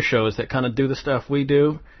some other shows that kind of do the stuff we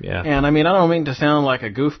do. Yeah. And I mean, I don't mean to sound like a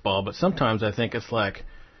goofball, but sometimes I think it's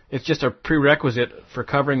just a prerequisite for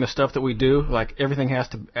covering the stuff that we do. Like everything has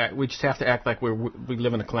to, we just have to act like we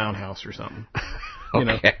live in a clown house or something. Okay. You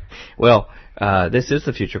know? Well, this is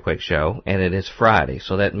the Future Quake Show, and it is Friday,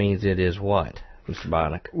 so that means it is what, Mr.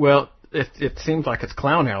 Bionic? Well, it seems like it's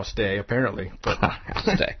Clown House Day, apparently. But Clown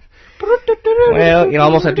House Day. Well, you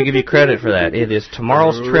almost have to give you credit for that. It is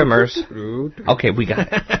tomorrow's Tremors. Okay, we got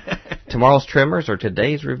it. Tomorrow's Tremors, or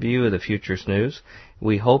today's review of the Future's news.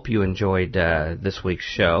 We hope you enjoyed this week's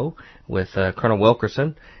show with Colonel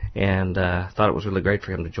Wilkerson, and thought it was really great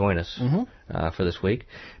for him to join us for this week.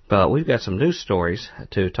 But we've got some news stories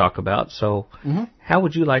to talk about, so how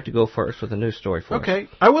would you like to go first with a news story for us? Okay,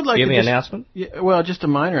 I would like Give to me an announcement? Yeah, well, just a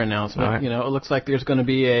minor announcement. Right. You know, it looks like there's going to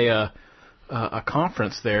be a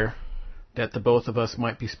conference there that the both of us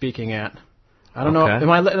might be speaking at. I don't know. Am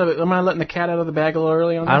I letting the cat out of the bag a little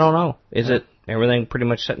early on this? I don't know. Is it everything pretty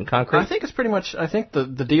much set in concrete? I think it's pretty much. I think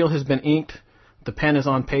the deal has been inked. The pen is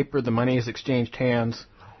on paper. The money has exchanged hands.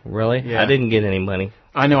 Really? Yeah. I didn't get any money.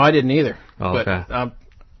 I know. I didn't either. Oh, okay. But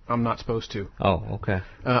I'm not supposed to. Oh, okay.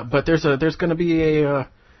 But there's going to be a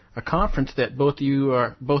conference that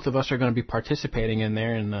both of us are going to be participating in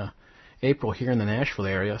there in April here in the Nashville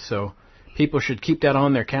area. So people should keep that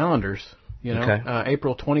on their calendars. You know, Okay.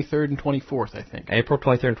 April 23rd and 24th, I think. April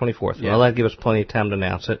 23rd and 24th. Yeah. Well, that'd give us plenty of time to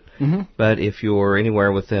announce it. But if you're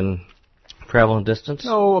anywhere within travel and distance?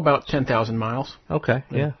 Oh, about 10,000 miles. Okay,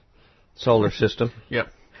 yeah. Solar system. Yep.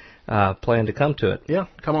 plan to come to it. Yeah,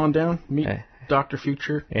 come on down, meet Dr.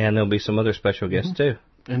 Future. And there'll be some other special guests, too.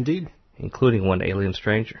 Indeed. Including one alien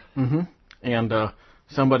stranger. Mm-hmm. And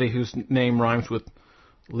somebody whose name rhymes with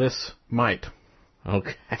Liss Might.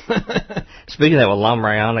 Okay. Speaking of that, will Lam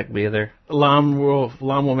Ryonic be there? Lam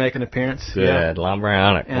will make an appearance. Good. Yeah. Lam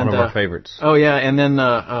Ryonic, one of our favorites. Oh, yeah, and then,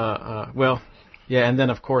 and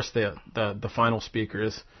then, of course, the final speaker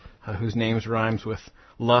is, whose name rhymes with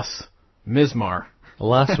Lus Mizmar.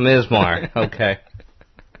 Lus Mizmar, okay.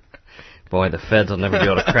 Boy, the feds will never be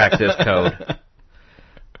able to crack this code.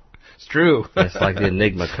 It's true. It's like the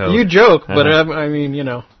Enigma code. You joke, but I mean,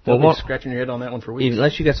 you'll be scratching your head on that one for weeks.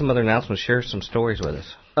 Unless you got some other announcements, share some stories with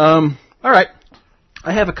us. All right.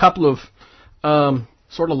 I have a couple of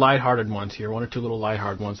sort of lighthearted ones here, one or two little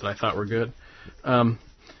lighthearted ones that I thought were good.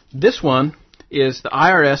 This one is the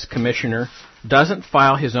IRS commissioner doesn't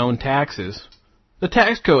file his own taxes. The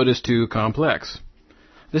tax code is too complex.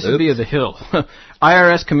 This is via The Hill.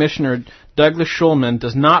 IRS Commissioner Douglas Shulman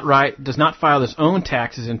does not file his own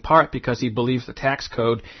taxes in part because he believes the tax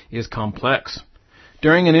code is complex.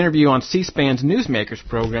 During an interview on C-SPAN's Newsmakers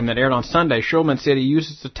program that aired on Sunday, Shulman said he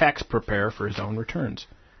uses a tax preparer for his own returns.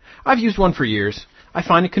 I've used one for years. I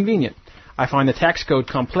find it convenient. I find the tax code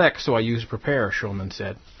complex, so I use a preparer, Shulman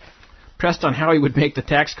said. Pressed on how he would make the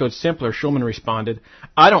tax code simpler, Shulman responded,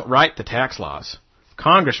 I don't write the tax laws.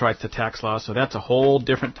 Congress writes the tax laws, so that's a whole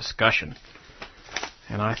different discussion.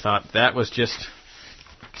 And I thought that was just,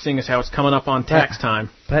 seeing as how it's coming up on tax time.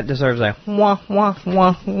 That deserves a wah, wah,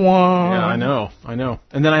 wah, wah. Yeah, I know.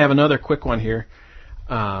 And then I have another quick one here.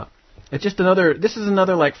 This is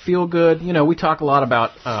another like feel good. We talk a lot about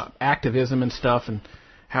activism and stuff and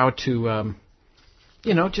how to,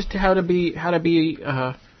 just how to be,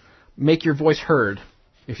 make your voice heard,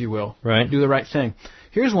 if you will. Right. Do the right thing.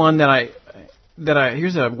 Here's one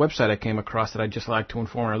here's a website I came across that I'd just like to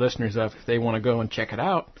inform our listeners of if they want to go and check it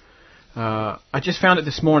out. I just found it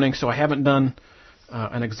this morning, so I haven't done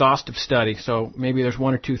an exhaustive study, so maybe there's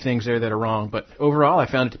one or two things there that are wrong. But overall, I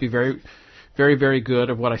found it to be very, very, very good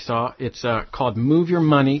of what I saw. It's called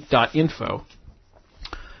moveyourmoney.info,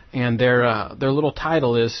 and their little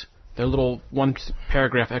title is, their little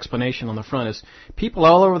one-paragraph explanation on the front is, people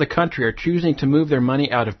all over the country are choosing to move their money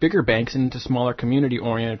out of bigger banks into smaller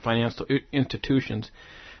community-oriented financial institutions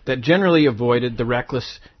that generally avoided the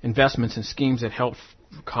reckless investments and schemes that helped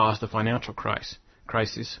cause the financial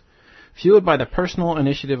crisis. Fueled by the personal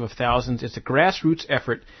initiative of thousands, it's a grassroots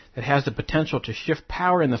effort that has the potential to shift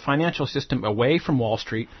power in the financial system away from Wall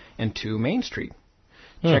Street and to Main Street.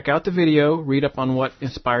 Check out the video, read up on what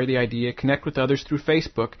inspired the idea, connect with others through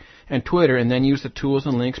Facebook and Twitter, and then use the tools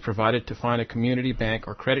and links provided to find a community bank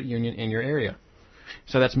or credit union in your area.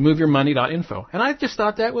 So that's moveyourmoney.info. And I just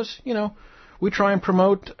thought that was, we try and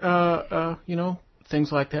promote,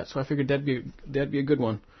 things like that, so I figured that'd be a good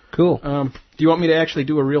one. Cool. Do you want me to actually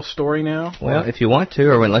do a real story now? Well, if you want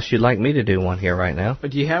to, or unless you'd like me to do one here right now.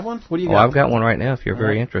 But do you have one? What do you got? Oh, I've got one right now if you're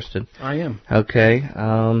very interested. I am. Okay.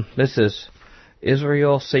 This is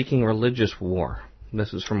Israel seeking religious war.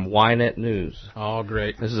 This is from Ynet News. Oh,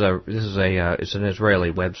 great. It's an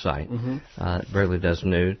Israeli website. Mm-hmm. It really does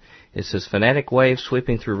nude. It says fanatic waves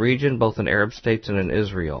sweeping through region, both in Arab states and in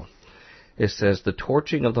Israel. It says the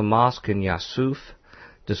torching of the mosque in Yasuf,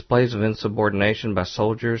 displays of insubordination by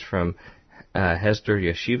soldiers from Hesder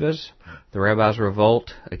yeshivas, the rabbis'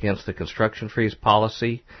 revolt against the construction freeze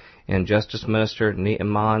policy, and Justice Minister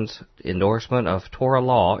Neeman's endorsement of Torah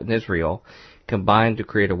law in Israel combined to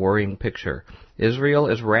create a worrying picture. Israel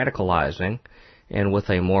is radicalizing, and with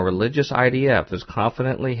a more religious IDF is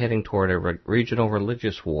confidently heading toward a regional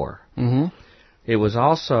religious war. Mm-hmm. It was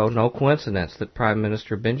also no coincidence that Prime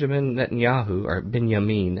Minister Benjamin Netanyahu, or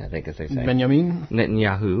Benjamin, I think as they say,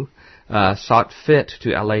 Netanyahu, sought fit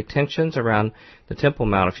to allay tensions around the Temple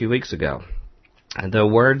Mount a few weeks ago. And the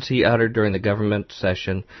words he uttered during the government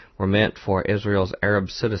session were meant for Israel's Arab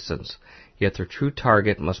citizens, yet their true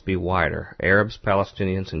target must be wider, Arabs,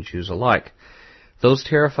 Palestinians, and Jews alike. Those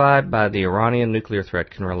terrified by the Iranian nuclear threat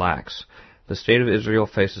can relax. The state of Israel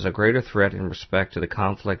faces a greater threat in respect to the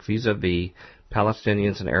conflict vis-a-vis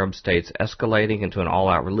Palestinians and Arab states escalating into an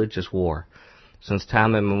all-out religious war. Since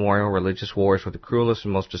time immemorial, religious wars were the cruelest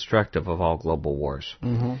and most destructive of all global wars.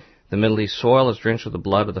 Mm-hmm. The Middle East soil is drenched with the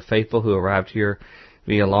blood of the faithful who arrived here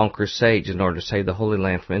via long crusades in order to save the Holy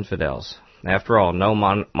Land from infidels. After all, no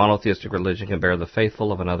monotheistic religion can bear the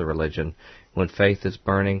faithful of another religion. When faith is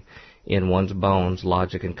burning in one's bones,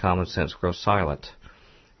 logic and common sense grow silent.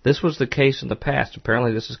 This was the case in the past.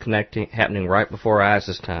 Apparently this is happening right before our eyes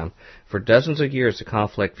this time. For dozens of years, the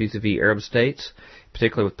conflict vis-a-vis Arab states,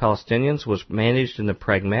 particularly with Palestinians, was managed in the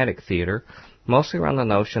pragmatic theater mostly around the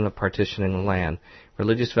notion of partitioning the land.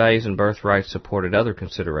 Religious values and birthrights supported other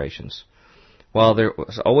considerations. While there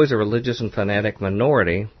was always a religious and fanatic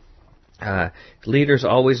minority, leaders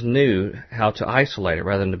always knew how to isolate it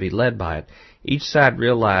rather than to be led by it. Each side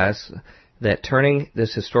realized that turning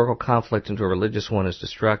this historical conflict into a religious one is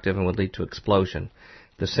destructive and would lead to explosion.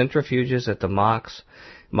 The centrifuges at the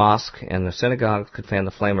mosque and the synagogues could fan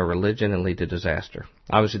the flame of religion and lead to disaster.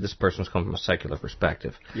 Obviously, this person's come from a secular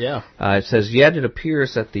perspective. Yeah. It says, yet it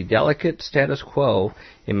appears that the delicate status quo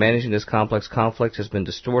in managing this complex conflict has been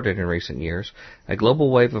distorted in recent years. A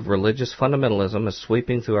global wave of religious fundamentalism is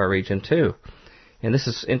sweeping through our region, too. And this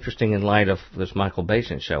is interesting in light of this Michael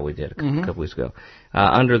Basant show we did a couple weeks ago.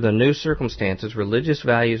 Under the new circumstances, religious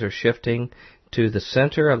values are shifting to the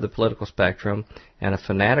center of the political spectrum, and a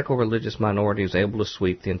fanatical religious minority is able to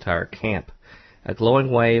sweep the entire camp. A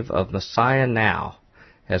glowing wave of Messiah now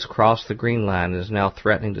has crossed the green line and is now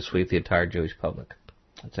threatening to sweep the entire Jewish public.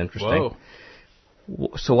 That's interesting.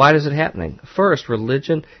 Whoa. So why is it happening? First,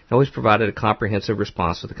 religion always provided a comprehensive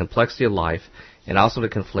response to the complexity of life and also to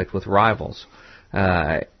conflict with rivals.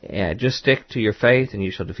 Just stick to your faith and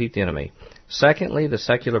you shall defeat the enemy. Secondly, the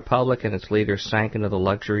secular public and its leaders sank into the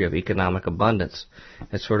luxury of economic abundance,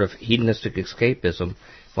 a sort of hedonistic escapism,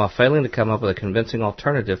 while failing to come up with a convincing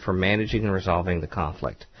alternative for managing and resolving the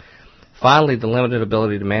conflict. Finally, the limited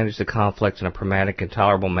ability to manage the conflict in a pragmatic and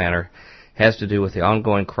tolerable manner has to do with the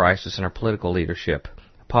ongoing crisis in our political leadership.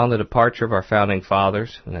 Upon the departure of our founding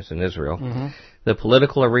fathers, and that's in Israel, the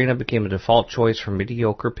political arena became a default choice for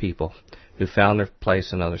mediocre people who found their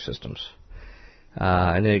place in other systems.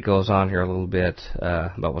 And then it goes on here a little bit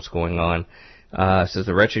about what's going on. It says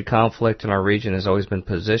the wretched conflict in our region has always been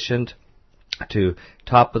positioned to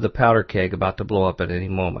top of the powder keg about to blow up at any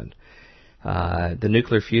moment. The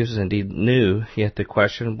nuclear fuse is indeed new, yet the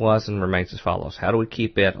question was and remains as follows. How do we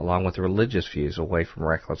keep it, along with the religious fuse, away from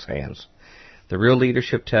reckless hands? The real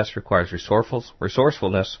leadership test requires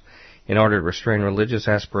resourcefulness in order to restrain religious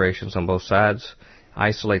aspirations on both sides,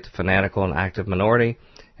 isolate the fanatical and active minority,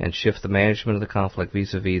 and shift the management of the conflict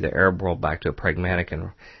vis-a-vis the Arab world back to a pragmatic and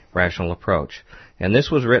rational approach. And this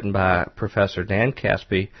was written by Professor Dan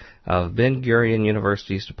Caspi of Ben-Gurion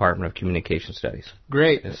University's Department of Communication Studies.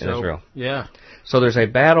 Great. In Israel. Yeah. So there's a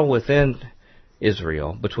battle within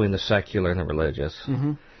Israel between the secular and the religious.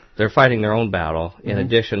 They're fighting their own battle in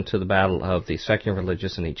addition to the battle of the secular and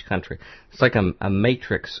religious in each country. It's like a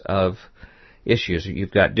matrix of issues.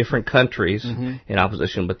 You've got different countries in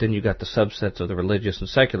opposition, but then you've got the subsets of the religious and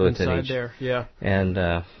secular within Inside each. there, yeah. And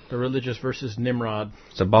the religious versus Nimrod.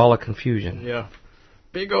 It's a ball of confusion. Yeah.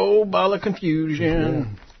 Big old ball of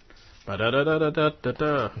confusion.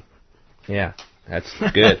 Ba-da-da-da-da-da-da. Yeah, that's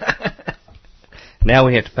good. Now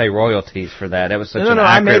we have to pay royalties for that. That was such an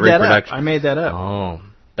I made accurate that reproduction. up. I made that up. Oh,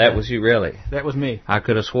 that was you really? That was me. I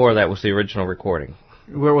could have swore that was the original recording.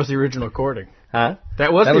 Where was the original recording? Huh?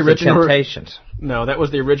 That was the the original. Temptations. No, that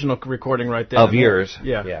was the original recording right there. Of yours.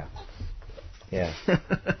 Yeah. Yeah.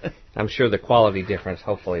 I'm sure the quality difference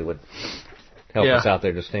hopefully would help us out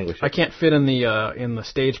there distinguish it. I can't fit in the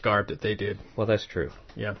stage garb that they did. Well, that's true.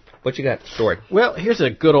 Yeah. What you got stored? Well, here's a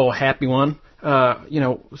good old happy one.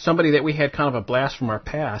 Somebody that we had kind of a blast from our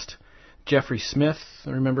past, Jeffrey Smith.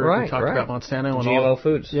 Remember we talked about Monsanto and GMO all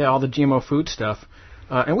foods. Yeah, all the GMO food stuff.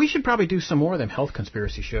 And we should probably do some more of them health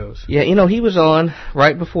conspiracy shows. Yeah, he was on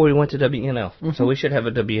right before we went to WNL. So we should have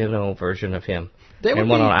a WNL version of him. And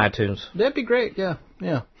one on iTunes. That'd be great, yeah.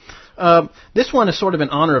 This one is sort of in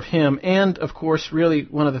honor of him, and, of course, really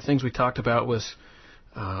one of the things we talked about was,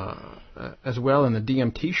 as well in the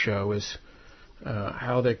DMT show, is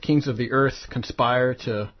how the kings of the earth conspire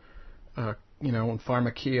to, and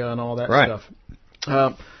pharmakia and all that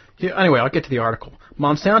stuff. Anyway, I'll get to the article.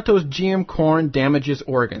 Monsanto's GM corn damages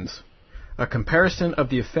organs. A comparison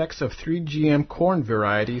of the effects of 3 GM corn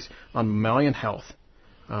varieties on mammalian health.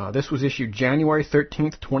 This was issued January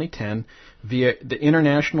 13th, 2010, via the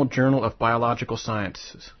International Journal of Biological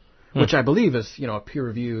Sciences, which I believe is, a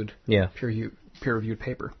peer-reviewed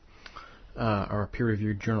paper, or a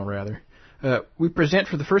peer-reviewed journal, rather. We present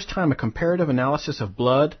for the first time a comparative analysis of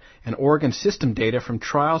blood and organ system data from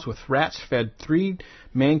trials with rats fed 3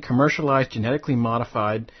 main commercialized genetically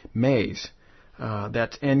modified maize.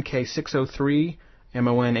 That's NK603,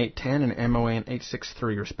 MON810, and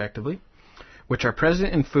MON863, respectively, which are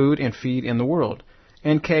present in food and feed in the world.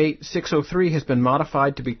 NK603 has been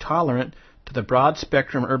modified to be tolerant to the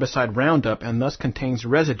broad-spectrum herbicide Roundup and thus contains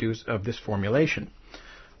residues of this formulation.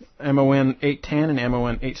 MON810 and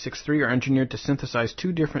MON863 are engineered to synthesize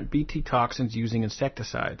 2 different Bt toxins using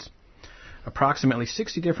insecticides. Approximately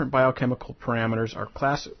 60 different biochemical parameters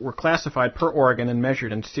were classified per organ and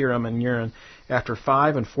measured in serum and urine after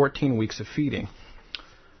 5 and 14 weeks of feeding.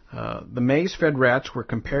 The maize-fed rats were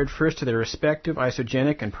compared first to their respective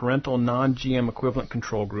isogenic and parental non-GM equivalent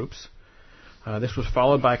control groups. This was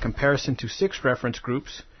followed by a comparison to 6 reference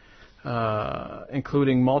groups,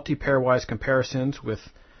 including multi-pairwise comparisons with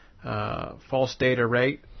false data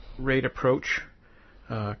rate approach,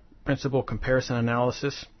 principal comparison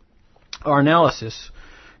analysis. Our analysis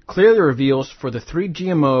clearly reveals for the 3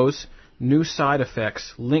 GMOs new side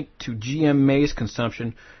effects linked to GM maize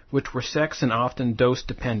consumption, which were sex and often dose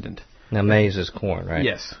dependent. Now maize is corn, right?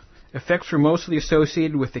 Yes. Effects were mostly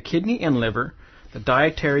associated with the kidney and liver, the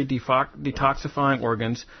dietary detoxifying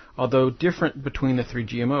organs, although different between the 3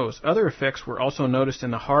 GMOs. Other effects were also noticed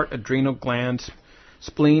in the heart, adrenal glands,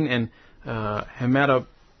 spleen, and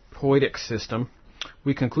hematopoietic system.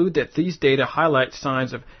 We conclude that these data highlight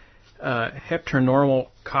signs of hepatonormal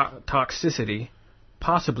toxicity,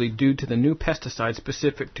 possibly due to the new pesticide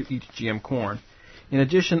specific to each GM corn. In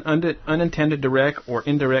addition, unintended direct or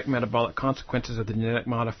indirect metabolic consequences of the genetic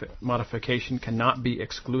modification cannot be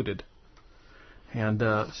excluded. And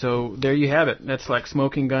so there you have it. That's like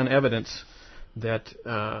smoking gun evidence that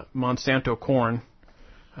Monsanto corn,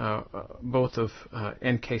 both of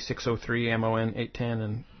NK603, MON810,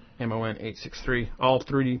 and MON863, all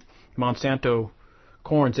 3 Monsanto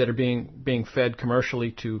corns that are being fed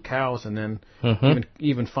commercially to cows and then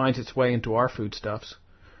even finds its way into our foodstuffs.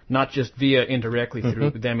 Not just via indirectly through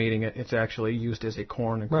them eating it. It's actually used as a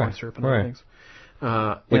corn and corn syrup and other things.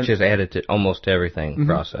 Which is added to almost everything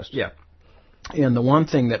processed. Yeah. And the one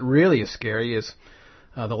thing that really is scary is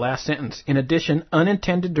the last sentence. In addition,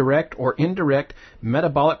 unintended direct or indirect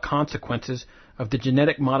metabolic consequences of the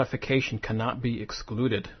genetic modification cannot be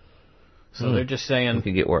excluded. So they're just saying... It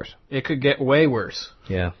could get worse. It could get way worse.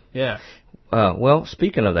 Yeah. Yeah. Well,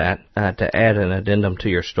 speaking of that, to add an addendum to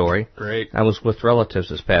your story, great. I was with relatives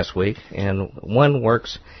this past week, and one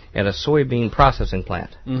works at a soybean processing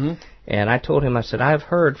plant. And I told him, I said, I've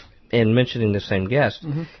heard, in mentioning the same guest,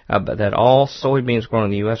 that all soybeans grown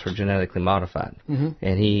in the U.S. were genetically modified.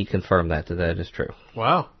 And he confirmed that is true.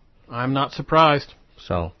 Wow. I'm not surprised.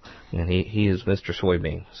 So, and he is Mr.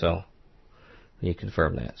 Soybean, so he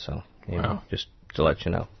confirmed that. So, wow. Just to let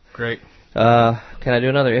you know. Great. Can I do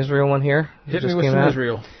another Israel one here? Hit me with some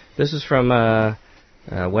Israel. This is from a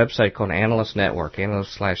website called Analyst Network,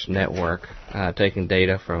 Analyst/Network, taking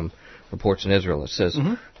data from reports in Israel. It says,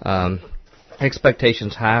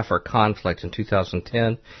 expectations high for conflict in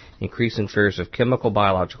 2010, increasing fears of chemical,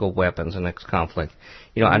 biological weapons in next conflict.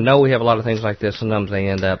 I know we have a lot of things like this. Sometimes they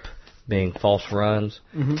end up being false runs,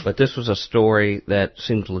 but this was a story that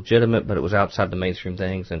seems legitimate, but it was outside the mainstream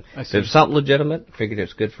things. And if there's something legitimate, I figured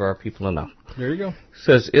it's good for our people to know. There you go. It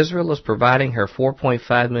says Israel is providing her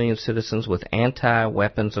 4.5 million citizens with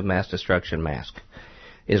anti-weapons of mass destruction masks.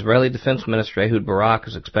 Israeli Defense Minister Ehud Barak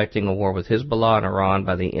is expecting a war with Hezbollah and Iran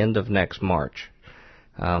by the end of next March.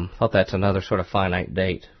 Thought that's another sort of finite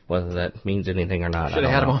date, whether that means anything or not. Should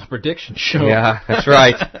have had him on the prediction show. Yeah, that's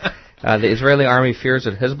right. The Israeli army fears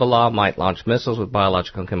that Hezbollah might launch missiles with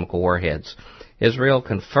biological and chemical warheads. Israel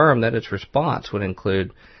confirmed that its response would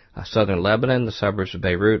include southern Lebanon, the suburbs of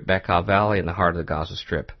Beirut, Bekaa Valley, and the heart of the Gaza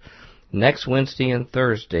Strip. Next Wednesday and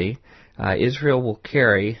Thursday, Israel will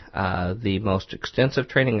carry the most extensive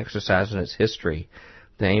training exercise in its history.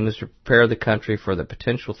 The aim is to prepare the country for the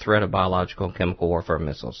potential threat of biological and chemical warfare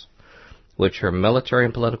missiles, which her military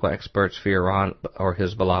and political experts fear Iran or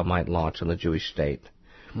Hezbollah might launch on the Jewish state,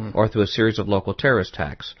 or through a series of local terrorist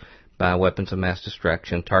attacks by weapons of mass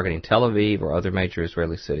destruction targeting Tel Aviv or other major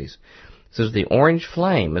Israeli cities. It says the Orange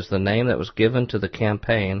Flame is the name that was given to the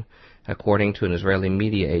campaign, according to an Israeli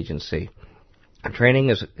media agency. Training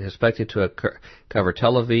is expected to cover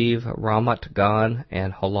Tel Aviv, Ramat Gan,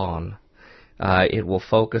 and Holon. It will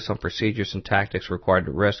focus on procedures and tactics required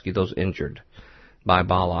to rescue those injured by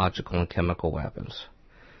biological and chemical weapons.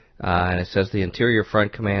 And it says the Interior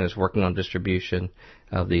Front Command is working on distribution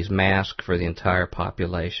of these masks for the entire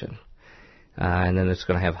population. And then it's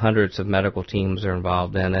going to have hundreds of medical teams that are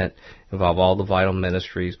involved in it, involve all the vital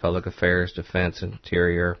ministries, public affairs, defense,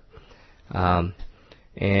 interior. And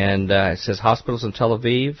it says hospitals in Tel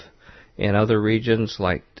Aviv and other regions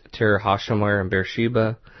like Tir Hashomer and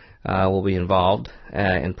Beersheba will be involved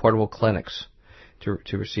in portable clinics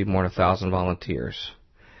to receive more than 1,000 volunteers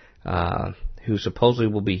who supposedly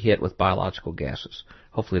will be hit with biological gases.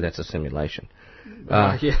 Hopefully that's a simulation.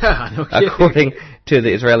 No kidding. According to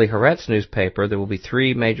the Israeli Haaretz newspaper, there will be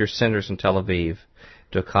 3 major centers in Tel Aviv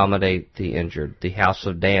to accommodate the injured. The House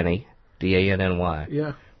of Danny,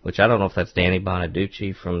 D-A-N-N-Y, which I don't know if that's Danny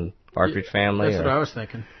Bonaducci from Partridge Family. That's what I was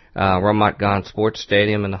thinking. Ramat Gan Sports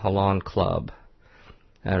Stadium and the Holland Club.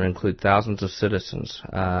 That would include thousands of citizens,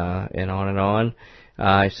 and on and on.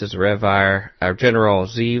 He says General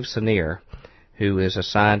Zeev Sanir, who is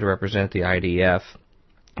assigned to represent the IDF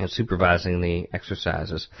and supervising the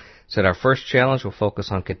exercises, said our first challenge will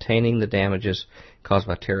focus on containing the damages caused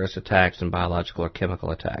by terrorist attacks and biological or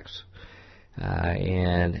chemical attacks.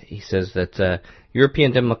 And he says that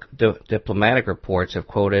European diplomatic reports have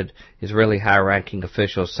quoted Israeli high-ranking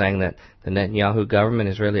officials saying that the Netanyahu government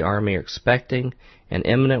and Israeli army are expecting an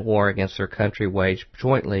imminent war against their country waged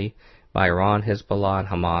jointly by Iran, Hezbollah, and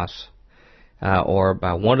Hamas, or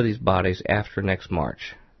by one of these bodies after next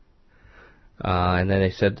March. And then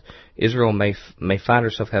they said Israel may find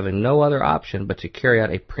herself having no other option but to carry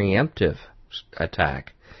out a preemptive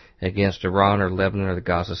attack against Iran or Lebanon or the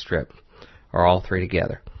Gaza Strip, or all three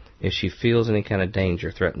together, if she feels any kind of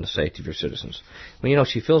danger threaten the safety of your citizens. Well,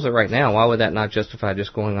 she feels it right now. Why would that not justify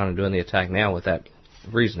just going on and doing the attack now with that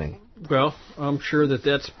reasoning? Well, I'm sure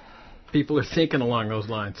that's people are thinking along those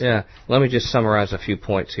lines. Yeah. Let me just summarize a few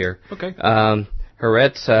points here. Okay.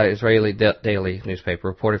 Haaretz, Israeli daily newspaper,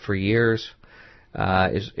 reported for years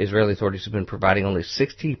Israeli authorities have been providing only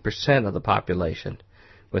 60% of the population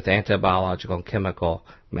with anti-biological and chemical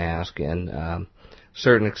masks, and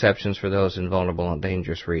certain exceptions for those in vulnerable and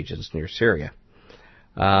dangerous regions near Syria.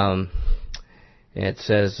 It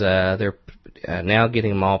says they're now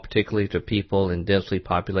getting them all, particularly to people in densely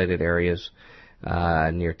populated areas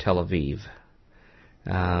near Tel Aviv.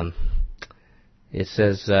 It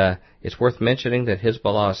says it's worth mentioning that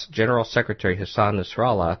Hezbollah's General Secretary Hassan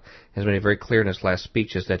Nasrallah has made it very clear in his last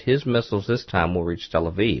speeches that his missiles this time will reach Tel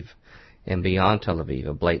Aviv and beyond Tel Aviv,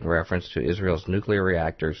 a blatant reference to Israel's nuclear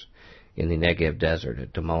reactors in the Negev Desert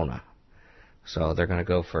at Dimona. So they're going to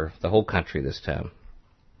go for the whole country this time.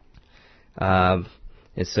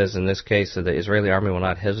 It says in this case that the Israeli army will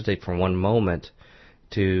not hesitate for one moment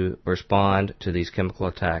to respond to these chemical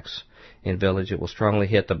attacks in village. It will strongly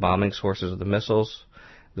hit the bombing sources of the missiles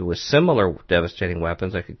with similar devastating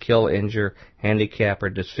weapons that could kill, injure, handicap, or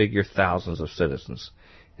disfigure thousands of citizens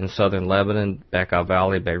in southern Lebanon, Bekaa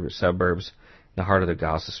Valley, Beirut suburbs, the heart of the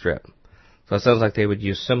Gaza Strip. So it sounds like they would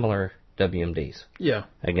use similar WMDs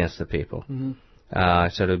against the people. Mm-hmm.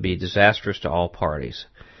 So it would be disastrous to all parties.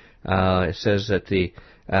 It says that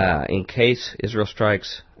in case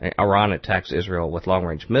Iran attacks Israel with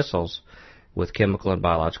long-range missiles with chemical and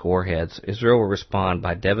biological warheads, Israel will respond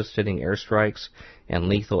by devastating airstrikes and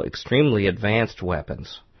lethal, extremely advanced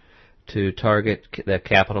weapons to target the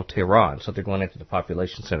capital, Tehran. So they're going into the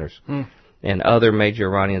population centers and other major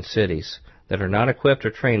Iranian cities that are not equipped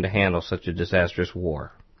or trained to handle such a disastrous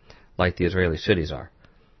war like the Israeli cities are.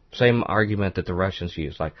 Same argument that the Russians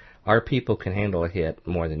use, like our people can handle a hit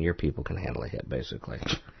more than your people can handle a hit, basically.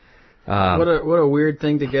 What a weird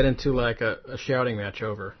thing to get into, like a shouting match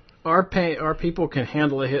over. Our people can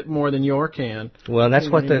handle a hit more than your can. Well, that's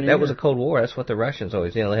what that was a Cold War. That's what the Russians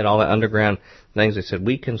always, they had all the underground things. They said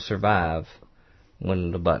we can survive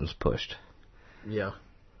when the button's pushed. Yeah,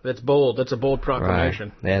 that's bold. That's a bold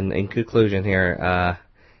proclamation. Right. And in conclusion here,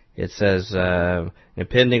 it says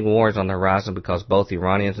impending war is on the horizon because both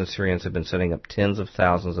Iranians and Syrians have been setting up tens of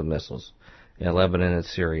thousands of missiles in Lebanon and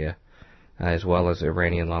Syria, as well as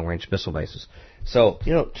Iranian long-range missile bases. So,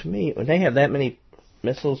 to me, when they have that many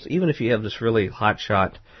missiles, even if you have this really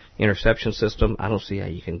hot-shot interception system, I don't see how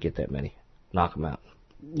you can get that many. Knock them out.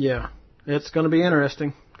 Yeah, it's going to be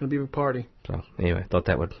interesting. It's going to be a party. So, anyway, I thought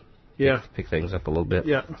that would pick things up a little bit.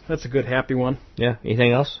 Yeah, that's a good, happy one. Yeah,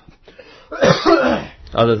 anything else?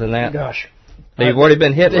 Other than that? Gosh. You've already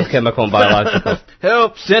been hit with chemical and biological.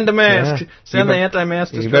 Help! Send a mask. Send the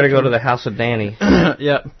anti-mask. You better go to the House of Danny.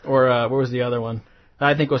 Yeah, or where was the other one?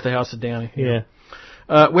 I think it was the House of Danny. Yeah.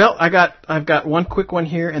 Well, I've got one quick one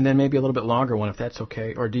here, and then maybe a little bit longer one, if that's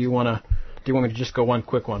okay. Or do you want me to just go one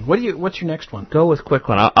quick one? What's your next one? Go with quick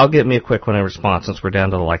one. I'll get me a quick one in response since we're down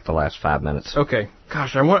to the last 5 minutes. Okay.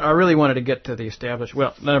 Gosh, I really wanted to get to the established.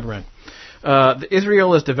 Well, never mind.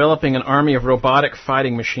 Israel is developing an army of robotic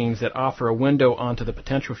fighting machines that offer a window onto the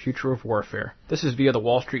potential future of warfare. This is via the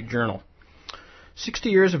Wall Street Journal. 60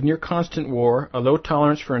 years of near-constant war, a low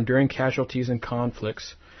tolerance for enduring casualties and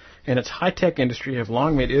conflicts, and its high-tech industry have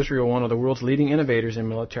long made Israel one of the world's leading innovators in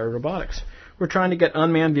military robotics. We're trying to get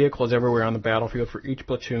unmanned vehicles everywhere on the battlefield for each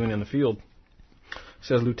platoon in the field,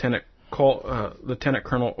 says Lieutenant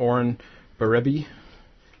Colonel Oren Barabi.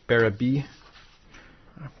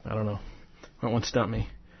 I don't know. That one stumped me.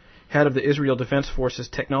 Head of the Israel Defense Forces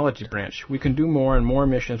Technology Branch. We can do more and more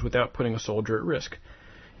missions without putting a soldier at risk.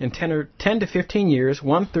 In 10 to 15 years,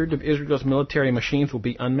 one-third of Israel's military machines will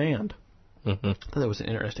be unmanned. Mm-hmm. I thought that was an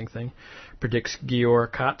interesting thing. Predicts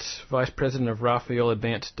Gior Katz, vice president of Rafael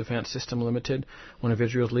Advanced Defense System Limited, one of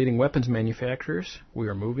Israel's leading weapons manufacturers. We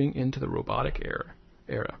are moving into the robotic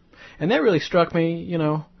era. And that really struck me,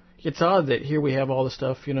 It's odd that here we have all the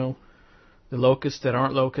stuff, the locusts that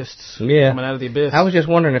aren't locusts coming out of the abyss. I was just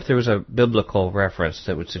wondering if there was a biblical reference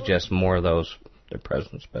that would suggest more of those, their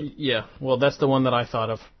presence. But yeah, well, that's the one that I thought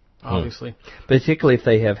of, obviously. Particularly if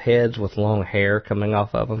they have heads with long hair coming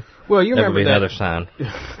off of them. Well, you remember that would be another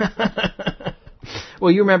sign.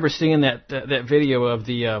 Well, you remember seeing that video of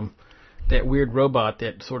the that weird robot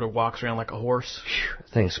that sort of walks around like a horse. That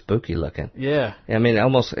thing's spooky looking. Yeah. I mean,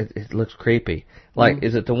 almost it looks creepy. Like,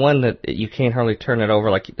 is it the one that you can't hardly turn it over?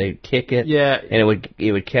 Like they kick it, and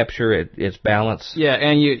it would capture its balance. Yeah,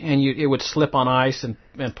 and it would slip on ice and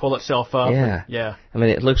pull itself up. Yeah. Yeah. I mean,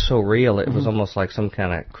 it looks so real. It was almost like some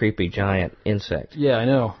kind of creepy giant insect. Yeah, I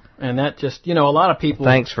know. And that just, a lot of people.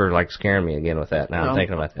 Thanks for scaring me again with that. Now I'm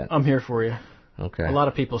thinking about that. I'm here for you. Okay. A lot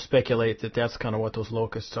of people speculate that that's kind of what those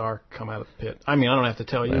locusts are, come out of the pit. I mean, I don't have to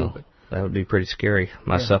tell you, but that would be pretty scary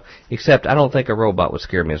myself. Yeah. Except I don't think a robot would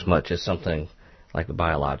scare me as much as something like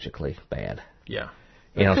biologically bad. Yeah.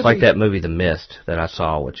 It's like that movie The Mist that I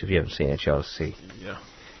saw, which if you haven't seen it, you ought to see. Yeah.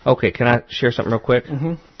 Okay, can I share something real quick?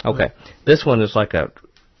 Mm-hmm. Okay. This one is like a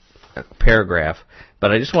paragraph,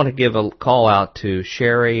 but I just want to give a call out to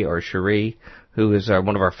Sherry or Cherie, who is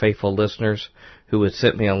one of our faithful listeners, who had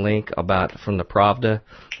sent me a link from the Pravda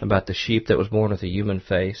about the sheep that was born with a human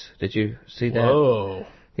face. Did you see that? Whoa.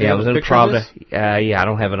 Yeah, it was in Pravda. I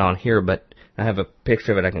don't have it on here, but I have a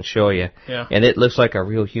picture of it I can show you. Yeah. And it looks like a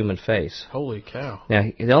real human face. Holy cow. Now,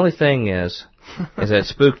 the only thing is that it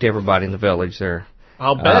spooked everybody in the village there.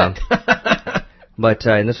 I'll bet. But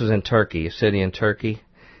and this was in Turkey, a city in Turkey.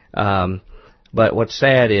 But what's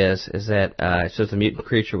sad is that it says the mutant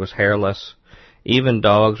creature was hairless. Even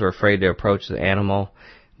dogs were afraid to approach the animal.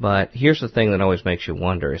 But here's the thing that always makes you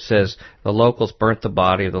wonder. It says the locals burnt the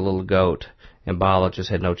body of the little goat, and biologists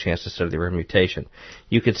had no chance to study the rare mutation.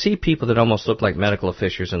 You could see people that almost looked like medical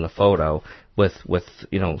officials in the photo with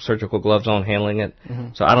surgical gloves on handling it.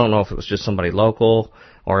 Mm-hmm. So I don't know if it was just somebody local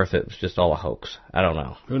or if it was just all a hoax. I don't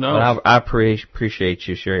know. Who knows? But I appreciate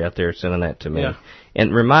you, Sherry, out there sending that to me. Yeah.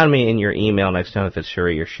 And remind me in your email next time if it's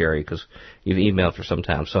Sherry or Sherry, because you've emailed for some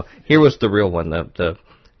time. So here was the real one, the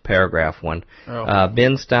paragraph one. Oh.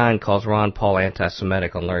 Ben Stein calls Ron Paul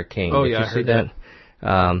anti-Semitic on Larry King. Oh, Did yeah, you I see heard that?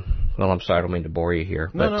 Well, I'm sorry, I don't mean to bore you here.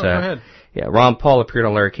 No, go ahead. Yeah, Ron Paul appeared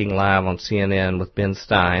on Larry King Live on CNN with Ben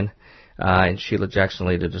Stein and Sheila Jackson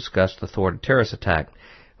Lee to discuss the thwarted terrorist attack.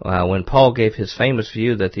 When Paul gave his famous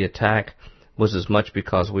view that the attack was as much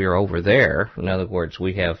because we are over there, in other words,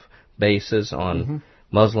 we have bases on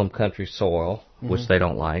Muslim country soil, which they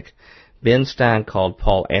don't like, Ben Stein called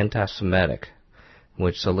Paul anti-Semitic,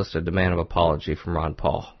 which solicited a demand of apology from Ron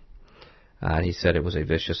Paul. He said it was a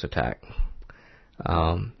vicious attack.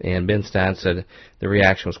 And Ben Stein said the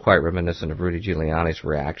reaction was quite reminiscent of Rudy Giuliani's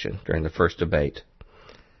reaction during the first debate.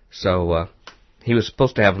 So he was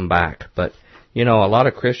supposed to have him back, but a lot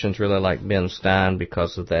of Christians really like Ben Stein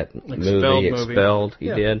because of that movie, Expelled. He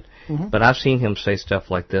did. Mm-hmm. But I've seen him say stuff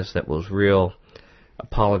like this that was real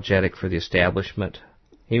apologetic for the establishment.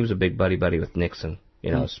 He was a big buddy with Nixon, a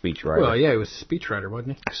speechwriter. Well, yeah, he was a speechwriter,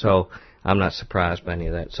 wasn't he? So I'm not surprised by any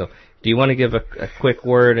of that. So do you want to give a quick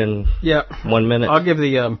word in 1 minute? I'll give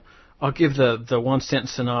the one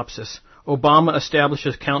sentence synopsis. Obama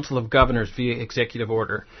establishes Council of Governors via executive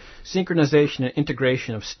order. Synchronization and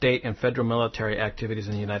integration of state and federal military activities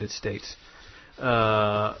in the United States.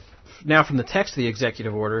 Now, from the text of the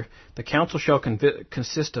executive order, the council shall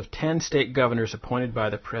consist of 10 state governors appointed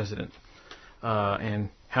by the president.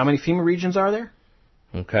 And how many FEMA regions are there?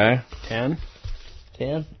 Okay. 10.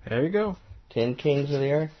 10? There you go. 10 kings of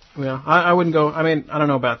the earth? Well, I wouldn't go. I mean, I don't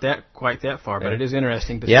know about that quite that far, but it is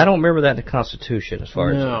interesting to see. I don't remember that in the Constitution as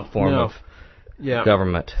far as a form of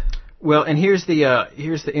government. Well, and here's the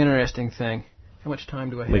interesting thing. How much time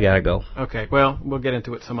do I have? We gotta go. Okay. Well, we'll get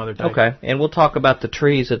into it some other day. Okay, and we'll talk about the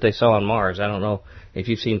trees that they saw on Mars. I don't know if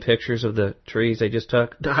you've seen pictures of the trees they just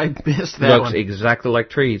took. I missed that one. Looks exactly like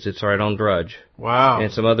trees. It's right on Drudge. Wow.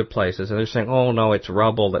 And some other places, and they're saying, "Oh no, it's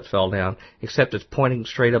rubble that fell down." Except it's pointing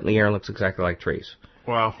straight up in the air and looks exactly like trees.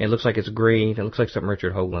 Wow. It looks like it's green. It looks like something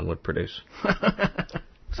Richard Hoagland would produce.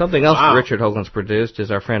 Something else that Richard Hoagland's produced is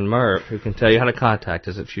our friend Merv, who can tell you how to contact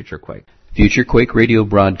us at Future Quake. Future Quake radio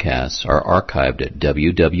broadcasts are archived at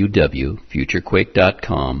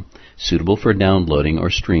www.futurequake.com, suitable for downloading or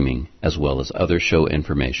streaming, as well as other show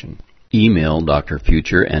information. Email Dr.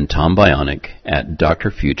 Future and Tom Bionic at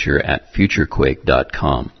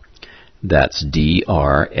drfuture@futurequake.com. That's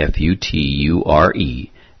drfuture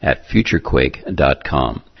at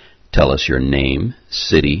futurequake.com. Tell us your name,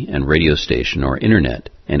 city, and radio station or internet,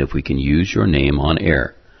 and if we can use your name on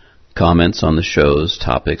air. Comments on the show's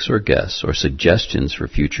topics or guests, or suggestions for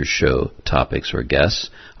future show topics or guests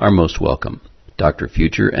are most welcome. Dr.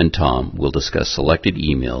 Future and Tom will discuss selected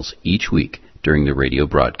emails each week during the radio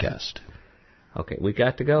broadcast. Okay, we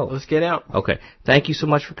got to go. Let's get out. Okay, thank you so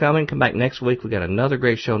much for coming. Come back next week. We got another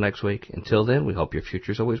great show next week. Until then, we hope your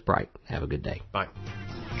future's always bright. Have a good day. Bye.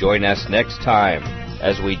 Join us next time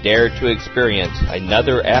as we dare to experience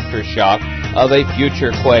another aftershock of a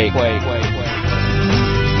future quake.